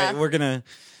were like, Yeah. all right, we're gonna.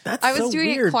 That's I was so doing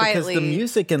it weird because quietly. the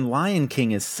music in Lion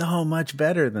King is so much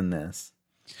better than this.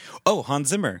 Oh, Hans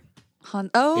Zimmer.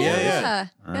 oh Yeah.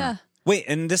 yeah. Wait,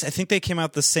 and this I think they came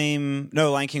out the same.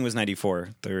 No, Lion King was 94.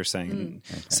 They were saying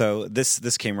so.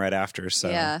 This came right after. So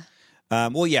Yeah.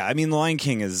 well, yeah. I mean, The Lion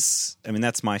King is. I mean,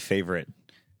 that's my favorite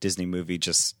Disney movie,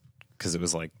 just because it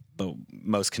was like the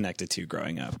most connected to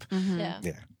growing up. Yeah.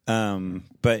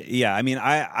 But yeah, I mean,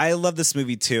 I love this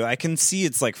movie too. I can see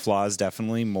its like flaws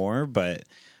definitely more, but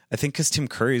I think because Tim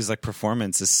Curry's like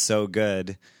performance is so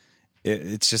good,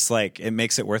 it's just like it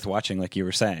makes it worth watching, like you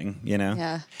were saying, you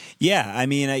know? Yeah. I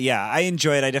mean, I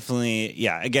enjoy it. I definitely,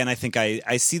 again, I think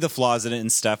I see the flaws in it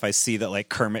and stuff. I see that like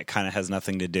Kermit kind of has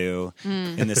nothing to do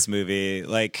in this movie,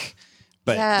 like,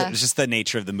 but Yeah. it's just the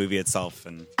nature of the movie itself.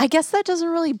 And I guess that doesn't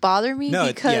really bother me no,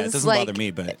 because it doesn't like bother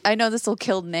me, but I know this will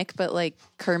kill Nick, but like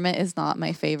Kermit is not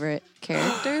my favorite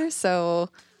character. So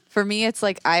for me, it's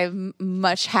like I'm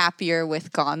much happier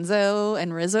with Gonzo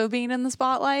and Rizzo being in the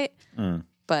spotlight.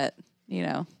 But you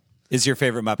know, is your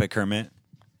favorite Muppet Kermit?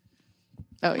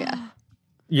 oh yeah,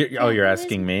 You're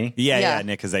asking me? Yeah, Yeah.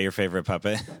 Nick, is that your favorite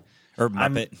puppet or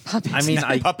Muppet? I mean,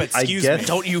 I Puppet, I excuse guess, me.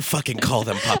 Don't you fucking call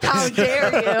them puppets. how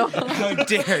dare you? How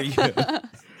dare you?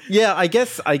 Yeah, I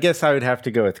guess I would have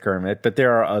to go with Kermit, but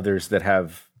there are others that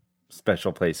have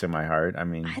special place in my heart. I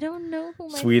mean, I don't know who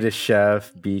my Swedish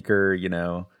Chef, Beaker, you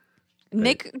know.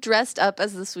 Nick dressed up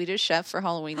as the Swedish Chef for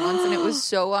Halloween once, and it was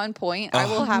so on point. I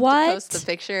will have What? to post the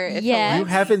picture. If Yes. You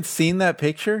haven't seen that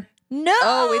picture? No.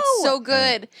 Oh, it's so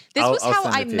good. This I'll- was I'll how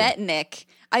send it I to you. met Nick.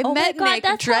 I Oh my met God, Nick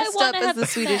that's why I dressed wanna up as have the met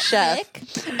Swedish Chef,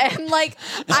 Nick. and like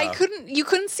you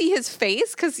couldn't see his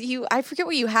face because I forget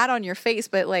what you had on your face,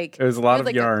 but like It was a lot you of had,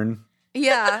 like, yarn.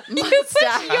 yeah, You put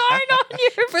mustache yarn on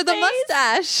your for the face?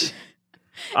 mustache.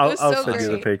 I'll was so send you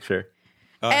the great. picture.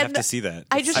 Oh, I have And to see that.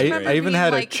 I That's just great. remember I even being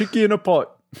had like- a chicky in a pot.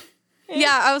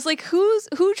 Yeah, I was like, who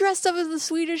dressed up as the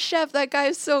Swedish Chef? That guy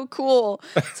is so cool.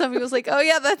 Somebody was like, oh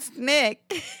yeah, that's Nick.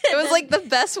 It was like the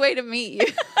best way to meet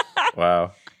you.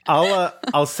 Wow.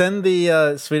 I'll send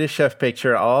the Swedish Chef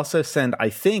picture. I'll also send. I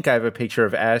think I have a picture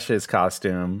of Ash's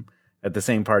costume at the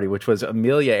same party, which was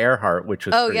Amelia Earhart, which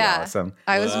was Oh pretty yeah, awesome.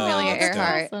 I was Wow, Amelia that's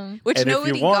Earhart, awesome. which And if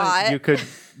nobody you want, got.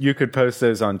 you could post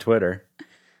those on Twitter.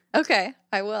 Okay,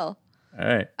 I will. All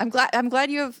right. I'm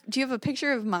glad you have. Do you have a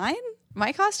picture of mine?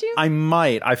 My costume? I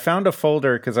might. I found a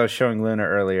folder because I was showing Luna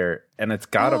earlier, and it's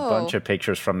got a Oh. bunch of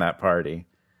pictures from that party.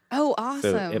 Oh, So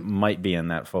awesome. it might be in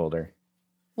that folder.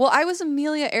 Well, I was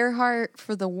Amelia Earhart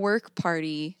for the work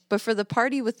party, but for the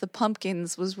party with the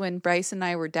pumpkins was when Bryce and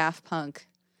I were Daft Punk.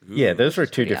 Yeah, those were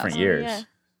two pretty different awesome. years. yeah.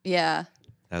 Yeah.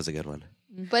 That was a good one.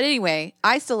 But anyway,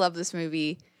 I still love this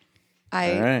movie. All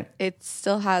right. It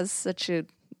still has such a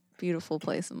beautiful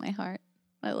place in my heart.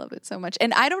 I love it so much.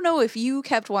 And I don't know if you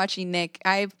kept watching, Nick.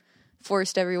 I've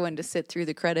forced everyone to sit through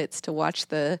the credits to watch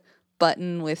the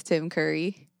button with Tim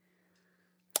Curry.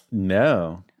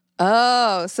 No.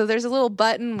 Oh, so there's a little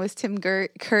button with Tim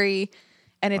Curry,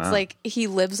 and it's Wow. like he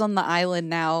lives on the island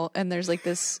now, and there's like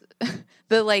this,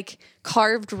 the like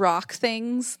carved rock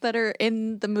things that are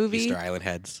in the movie. Easter Island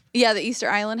heads. Yeah, the Easter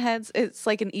Island heads. It's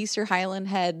like an Easter Island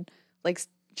head, like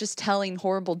just telling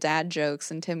horrible dad jokes,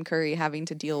 and Tim Curry having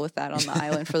to deal with that on the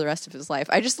island for the rest of his life.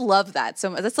 I just love that. So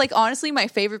that's like honestly my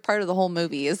favorite part of the whole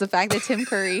movie is the fact that Tim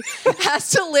Curry has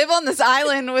to live on this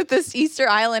island with this Easter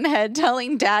Island head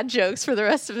telling dad jokes for the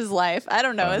rest of his life. I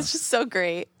don't know. It's just so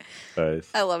great. Nice.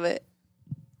 I love it.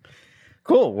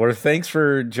 Cool. Well, thanks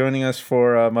for joining us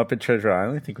for Muppet Treasure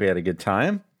Island. I think we had a good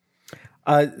time.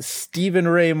 Stephen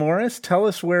Ray Morris, tell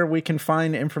us where we can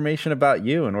find information about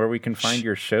you and where we can find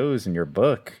your shows and your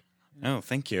book. Oh,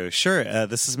 thank you. Sure.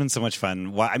 This has been so much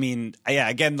fun. Well, I mean, yeah,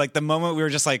 again, like the moment we were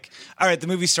just like, all right, the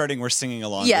movie's starting, we're singing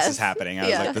along. Yes. This is happening. I was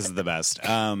Yeah. like, this is the best.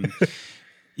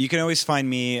 You can always find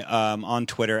me on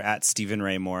Twitter at Stephen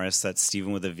Ray Morris. That's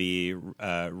Stephen with a V,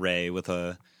 Ray with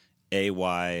a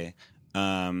AY.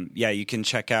 You can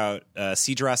check out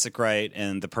See Jurassic Right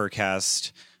and the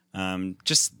Percast.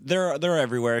 Just they're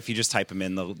everywhere. If you just type them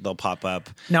in, they'll pop up.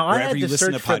 Now I wherever had you to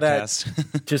listen search to for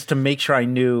podcasts. that just to make sure I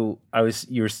knew I was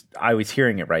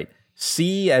hearing it right.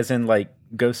 See, as in like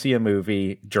go see a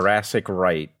movie. Jurassic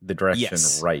Right, the direction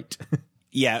Yes. right.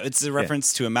 Yeah, it's a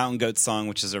reference to a Mountain Goat song,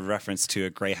 which is a reference to a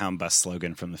Greyhound bus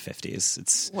slogan from the 50s.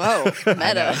 It's Whoa,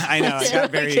 meta. I know. I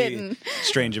got Really very kidding.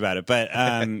 strange about it. But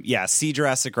see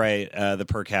Jurassic Right, the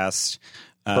Percast.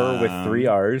 with 3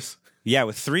 R's. Yeah,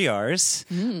 with 3 R's.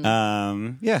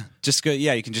 Just go.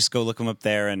 Yeah, you can just go look them up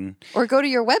there and Or go to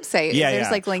your website. yeah, There's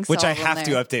yeah. like links. Which to all I of them have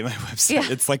to there. update my website.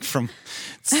 Yeah. It's like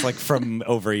from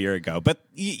over a year ago. But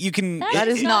you can. That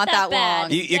is not that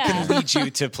bad. long. It can lead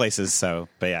you to places. So,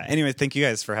 but yeah. Anyway, thank you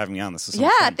guys for having me on. This was so Yeah,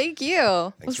 fun. thank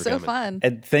you. It was for so coming. fun.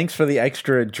 And thanks for the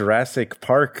extra Jurassic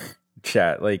Park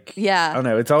chat. Like, Yeah. I don't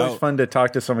know. It's always Oh. fun to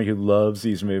talk to somebody who loves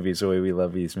these movies the way we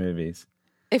love these movies.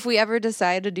 If we ever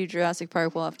decide to do Jurassic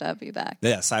Park, we'll have to have you back.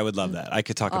 Yes, I would love that. I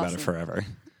could talk about it Awesome. forever.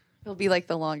 It'll be like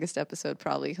the longest episode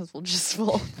probably because we'll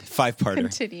 5-parter.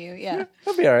 continue. Yeah.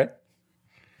 That'll be all right.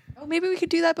 Oh, maybe we could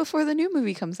do that before the new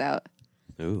movie comes out.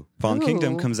 Ooh. Fallen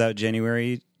Kingdom Ooh. comes out June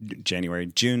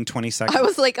 22nd. I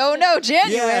was like, oh no,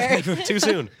 January. yeah, Too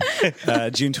soon.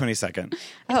 June 22nd.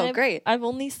 Oh, great. I've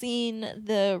only seen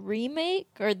the remake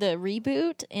or the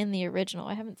reboot and the original.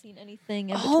 I haven't seen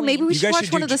anything in between. Oh, maybe we You should guys watch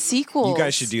should one do of the sequels. You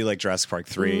guys should do like Jurassic Park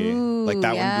 3. Ooh, like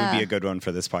that one would be yeah. a good one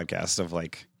for this podcast of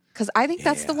like Because I think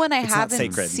that's the one I It's not haven't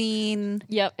sacred. seen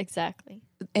Yep, exactly.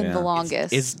 in Yeah. the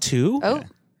longest. Is 2? Oh.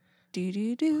 Do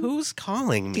do do. Who's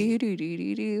calling me? Do do do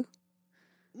do do.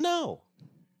 No.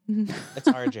 It's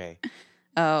RJ.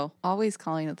 Oh, always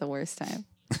calling at the worst time.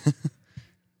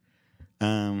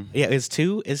 Yeah, is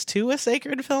 2 a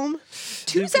sacred film?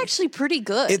 Two's actually pretty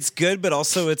good. it's good, but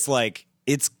also it's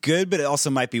good, but it also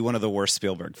might be one of the worst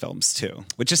Spielberg films too,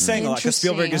 which is saying a lot because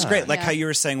Spielberg is great. Like Yeah. how you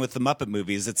were saying with the Muppet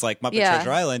movies, it's like Muppet Yeah.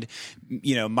 Treasure Island,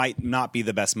 might not be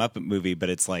the best Muppet movie, but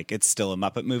it's like it's still a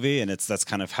Muppet movie, and that's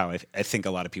kind of how I think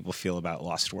a lot of people feel about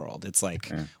Lost World. It's like,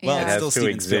 well, Yeah. It it's has still to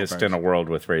Steven exist Spielberg. in a world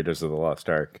with Raiders of the Lost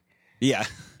Ark. Yeah,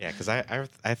 Yeah, because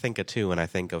I think of 2 and I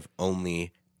think of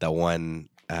only the one,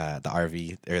 the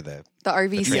RV or the,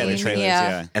 RV yeah, scene. the trailers, yeah.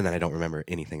 yeah. and then I don't remember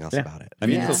anything else about it. I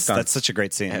mean, Yeah. that's such a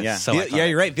great scene. Yeah, Yeah, it's so yeah, iconic.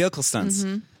 you're right. Vehicle stunts.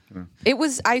 It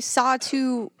was, I saw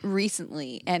 2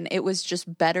 recently and it was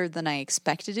just better than I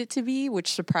expected it to be,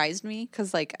 which surprised me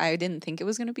because like I didn't think it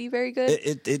was going to be very good.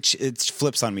 It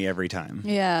flips on me every time.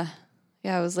 Yeah.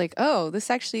 Yeah. I was like, oh, this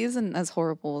actually isn't as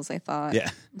horrible as I thought. Yeah.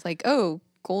 It's like, oh,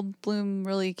 Goldblum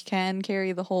really can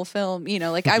carry the whole film.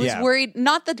 Like I was Yeah. worried,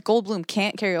 not that Goldblum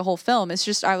can't carry a whole film. It's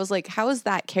just, I was like, how is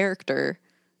that character,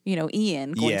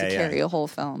 Ian, going Yeah, to yeah. carry a whole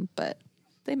film? But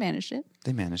they managed it.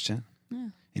 They managed it,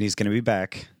 and he's going to be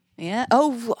back. Yeah.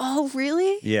 Oh,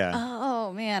 really? Yeah,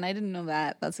 Oh, man. I didn't know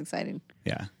that. That's exciting.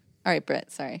 yeah. All right,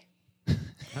 Brett, sorry.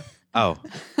 Oh.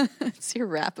 It's your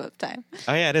wrap up time.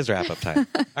 Oh, yeah, it is wrap up time.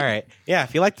 All right. Yeah,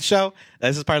 if you like the show,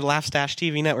 this is part of the Laugh Stash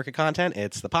TV network of content.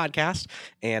 It's the podcast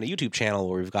and a YouTube channel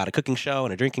where we've got a cooking show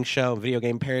and a drinking show, and video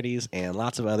game parodies, and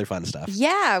lots of other fun stuff.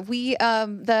 Yeah, we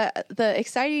the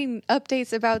exciting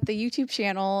updates about the YouTube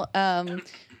channel.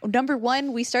 Number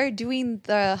one, we started doing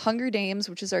the Hunger Games,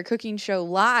 which is our cooking show,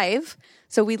 live.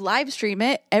 So we live stream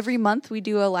it every month. We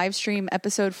do a live stream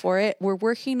episode for it. We're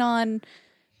working on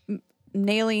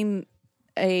nailing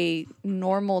a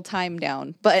normal time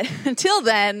down, but until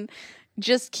then,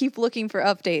 just keep looking for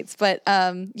updates. But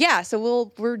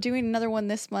so we're doing another one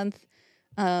this month.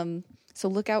 So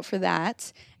look out for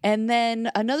that. And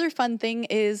then another fun thing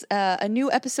is a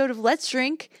new episode of Let's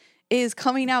Drink is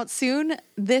coming out soon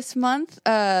this month.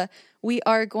 We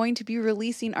are going to be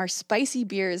releasing our spicy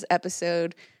beers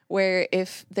episode, where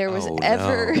if there was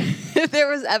if there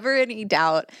was ever any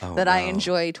doubt that I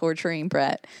enjoy torturing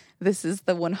Brett, this is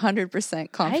the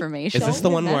 100% confirmation. Is this the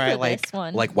one where I remember this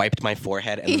one. like wiped my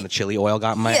forehead and then the chili oil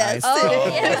got in my Yes. eyes? Oh,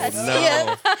 yes, no.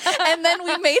 yes. And then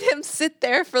we made him sit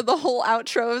there for the whole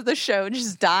outro of the show,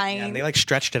 just dying. Yeah, and they like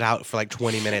stretched it out for like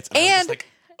 20 minutes. And, I was And just like,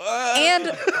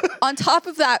 and on top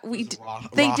of that,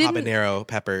 they raw didn't. habanero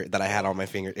pepper that I had on my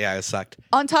finger. Yeah, it sucked.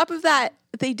 On top of that,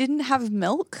 they didn't have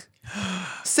milk.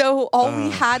 So all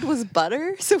we had was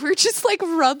butter. So we're just like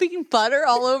rubbing butter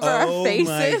all over our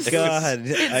faces. my god! I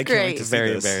can't great. wait to see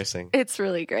Very this. embarrassing. It's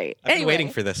really great. I've been Anyway, waiting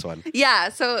for this one. yeah,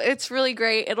 so it's really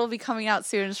great. It'll be coming out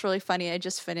soon. It's really funny. I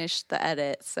just finished the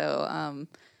edit, so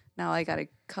now I got a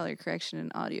color correction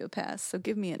and audio pass. So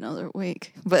give me another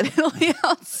week, but it'll be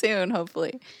out soon,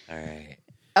 hopefully. All right.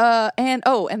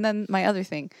 And then my other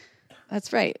thing.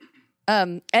 That's right.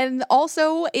 And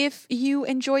also, if you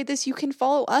enjoyed this, you can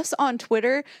follow us on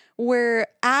Twitter. We're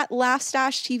at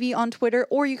LaughStashTV on Twitter,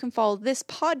 or you can follow this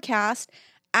podcast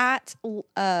at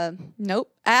Let's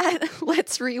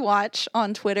Rewatch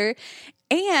on Twitter.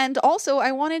 And also,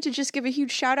 I wanted to just give a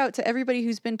huge shout out to everybody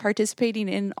who's been participating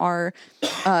in our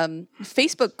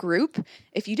Facebook group.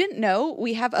 If you didn't know,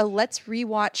 we have a Let's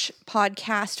Rewatch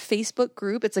podcast Facebook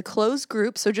group. It's a closed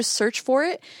group, so just search for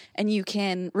it and you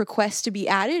can request to be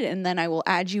added, and then I will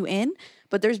add you in.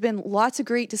 But there's been lots of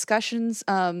great discussions.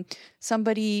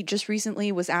 Somebody just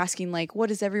recently was asking, like, what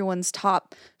is everyone's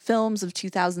top films of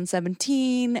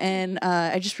 2017? And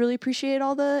I just really appreciate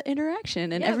all the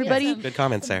interaction and everybody Good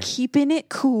comments there. keeping it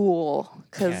cool.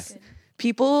 Because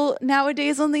people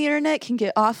nowadays on the internet can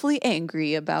get awfully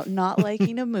angry about not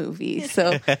liking a movie.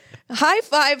 So high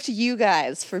five to you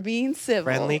guys for being civil.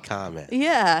 Friendly comment.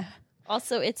 Yeah.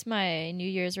 Also, it's my New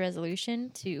Year's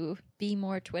resolution to be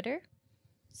more Twitter.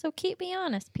 So keep me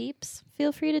honest, peeps.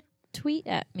 Feel free to tweet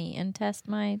at me and test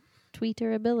my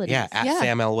tweeter abilities. Yeah, at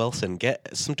Sam L. Wilson.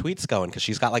 Get some tweets going because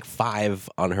she's got like 5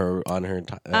 on her.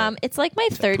 It's like my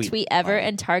third tweet tweet ever, line.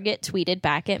 and Target tweeted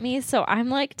back at me, so I'm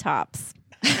like tops.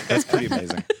 That's pretty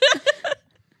amazing.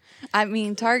 I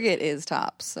mean, Target is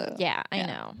top. So Yeah, I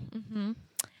know.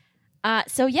 Mm-hmm.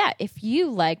 So yeah, if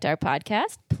you liked our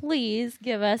podcast, please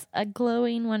give us a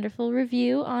glowing, wonderful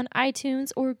review on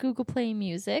iTunes or Google Play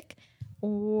Music,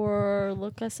 or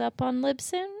look us up on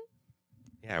Libsyn.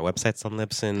 Yeah, our website's on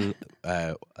Libsyn.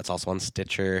 It's also on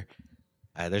Stitcher.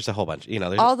 There's a whole bunch.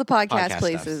 There's all the podcast stuff.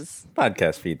 places.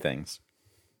 Podcast feed things.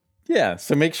 Yeah,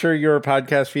 so make sure your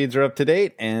podcast feeds are up to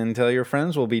date and tell your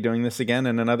friends we'll be doing this again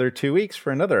in another 2 weeks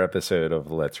for another episode of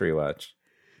Let's Rewatch.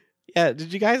 Yeah,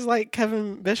 did you guys like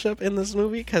Kevin Bishop in this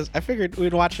movie? Because I figured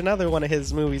we'd watch another one of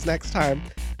his movies next time.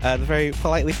 The very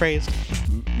politely phrased,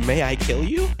 "May I kill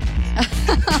you?"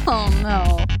 Oh,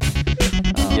 no.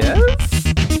 Yes?